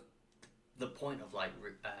goes beyond the point of like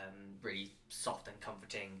really soft and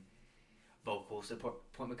comforting vocals. The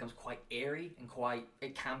point becomes quite eerie and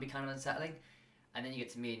it can be kind of unsettling. And then you get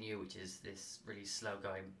to Me and You, which is this really slow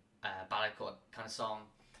going ballad kind of song.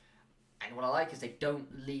 And what I like is they don't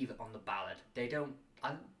leave it on the ballad. They don't.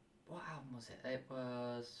 What album was it? It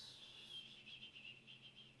was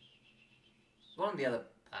one of the other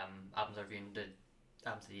albums I reviewed, the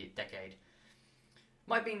albums of the decade.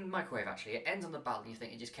 Might have been Microwave, actually. It ends on the ballad and you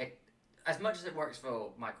think it just came. As much as it works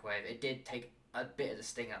for Microwave, it did take a bit of the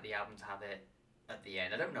sting out of the album to have it at the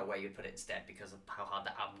end. I don't know where you'd put it instead because of how hard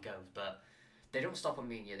that album goes, but they don't stop on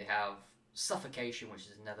Me and You. They have Suffocation, which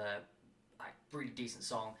is another like really decent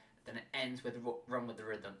song. Then it ends with Run with the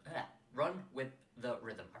Rhythm. Run with the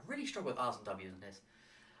Rhythm. I really struggle with R's and W's in this,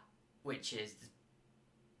 which is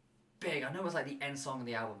big. I know it's like the end song of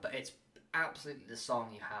the album, but it's absolutely the song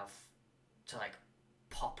you have to like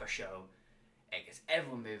pop a show. It gets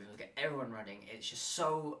everyone moving, it gets everyone running. It's just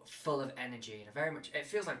so full of energy and very much. It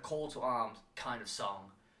feels like a call to arms kind of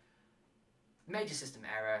song. Major System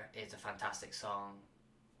Error is a fantastic song.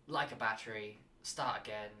 Like a Battery, Start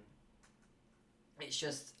Again. It's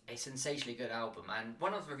just a sensationally good album. And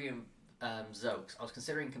when I was reviewing Zoaks, I was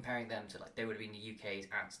considering comparing them to like they would have been the UK's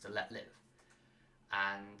answer to Let Live.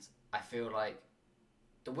 And I feel like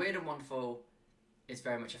The Weird and Wonderful is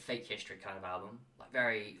very much a fake history kind of album, like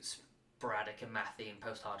very sporadic and mathy and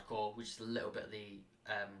post-hardcore, which is a little bit of the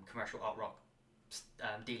commercial art rock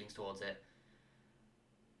dealings towards it.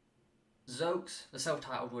 Zoaks, the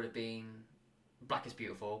self-titled, would have been Black is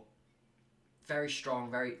Beautiful. Very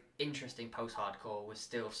strong, very interesting post-hardcore with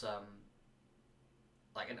still some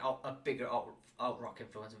like a bigger alt rock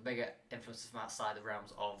influence, a bigger influence from outside the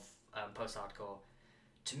realms of post-hardcore.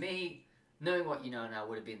 To me, Knowing What You Know Now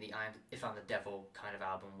would have been the If I'm the Devil kind of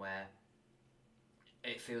album where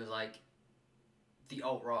it feels like the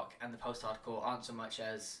alt rock and the post-hardcore aren't so much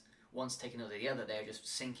as one's taking over the other, they're just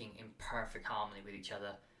syncing in perfect harmony with each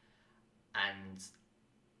other. And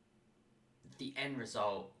the end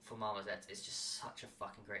result for Marmozets is just such a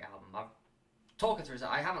fucking great album. Talking through it,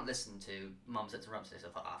 I haven't listened to Marmozets and Rumsticks, so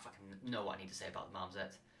I thought, I fucking know what I need to say about the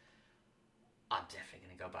Marmozets. I'm definitely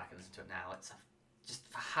going to go back and listen to it now. It's just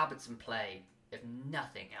for habits and play, if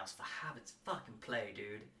nothing else, for habits fucking play,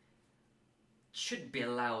 dude. Shouldn't be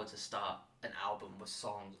allowed to start an album with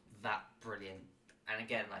songs that brilliant. And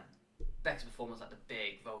again, like Becca's performance, like the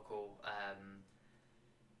big vocal,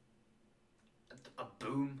 a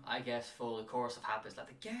boom, I guess, for the chorus of Habits, like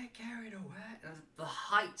the Get Carried Away, and the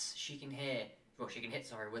heights she can hit with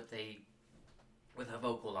her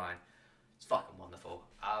vocal line. It's fucking wonderful.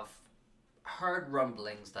 I've heard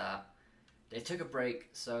rumblings that they took a break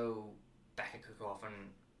so Becca could go off and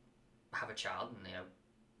have a child, and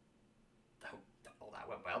all that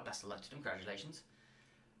went well. Best of luck to them. Congratulations.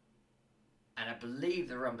 And I believe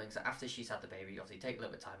the rumblings that after she's had the baby, obviously take a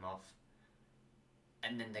little bit of time off,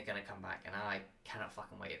 and then they're gonna come back. And I cannot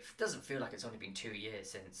fucking wait. It doesn't feel like it's only been 2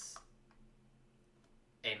 years since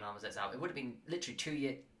A Marmozet's out. It would have been literally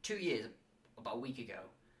 2 years, about a week ago.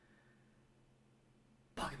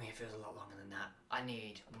 Bugging me, it feels a lot longer than that. I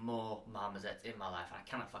need more Marmozets in my life, and I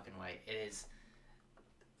cannot fucking wait. It is.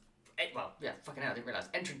 Fucking hell, I didn't realise.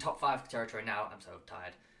 Entering top 5 territory now. I'm so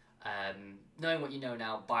tired. Knowing What You Know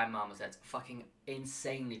Now by Marmozets, fucking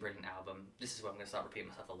insanely brilliant album. This is where I'm going to start repeating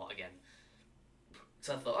myself a lot again.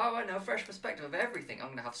 So I thought, I know, fresh perspective of everything. I'm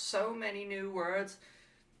going to have so many new words.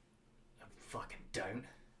 I fucking don't.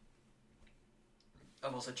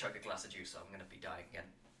 I've also chugged a glass of juice, so I'm going to be dying again.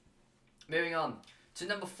 Moving on to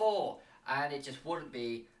number 4, and it just wouldn't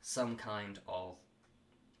be some kind of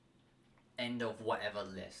end of whatever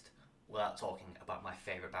list without talking about my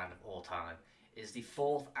favourite band of all time. It is the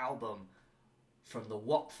 4th album from the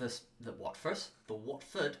Watford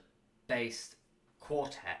based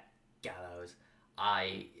quartet Gallows.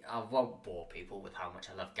 I won't bore people with how much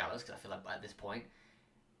I love Gallows because I feel like at this point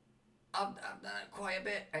I've done it quite a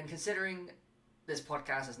bit, and considering this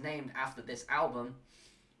podcast is named after this album,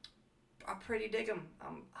 I pretty dig them.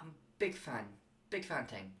 I'm big fan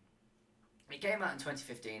thing. It came out in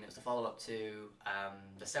 2015. It was the follow-up to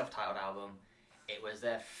the self-titled album. It was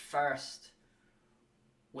their first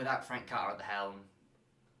without Frank Carter at the helm.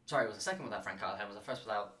 Sorry, it was the second without Frank Carter at the helm. It was the first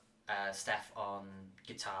without Steph on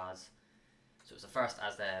guitars. So it was the first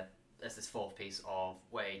as this fourth piece of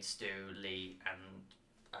Wade, Stu, Lee, and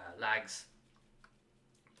Lags.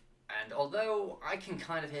 And although I can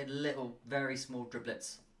kind of hear little, very small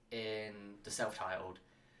driblets in the self-titled,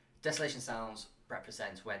 Desolation Sounds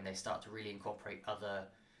represents when they start to really incorporate other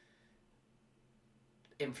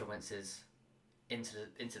influences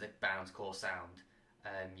into the band's core sound.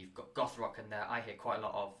 You've got goth rock in there. I hear quite a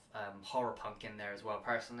lot of horror punk in there as well.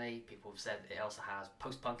 Personally, people have said it also has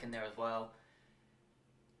post-punk in there as well,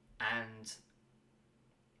 and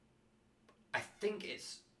I think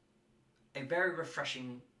it's a very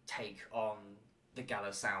refreshing take on the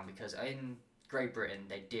Gallows sound, because in Great Britain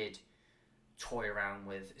they did toy around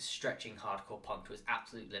with stretching hardcore punk to its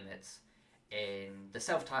absolute limits. In the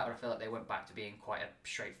self-titled, I feel like they went back to being quite a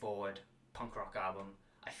straightforward punk rock album.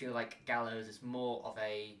 I feel like Gallows is more of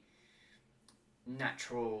a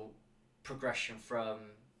natural progression from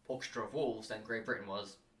Orchestra of Wolves than Great Britain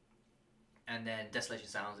was, and then Desolation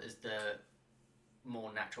Sounds is the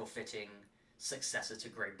more natural fitting successor to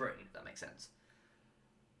Great Britain, if that makes sense.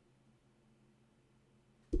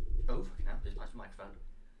 Oh, fucking hell, just punched the microphone.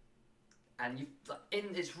 And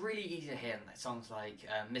it's really easy to hear like songs like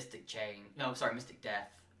Mystic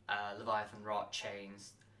Death, Leviathan Rot,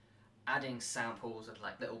 Chains, adding samples and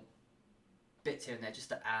like little bits here and there just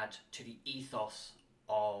to add to the ethos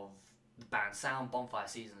of the band's sound. Bonfire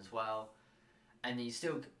Season as well, and then you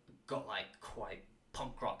still got like quite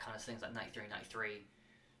punk rock kind of things like 93, 93.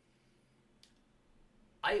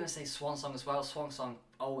 I even say Swan Song as well. Swan Song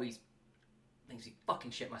always makes me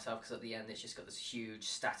fucking shit myself because at the end it's just got this huge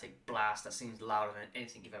static blast that seems louder than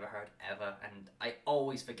anything you've ever heard ever, and I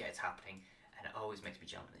always forget it's happening, and it always makes me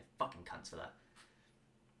jump, and they're fucking cunts for that.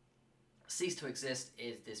 Cease to Exist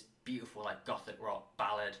is this beautiful like gothic rock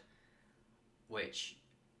ballad, which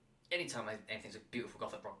anytime anything's a beautiful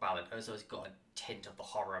gothic rock ballad, it's always got a tint of the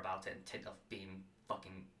horror about it and tint of being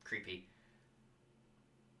fucking creepy.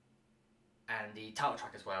 And the title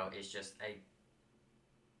track as well is just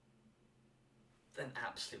an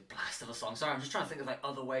absolute blast of a song. Sorry, I'm just trying to think of like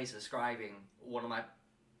other ways of describing one of my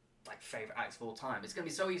like favourite acts of all time. It's gonna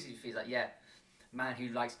be so easy to feel like, yeah, man who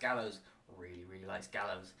likes Gallows really, really likes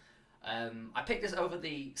Gallows. I picked this over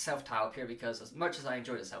the self-titled pure because as much as I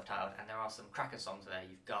enjoyed the self-titled, and there are some cracker songs there,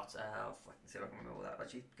 you've got, I'll fucking see if I can remember that,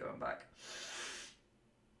 actually, going back.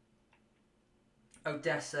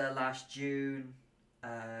 Odessa, Last June,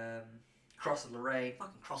 Cross of Lorraine.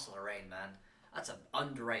 Fucking Cross of Lorraine, man. That's an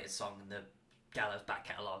underrated song in the Gallows back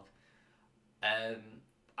catalogue.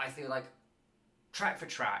 I feel like, track for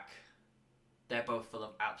track, they're both full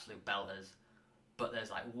of absolute belters. But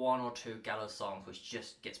there's like one or two Gallows songs which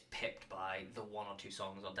just gets pipped by the one or two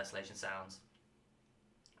songs on Desolation Sounds.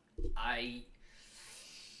 Do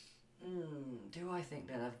I think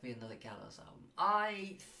there'll ever be another Gallows album?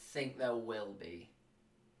 I think there will be.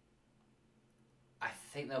 I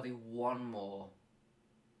think there'll be one more,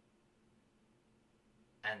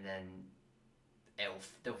 and then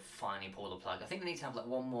they'll finally pull the plug. I think they need to have like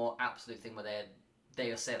one more absolute thing where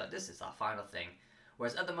they'll say like, this is our final thing.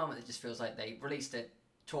 Whereas at the moment it just feels like they released it,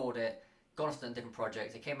 toured it, gone off to different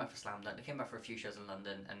projects, they came back for Slam Dunk, they came back for a few shows in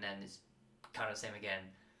London, and then it's kind of the same again.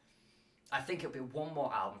 I think it'll be one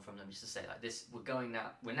more album from them just to say like this, we're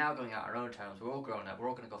now going out on our own terms, we're all grown up, we're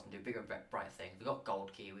all going to go off and do bigger and brighter things. We've got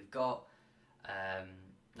Gold Key, we've got,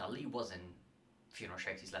 now Lee was in Funeral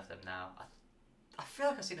Shakes, he's left them now. I feel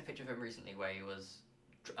like I've seen a picture of him recently where he was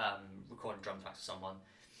recording drum tracks for someone.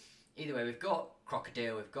 Either way, we've got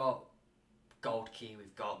Crocodile, we've got Gold Key,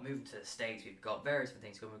 we've got Moving to the States, we've got various different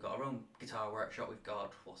things going. We've got our own guitar workshop, we've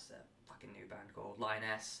got, what's that fucking new band called?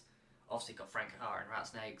 Lioness. Obviously got Frank Carter and Rat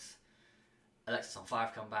Snakes. Alexis on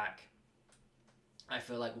Fire come back. I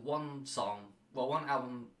feel like one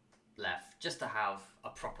album left, just to have a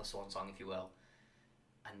proper swan song, if you will.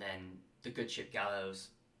 And then the Good Ship Gallows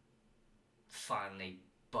finally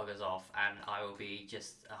buggers off, and I will be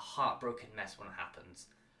just a heartbroken mess when it happens.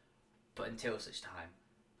 But until such time,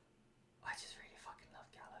 I just really fucking love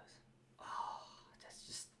Gallows. Oh, that's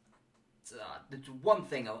just... the one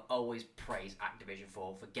thing I'll always praise Activision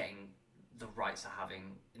for getting the rights to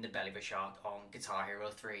having In the Belly of a Shark on Guitar Hero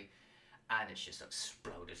 3. and it's just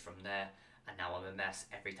exploded from there. And now I'm a mess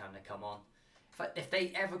every time they come on. If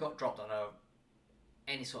they ever got dropped on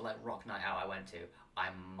any sort of like rock night out I went to, I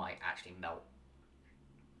might actually melt.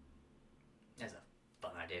 There's a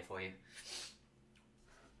fun idea for you.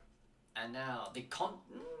 And now the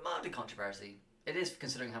mildly controversy. It is,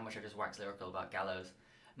 considering how much I just waxed lyrical about Gallows.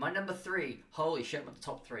 My number 3, holy shit, I'm at the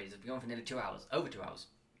top 3. It's been going for nearly 2 hours, over 2 hours.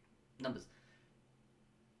 Numbers.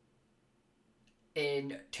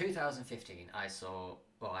 In 2015, I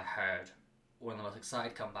heard one of the most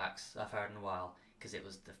excited comebacks I've heard in a while, because it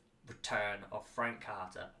was the return of Frank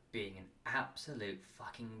Carter being an absolute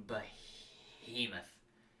fucking behemoth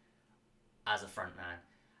as a frontman.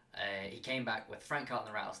 He came back with Frank Carter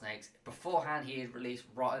and the Rattlesnakes. Beforehand, he had released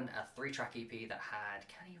Rotten, a 3-track EP that had,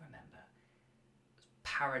 can you remember? It was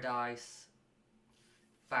Paradise,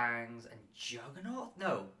 Fangs, and Juggernaut?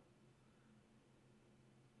 No.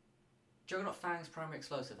 Juggernaut, Fangs, Primary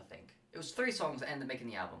Explosive, I think. It was 3 songs that ended up making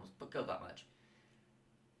the album, but good that much.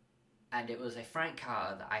 And it was a Frank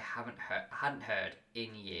Carter that I hadn't heard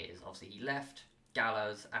in years. Obviously, he left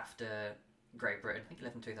Gallows after Great Britain. I think he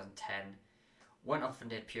left in 2010. Went off and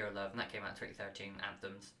did Pure Love, and that came out in 2013,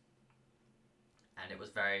 Anthems. And it was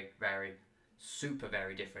very, very, super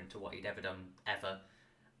very different to what he'd ever done, ever.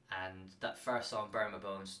 And that first song, Burn My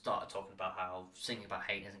Bones, started talking about how singing about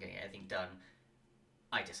hate isn't getting anything done.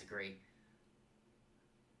 I disagree.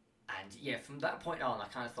 And yeah, from that point on, I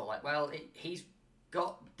kind of thought like, well, he's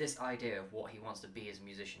got this idea of what he wants to be as a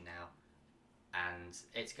musician now. And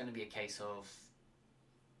it's going to be a case of,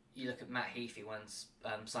 you look at Matt Heafy when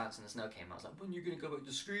Silence in the Snow came out, I was like, when are you going to go back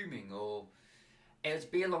to screaming? Or it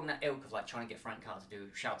would be along that ilk of like trying to get Frank Carter to do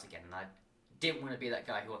shouts again. And I didn't want to be that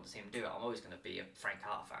guy who wanted to see him do it. I'm always going to be a Frank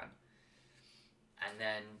Carter fan. And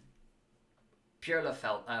then Pure Love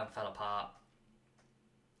fell apart.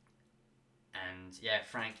 And yeah,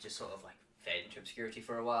 Frank just sort of like faded into obscurity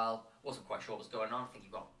for a while. Wasn't quite sure what was going on. I think he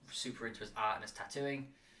got super into his art and his tattooing.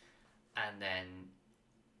 And then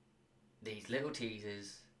these little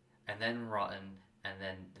teasers, and then Rotten, and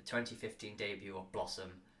then the 2015 debut of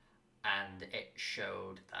Blossom, and it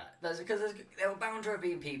showed that because there were bound to have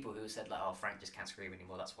been people who said like, oh, Frank just can't scream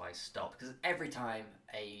anymore, that's why he stopped. Because every time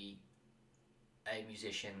a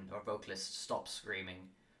musician or a vocalist stops screaming,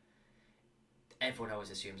 everyone always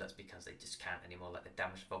assumes that's because they just can't anymore, like they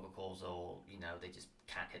damaged vocal cords, or they just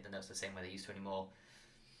can't hit the notes the same way they used to anymore.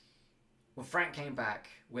 When Frank came back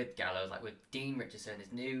with Gallows, like with Dean Richardson,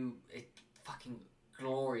 his new fucking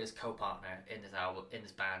glorious co-partner in this album, in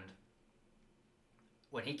this band,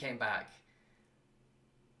 when he came back,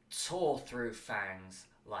 tore through Fangs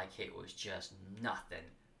like it was just nothing.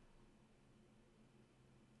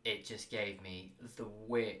 It just gave me the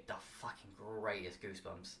fucking greatest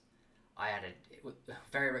goosebumps. I had a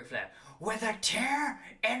very Ric Flair, with a tear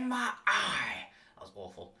in my eye. That was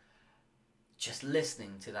awful. Just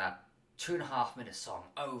listening to that 2.5 minute song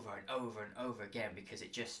over and over and over again, because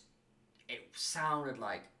it sounded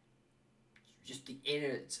like just the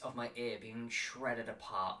innards of my ear being shredded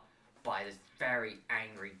apart by this very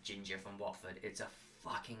angry ginger from Watford. It's a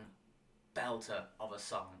fucking belter of a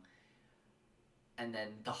song. And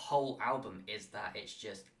then the whole album is that it's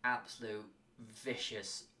just absolute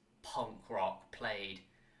vicious punk rock played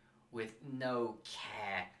with no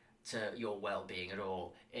care to your well-being at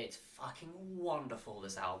all. It's fucking wonderful,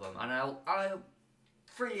 this album, and I'll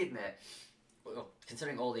freely admit, well,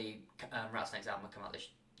 considering all the Rattlesnakes album have come out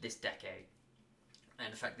this decade,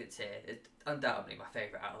 and the fact that it's here, it's undoubtedly my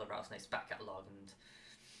favourite out of the Rattlesnakes back catalogue.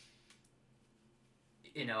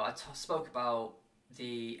 And I spoke about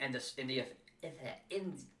the end of in the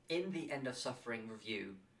End of Suffering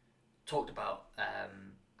review, talked about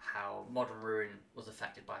how Modern Ruin was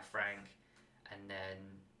affected by Frank, and then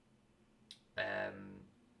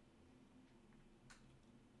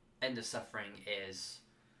End of Suffering is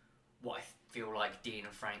what I feel like Dean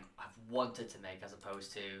and Frank have wanted to make, as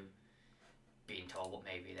opposed to being told what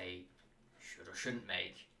maybe they should or shouldn't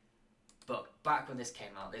make. But back when this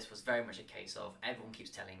came out, this was very much a case of everyone keeps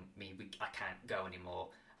telling me I can't go anymore,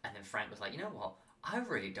 and then Frank was like, you know what, I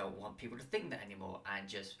really don't want people to think that anymore, and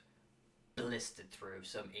just blistered through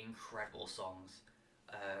some incredible songs.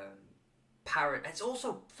 It's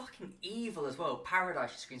also fucking evil as well.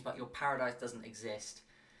 Paradise, she screams about your paradise doesn't exist.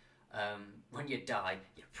 When you die,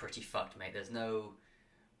 you're pretty fucked, mate. There's no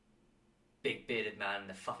big bearded man in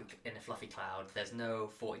a fluffy cloud. There's no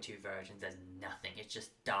 42 virgins. There's nothing. It's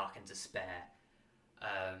just dark and despair.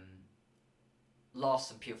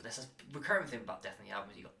 Lost and Beautiful. There's a recurring thing about Death in the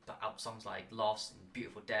album. You got songs like Lost and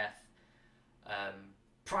Beautiful Death.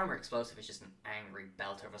 Primary Explosive is just an angry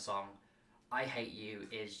belter of a song. I Hate You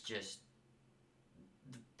is just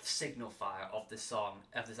signal fire of this song,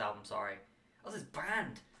 of this album, sorry, of this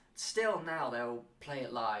band. Still now they'll play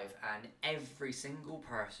it live, and every single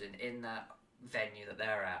person in that venue that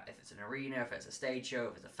they're at, if it's an arena, if it's a stage show,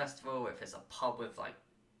 if it's a festival, if it's a pub with like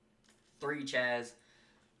 3 chairs,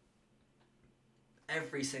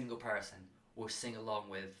 every single person will sing along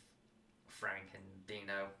with Frank and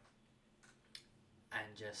Dino, and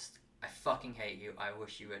just, I fucking hate you, I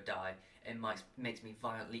wish you would die. It makes me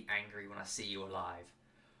violently angry when I see you alive.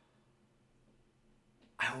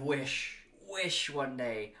 I wish one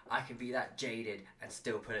day I could be that jaded and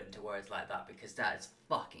still put it into words like that, because that is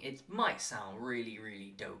fucking, it might sound really,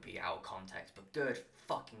 really dopey out of context, but good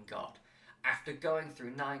fucking god. After going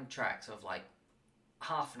through 9 tracks of like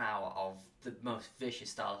half an hour of the most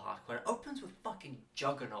vicious style of hardcore, it opens with fucking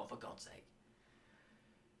Juggernaut, for God's sake.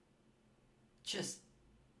 Just,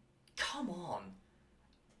 come on.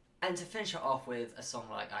 And to finish it off with a song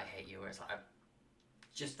like I Hate You, where it's like,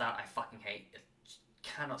 just that I fucking hate it.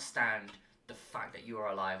 Cannot stand the fact that you are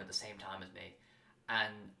alive at the same time as me.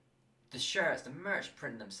 And the shirts, the merch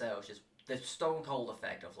print themselves, just the stone cold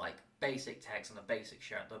effect of like basic text on a basic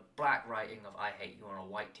shirt, the black writing of I Hate You on a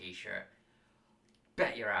white t-shirt.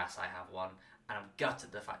 Bet your ass I have one. And I'm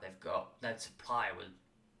gutted the fact they've got their supply was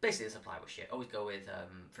basically the supply was shit. Always go with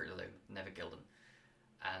Fruit of the Loom, never Gildan.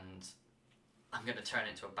 And I'm gonna turn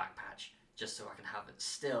it into a back patch just so I can have it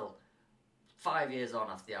still 5 years on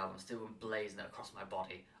after the album, still emblazoned it across my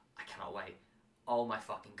body. I cannot wait. Oh my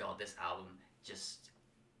fucking god, this album just,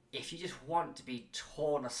 if you just want to be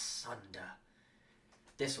torn asunder,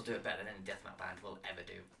 this will do it better than any death metal band will ever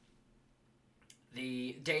do.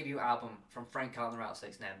 The debut album from Frank Carr and the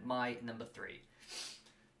Rattlesnakes, now my number 3.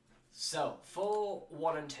 So, for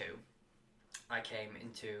 1 and 2, I came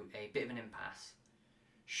into a bit of an impasse.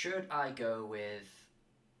 Should I go with,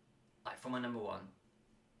 like, for my number 1,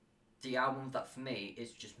 the album that for me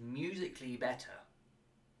is just musically better,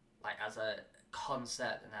 like as a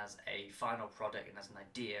concept and as a final product and as an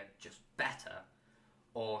idea, just better?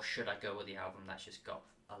 Or should I go with the album that's just got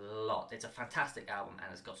a lot, it's a fantastic album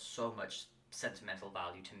and it's got so much sentimental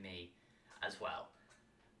value to me as well?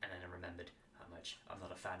 And then I remembered how much I'm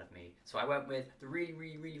not a fan of me, so I went with the really,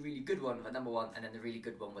 really, really, really good one for number 1, and then the really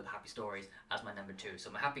good one with Happy Stories as my number 2. So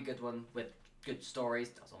my happy good one with good stories,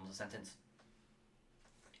 that's almost a sentence,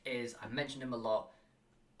 is, I mentioned them a lot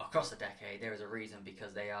across the decade. There is a reason,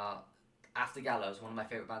 because they are, after Gallows, one of my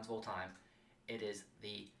favourite bands of all time. It is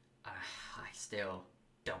the, I still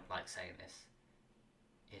don't like saying this,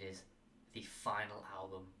 it is the final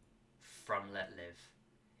album from Let Live.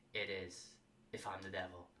 It is If I'm the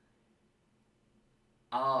Devil.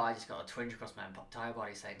 Oh, I just got a twinge across my entire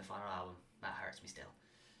body saying the final album. That hurts me still.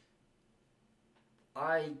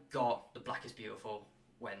 I got The Black is Beautiful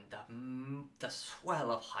when the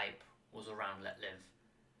swell of hype was around Let Live.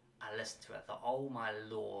 I listened to it, I thought, oh my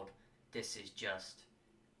lord, this is just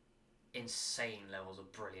insane levels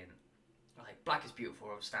of brilliant. Like, Black is Beautiful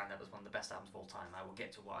will stand up as one of the best albums of all time. I will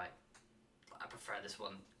get to why I prefer this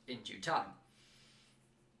one in due time.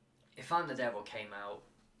 If I'm the Devil came out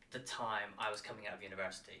the time I was coming out of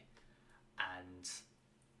university, and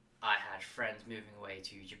I had friends moving away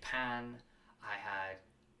to Japan. I had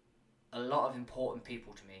a lot of important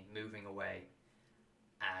people to me moving away,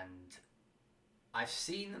 and I've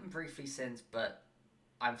seen them briefly since, but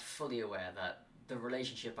I'm fully aware that the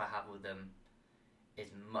relationship I have with them is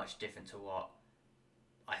much different to what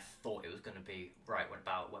I thought it was going to be right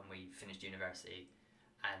about when we finished university,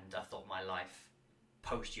 and I thought my life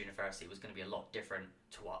post-university was going to be a lot different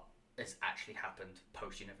to what has actually happened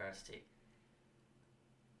post-university.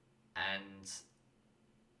 And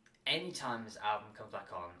anytime this album comes back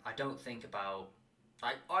on, I don't think about,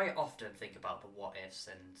 I often think about the what ifs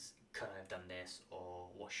and could I have done this, or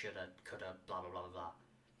what should I, could I, blah blah blah blah blah.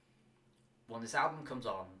 When this album comes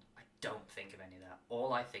on, I don't think of any of that.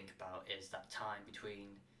 All I think about is that time between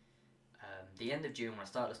the end of June, when I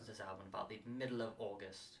started listening to this album, about the middle of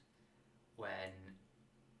August, when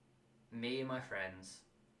me and my friends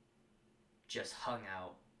just hung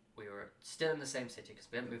out. We were still in the same city because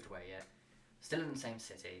we hadn't moved away yet. Still in the same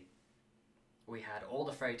city. We had all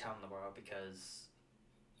the free time in the world because,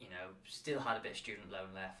 you know, still had a bit of student loan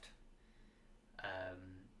left.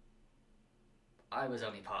 I was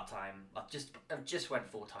only part-time. I just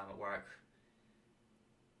went full-time at work.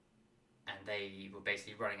 And they were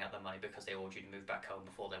basically running out their money because they all due to move back home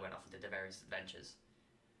before they went off into their various adventures.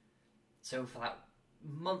 So for that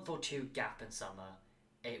month or two gap in summer,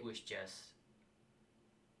 it was just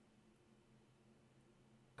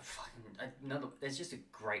it's just a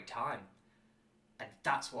great time, and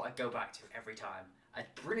that's what I go back to every time. As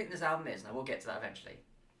brilliant as this album is, and I will get to that eventually,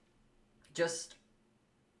 just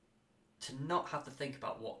to not have to think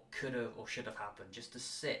about what could have or should have happened, just to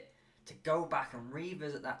sit, to go back and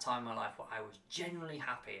revisit that time in my life where I was genuinely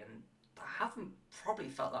happy, and I haven't probably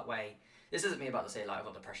felt that way. This isn't me about to say, like, I've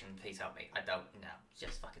got depression, please help me. I don't, no,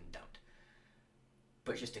 just fucking don't.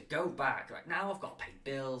 But just to go back, like, now I've got to pay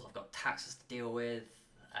bills, I've got taxes to deal with,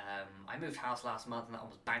 I moved house last month and that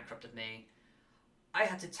almost bankrupted me. I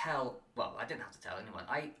had to tell, well, I didn't have to tell anyone,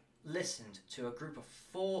 I listened to a group of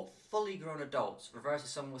 4 fully grown adults refer to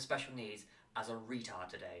someone with special needs as a retard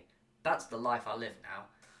today. That's the life I live now.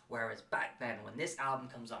 Whereas back then, when this album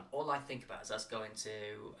comes on, all I think about is us going to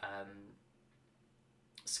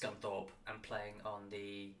Scunthorpe and playing on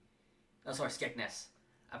the... Skegness,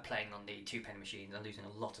 and playing on the 2-penny machines and losing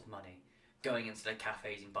a lot of money. Going into the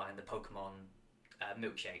cafes and buying the Pokemon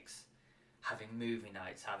milkshakes. Having movie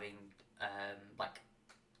nights, having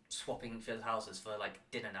swapping filled houses for like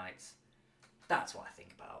dinner nights. That's what I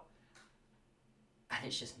think about. And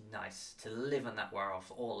it's just nice to live in that world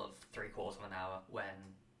for all of 3/4 of an hour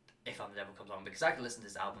when If I'm the Devil comes on, because I can listen to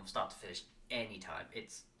this album from start to finish anytime.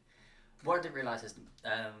 It's what I didn't realise is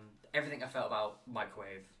everything I felt about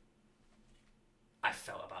Microwave, I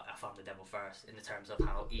felt about If I'm the Devil first, in the terms of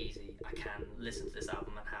how easy I can listen to this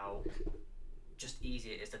album and how just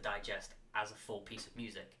easy it is to digest as a full piece of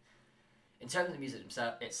music. In terms of the music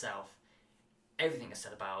itself, everything is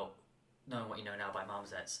said about Knowing What You Know Now by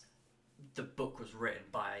Marmosets. The book was written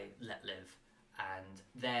by Let Live, and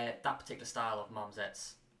that particular style of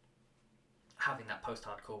Marmosets, having that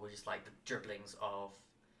post-hardcore, was just like the dribblings of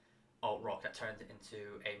alt-rock that turned it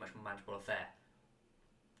into a much more manageable affair.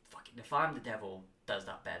 Fucking If I'm the Devil does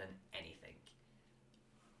that better than anything.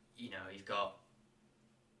 You know, you've got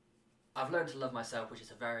I've Learned to Love Myself, which is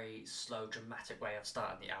a very slow, dramatic way of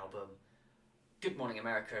starting the album. Good Morning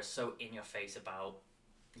America is so in your face about,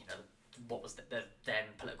 you know, what was the then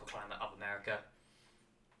political climate of America.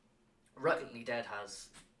 Reluctantly Dead has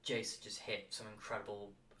Jason just hit some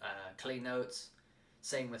incredible clean notes.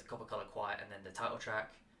 Same with Copper Color Quiet and then the title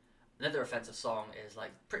track. Another Offensive Song is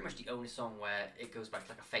like pretty much the only song where it goes back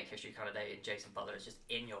to like a Fake History kind of day, and Jason Butler is just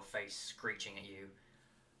in your face screeching at you.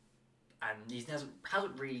 And he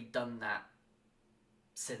hasn't really done that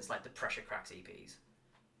since like the Pressure Cracks EPs.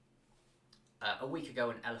 A Week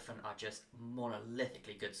Ago and Elephant are just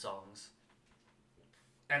monolithically good songs.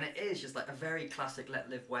 And it is just like a very classic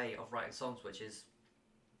Let Live way of writing songs, which is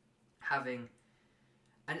having...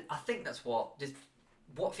 And I think that's what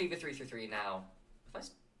Fever 333 now... Did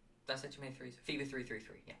I say too many threes? Fever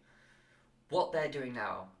 333, yeah. What they're doing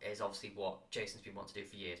now is obviously what Jason's been wanting to do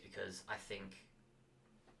for years, because I think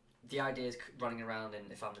the ideas running around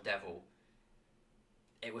in If I'm the Devil,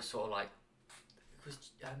 it was sort of like... Was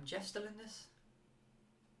Jeff still in this?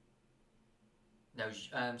 No,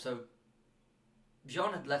 so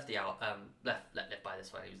Jean had left left Let Live by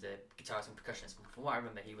this one. He was the guitarist and percussionist. From what I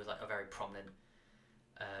remember, he was like a very prominent...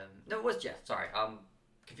 no, it was Jeff. Sorry, I'm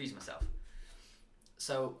confusing myself.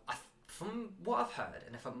 So, from what I've heard,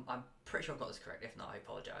 and if I'm pretty sure I've got this correct, if not, I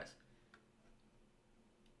apologise.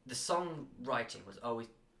 The songwriting was always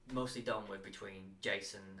mostly done with between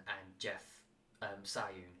Jason and Jeff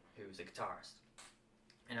Sayun, who was a guitarist.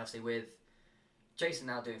 And obviously with Jason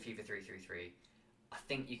now doing Fever 333, I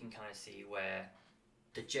think you can kind of see where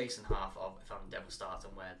the Jason half of If I'm the Devil starts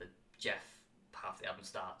and where the Jeff half of the album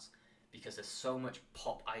starts, because there's so much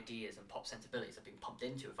pop ideas and pop sensibilities that have been pumped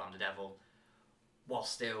into If I'm the Devil, while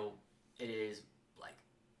still it is like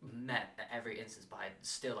met at every instance by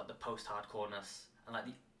still like the post-hardcoreness and like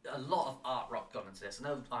a lot of art rock gone into this. I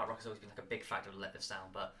know art rock has always been like a big factor of the Let Live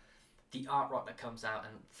sound, but the art rock that comes out,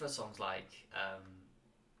 and for songs like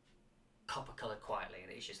Copper Coloured Quietly,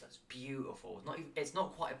 and it's just that's beautiful. It's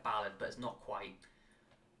not quite a ballad, but it's not quite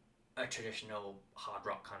a traditional hard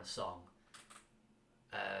rock kind of song.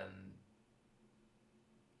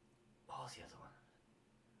 What was the other one?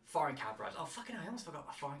 Foreign Cab Rides. Oh fucking hell, I almost forgot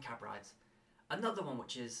about Foreign Cab Rides. Another one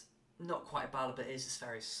which is not quite a ballad, but is just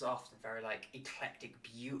very soft and very like eclectic,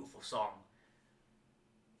 beautiful song.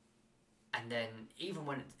 And then even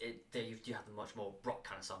when you have the much more rock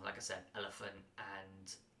kind of song, like I said, Elephant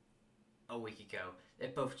and A Week Ago,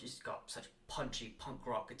 they've both just got such punchy punk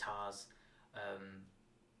rock guitars,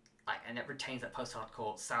 and it retains that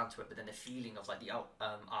post-hardcore sound to it, but then the feeling of like the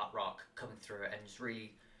art rock coming through it and just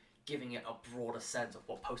really giving it a broader sense of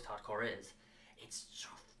what post-hardcore is. It's so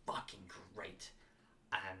fucking great.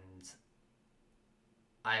 And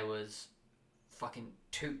I was fucking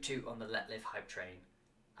toot on the Let Live hype train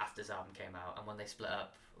after this album came out, and when they split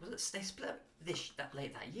up, they split up that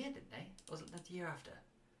late that year, didn't they? Was it the year after?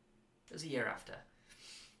 It was a year after.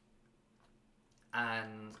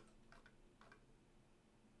 And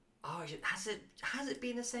has it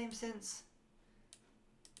been the same since?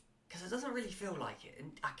 Because it doesn't really feel like it,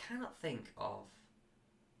 and I cannot think of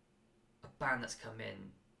a band that's come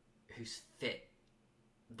in who's fit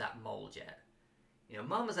that mold yet. You know,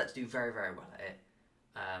 Marmozets do very, very well at it.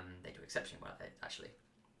 They do exceptionally well at it, actually.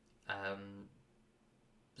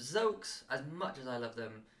 Zokes, as much as I love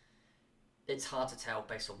them, it's hard to tell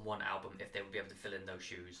based on one album if they would be able to fill in those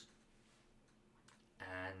shoes.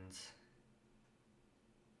 And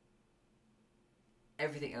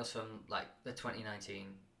everything else from like the 2019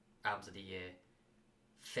 albums of the year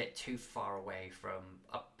fit too far away from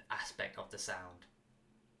an aspect of the sound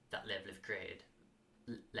that Let Live created.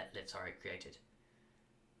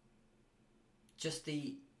 Just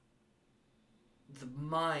the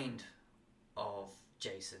mind of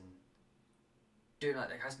Jason doing like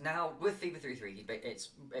that. Because now with Fever 3-3, it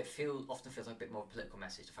often feels like a bit more of a political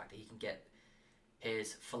message. The fact that he can get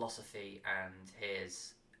his philosophy and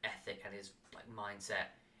his ethic and his like mindset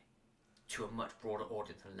to a much broader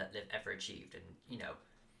audience than Let Live ever achieved. And you know,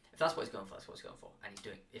 if that's what he's going for, that's what he's going for. And he's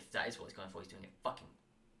doing. If that is what he's going for, he's doing it fucking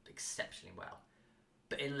exceptionally well.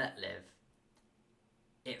 But in Let Live,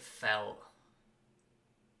 it felt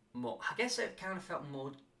more. I guess it kind of felt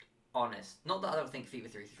more honest. Not that I don't think Fever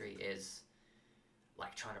 3-3 is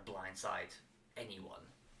like trying to blindside anyone.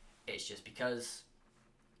 It's just because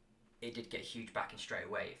it did get huge backing straight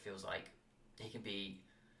away. It feels like he can be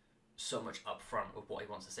so much upfront with what he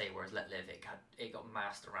wants to say, whereas Let Live, it got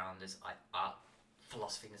masked around this art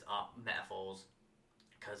philosophy and this art metaphors,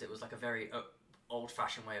 because it was like a very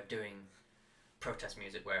old-fashioned way of doing protest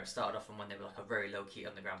music, where it started off from when they were like a very low-key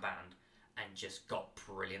underground band and just got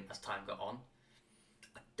brilliant as time got on.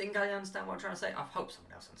 I think I understand what I'm trying to say. I hope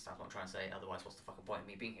someone else understands what I'm trying to say, otherwise what's the fucking point of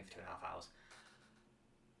me being here for 2.5 hours?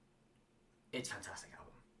 It's a fantastic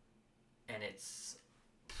album. And it's...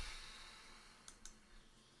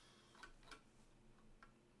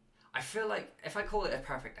 I feel like if I call it a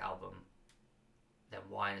perfect album, then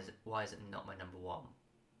why is it not my number one?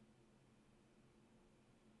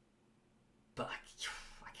 But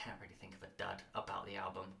I can't really think of a dud about the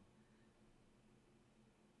album.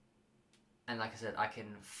 And like I said, I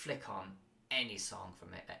can flick on any song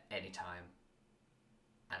from it at any time,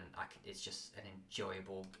 and it's just an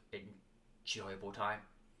enjoyable time.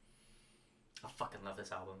 I fucking love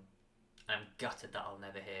this album. I'm gutted that I'll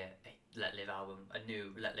never hear a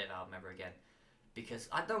new Let Live album ever again, because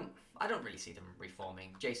I don't really see them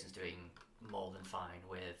reforming. Jason's doing more than fine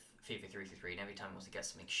with Fever 3-3, and every time he wants to get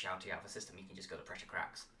something shouty out of the system, he can just go to Pressure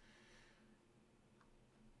Cracks.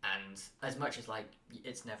 And as much as like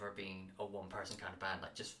it's never been a one-person kind of band,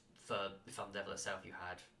 like just for If I'm the Devil itself, you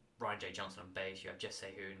had Ryan J. Johnson on bass, you had Jess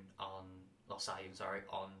Sahun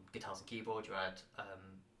on guitars and keyboard, you had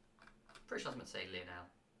pretty sure I was meant to say Lionel.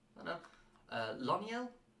 I don't know. Loniel?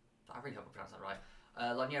 I really hope I pronounced that right.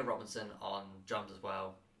 Loniel Robinson on drums as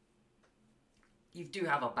well. You do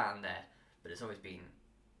have a band there, but it's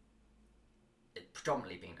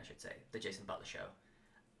predominantly been, I should say, the Jason Butler Show.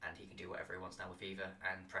 And he can do whatever he wants now with Fever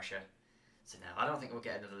and Pressure. So now, I don't think we'll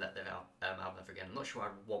get another Let Live album ever again. I'm not sure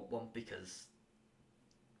I'd want one, because,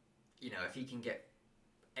 you know, if he can get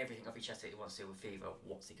everything off his chest that he wants to with Fever,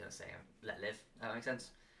 what's he going to say? Let Live? That makes sense?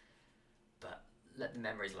 But Let the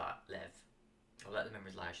Memories Live. Or Let the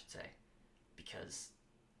Memories Lie, I should say. Because,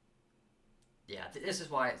 yeah, this is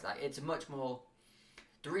why it's a much more...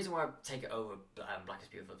 The reason why I take it over Black is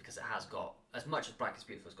Beautiful, because it has got, as much as Black is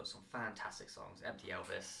Beautiful has got some fantastic songs. Empty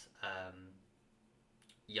Elvis,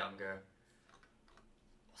 Younger.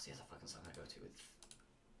 What's the other fucking song I go to with?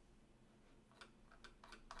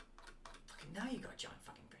 Fucking, now you got giant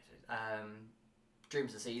fucking British.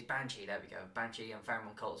 Dreams of the Seas, Banshee, there we go. Banshee and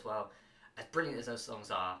Pheromone Cult as well. As brilliant as those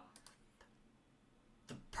songs are,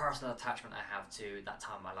 the personal attachment I have to that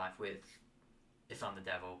time of my life with If I'm the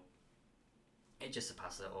Devil, it just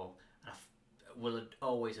surpasses it all. And I will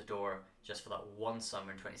always adore just for that one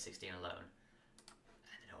summer in 2016 alone.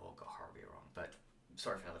 And it all got horribly wrong, but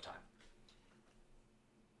sorry for another time.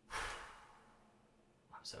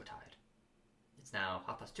 I'm so tired. It's now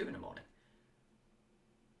 2:30 in the morning.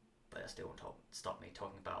 But that still won't stop me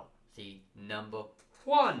talking about the number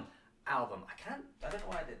one album. I don't know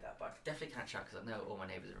why I did that, but I definitely can't shout because I know all my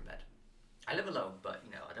neighbours are in bed. I live alone, but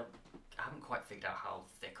you know, I haven't quite figured out how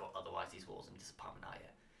thick or otherwise these walls in this apartment are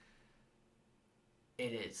yet.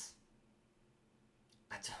 It is.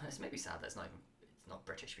 It's maybe sad that it's not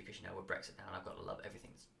British, because you know we're Brexit now and I've got to love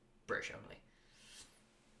everything that's British only.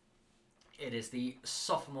 It is the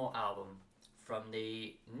sophomore album from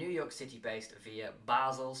the New York City based via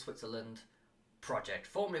Basel, Switzerland project,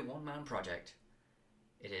 formerly one-man project.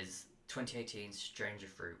 It is 2018's Stranger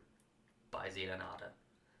Fruit by Zealand Arda.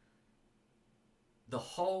 the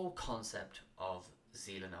whole concept of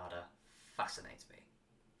Zealanada fascinates me.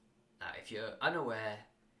 Now, if you're unaware,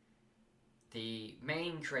 the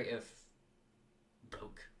main creative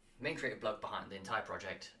bloke behind the entire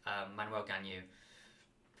project, Manuel Gagnon,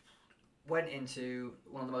 went into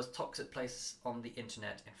one of the most toxic places on the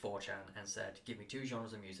internet in 4chan and said, give me two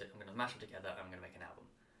genres of music, I'm going to mash them together, and I'm going to make an album.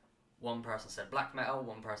 One person said black metal,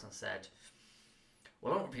 one person said,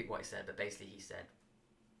 well, I don't repeat what he said, but basically he said,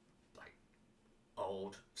 like,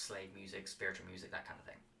 old slave music, spiritual music, that kind of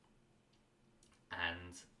thing.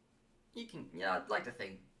 And you can, I'd like to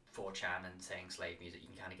think 4chan and saying slave music, you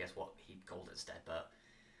can kind of guess what he called it instead, but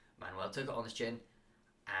Manuel took it on his chin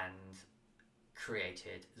and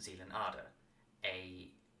created Zealanada, a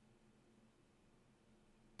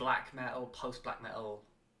black metal, post-black metal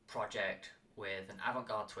project with an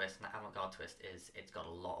avant-garde twist, and the avant-garde twist is it's got a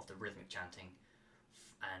lot of the rhythmic chanting,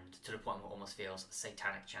 and to the point where it almost feels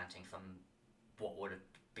satanic chanting from what would have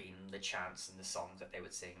been the chants and the songs that they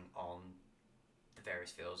would sing on the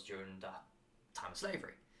various fields during the time of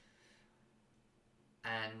slavery.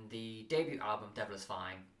 And the debut album, Devil Is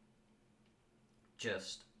Fine,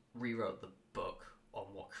 just rewrote the book on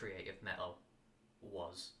what creative metal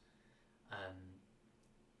was.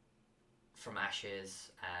 From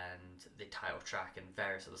Ashes and the title track and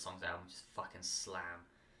various other songs on the album just fucking slam.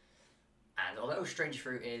 And although Stranger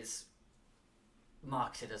Fruit is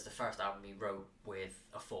marketed as the first album he wrote with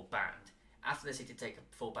a full band, after this he did take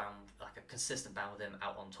a full band, like a consistent band with him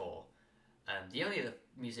out on tour. The only other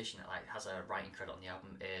musician that has a writing credit on the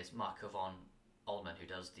album is Marco von Ullman, who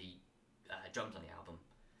does the drums on the album.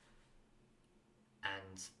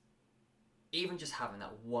 And even just having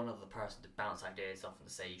that one other person to bounce ideas off and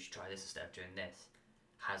to say you should try this instead of doing this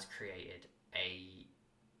has created a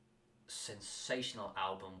sensational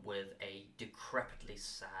album with a decrepitly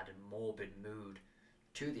sad and morbid mood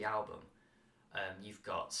to the album. You've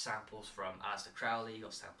got samples from Aleister Crowley, you've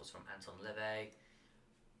got samples from Anton LaVey,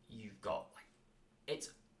 you've got, like,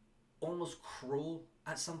 it's almost cruel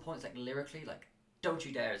at some points, like lyrically, like Don't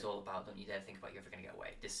You Dare is all about don't you dare think about you're ever going to get away,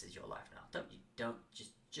 this is your life now,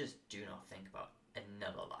 just do not think about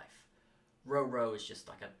another life. Row Row is just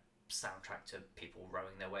like a soundtrack to people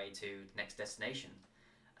rowing their way to the next destination.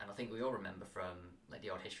 And I think we all remember from like the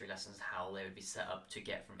old history lessons how they would be set up to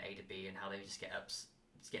get from A to B, and how they would just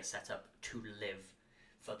get set up to live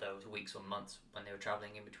for those weeks or months when they were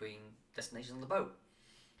travelling in between destinations on the boat.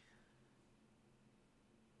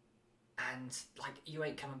 And like You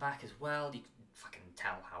Ain't Coming Back as well, you can fucking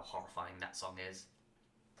tell how horrifying that song is.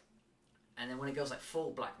 And then when it goes like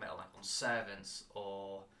full black metal, like on Servants,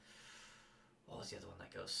 or what was the other one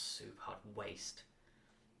that goes super hard, Waste,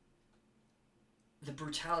 the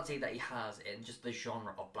brutality that he has in just the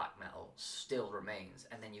genre of black metal still remains.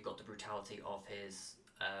 And then you've got the brutality of his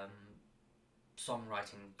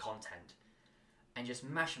songwriting content, and just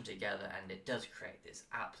mash them together, and it does create this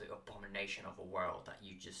absolute abomination of a world that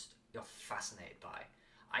you're fascinated by.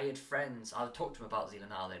 I had friends, I would talk to them about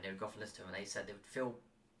Zealanada, and they would go off and listen to him, and they said they would feel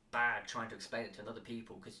bad trying to explain it to other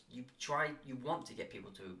people, because you want to get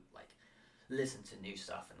people to like listen to new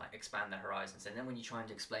stuff and like expand their horizons, and then when you're trying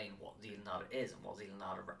to explain what Zealanada is and what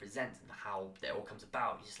Zealanada represents and how it all comes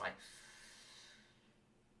about, you're just like,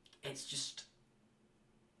 it's just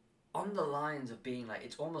on the lines of being like,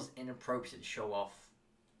 it's almost inappropriate to show off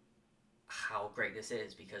how great this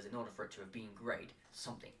is, because in order for it to have been great,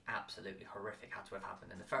 something absolutely horrific had to have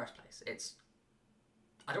happened in the first place.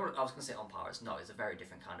 I was going to say on par, it's not, it's a very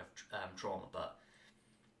different kind of trauma, but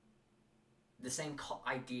the same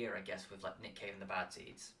idea, I guess, with like Nick Cave and the Bad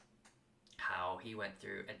Seeds, how he went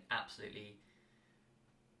through an absolutely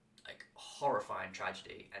like horrifying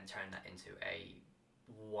tragedy and turned that into a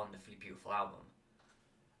wonderfully beautiful album,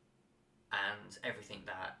 and everything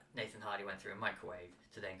that Nathan Hardy went through in Microwave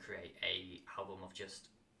to then create a album of just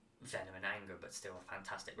venom and anger, but still a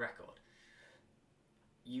fantastic record.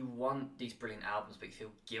 You want these brilliant albums, but you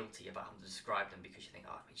feel guilty about having to describe them, because you think,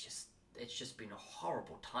 oh, it's just been a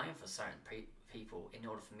horrible time for certain people in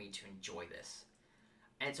order for me to enjoy this.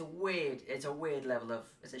 And it's a weird level of,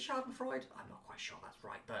 is it Schadenfreude? I'm not quite sure that's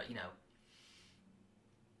right, but you know,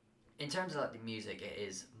 in terms of like the music, it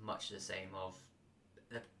is much the same. Of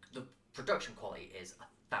the production quality is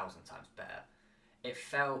 1,000 times better. It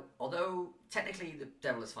felt, although technically the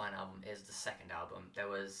Devil Is Fine album is the second album, there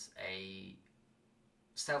was a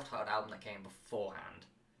self-titled album that came beforehand,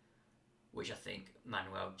 which I think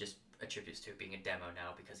Manuel just attributes to being a demo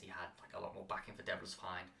now, because he had like a lot more backing for Devil Is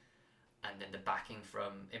Fine, and then the backing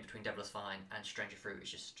from in between Devil Is Fine and Stranger Fruit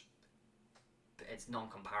is just, it's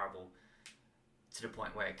non-comparable, to the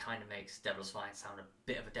point where it kind of makes Devil Is Fine sound a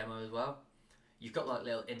bit of a demo as well. You've got like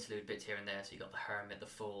little interlude bits here and there, so you've got the Hermit, the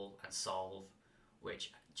Fool, and Solve,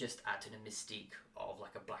 which just add to the mystique of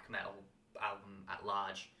like a black metal album at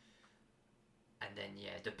large. And then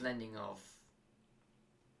the blending of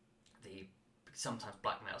the sometimes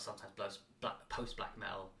black metal, sometimes post black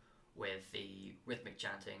metal with the rhythmic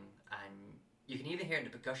chanting, and you can even hear in the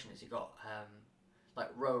percussion as you got like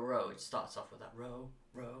row row. It starts off with that row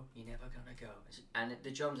row, you're never gonna go, and the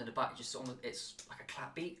drums in the back just almost, it's like a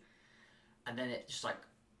clap beat, and then it just like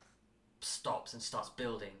stops and starts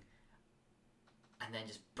building, and then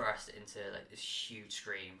just bursts into like this huge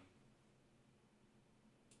scream.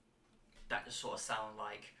 That just sort of sound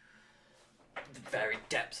like the very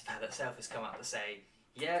depths of how that Self has come out to say,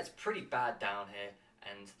 yeah, it's pretty bad down here,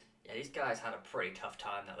 and yeah, these guys had a pretty tough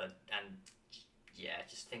time and yeah,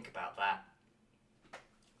 just think about that.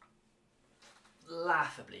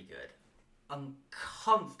 Laughably good,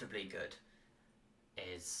 uncomfortably good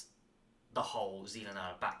is the whole Zealand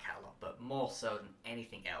back catalogue, but more so than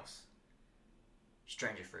anything else,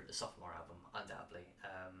 Stranger Fruit, the sophomore album, undoubtedly.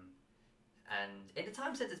 And in the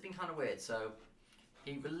time since, it's been kind of weird. So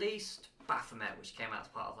he released Baphomet, which came out as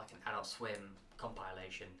part of like an Adult Swim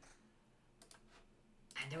compilation,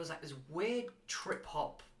 and there was like this weird trip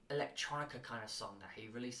hop electronica kind of song that he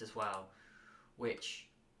released as well, which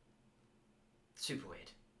super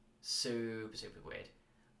weird, super weird.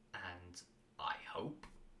 And I hope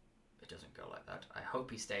it doesn't go like that. I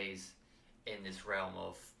hope he stays in this realm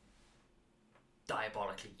of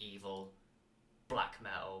diabolically evil black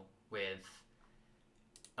metal with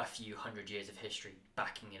a few hundred years of history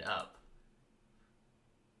backing it up.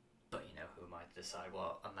 But you know, who am I to decide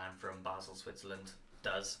what a man from Basel, Switzerland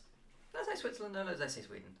does? Did I say Switzerland? No, did I say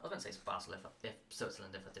Sweden? I was going to say Basel if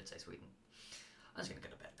Switzerland if I did say Sweden. I'm just going to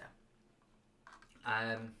go to bed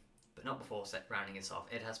now. But not before rounding this off.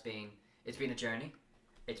 It's been a journey.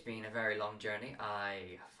 It's been a very long journey.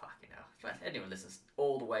 I if anyone listens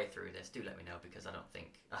all the way through this, do let me know, because I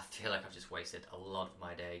feel like I've just wasted a lot of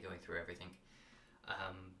my day going through everything.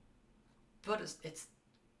 But it's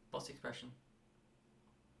what's the expression?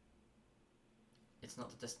 It's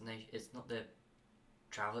not the destination. It's not the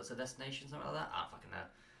travel. It's the destination. Something like that. I don't fucking know.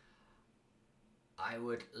 I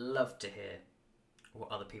would love to hear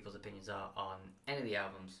what other people's opinions are on any of the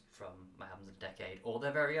albums from my albums of the decade, or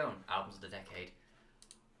their very own albums of the decade.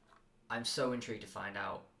 I'm so intrigued to find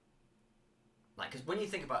out, like, because when you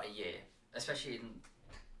think about a year, especially in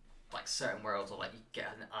like certain worlds, or like you get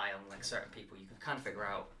an eye on like certain people, you can kind of figure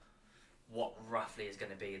out what roughly is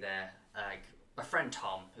going to be there. Like my friend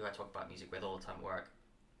Tom, who I talk about music with all the time at work,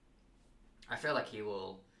 I feel like he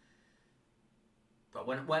will. But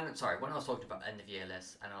when I was talking about end of year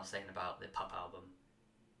lists and I was saying about the Pup album,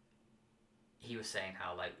 he was saying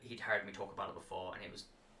how like he'd heard me talk about it before, and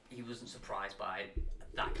he wasn't surprised by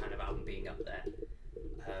that kind of album being up there.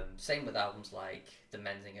 Same with albums like The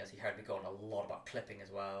Menzingers. He heard me going a lot about Clipping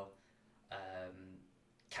as well,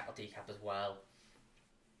 Cattle Decap as well.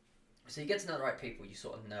 So you get to know the right people, you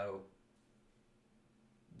sort of know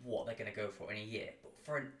what they're going to go for in a year. But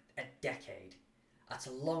for a decade, that's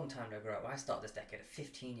a long time to grow up. When I started this decade at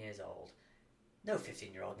 15 years old, no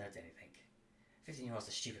 15-year-old knows anything. 15-year-olds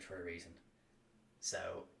are stupid for a reason.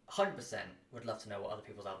 So 100% would love to know what other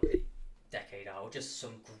people's albums of the decade are, or just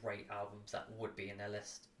some great albums that would be in their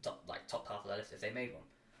list, top half of their list if they made one.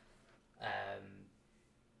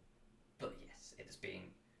 But yes, it has been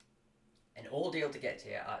an ordeal to get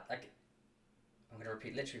here. I'm going to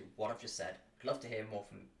repeat literally what I've just said. I'd love to hear more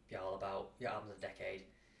from y'all about your albums of the decade.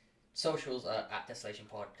 Socials are at Desolation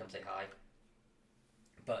Pod, come say hi.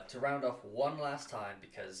 But to round off one last time,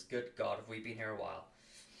 because good God, have we been here a while,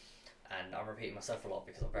 and I'm repeating myself a lot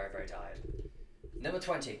because I'm very, very tired. Number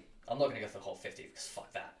 20, I'm not going to go for the whole 50 because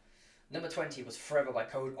fuck that. Number 20 was Forever by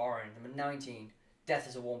Code Orange. Number 19, Death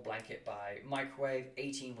is a Warm Blanket by Microwave.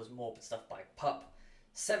 18 was Morbid Stuff by Pup.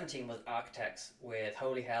 17 was Architects with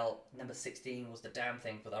Holy Hell. Number 16 was The Damn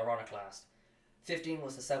Thing with Ironiclast. 15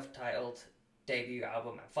 was the self-titled debut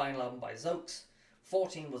album and final album by Zokes.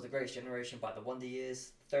 14 was The Greatest Generation by The Wonder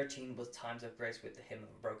Years. 13 was Times of Grace with The Hymn of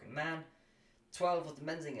a Broken Man. 12 was The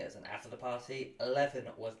Menzingers and After the Party. 11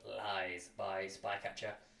 was Lies by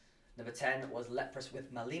Spycatcher. Number 10 was Leprous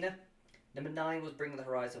with Malina. Number 9 was Bring the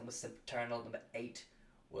Horizon with Sempiternal. Number 8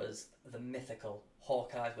 was the mythical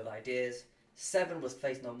Hawkeyes with Ideas. 7 was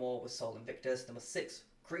Face No More with Sol Invictus. Number 6,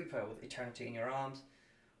 Creeper with Eternity in Your Arms.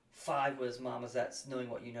 5 was Marmoset's Knowing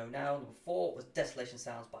What You Know Now. Number 4 was Desolation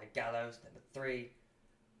Sounds by Gallows. Number 3,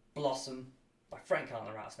 Blossom by Frank Carl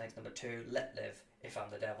and the Rattlesnakes. Number 2, Let Live If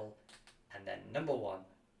I'm the Devil. And then number 1,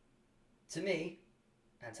 to me,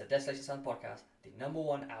 and to Desolation Sounds podcast, the number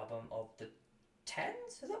 1 album of the 10s?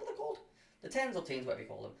 Is that what they're called? the tens or teens, whatever you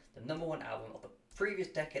call them, the number one album of the previous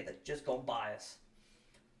decade that's just gone by us.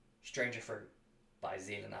 Stranger Fruit by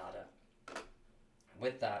Zealand Ardor. And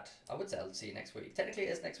with that, I would say I'll see you next week. Technically it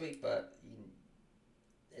is next week, but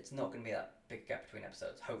it's not going to be that big gap between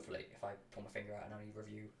episodes, hopefully, if I pull my finger out and only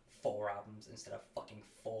review 4 albums instead of fucking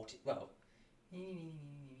 40, well,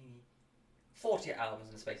 40 albums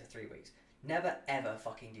in the space of 3 weeks. Never ever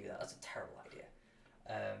fucking do that. That's a terrible idea.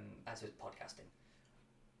 As with podcasting.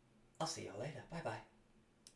 I'll see you all later. Bye bye.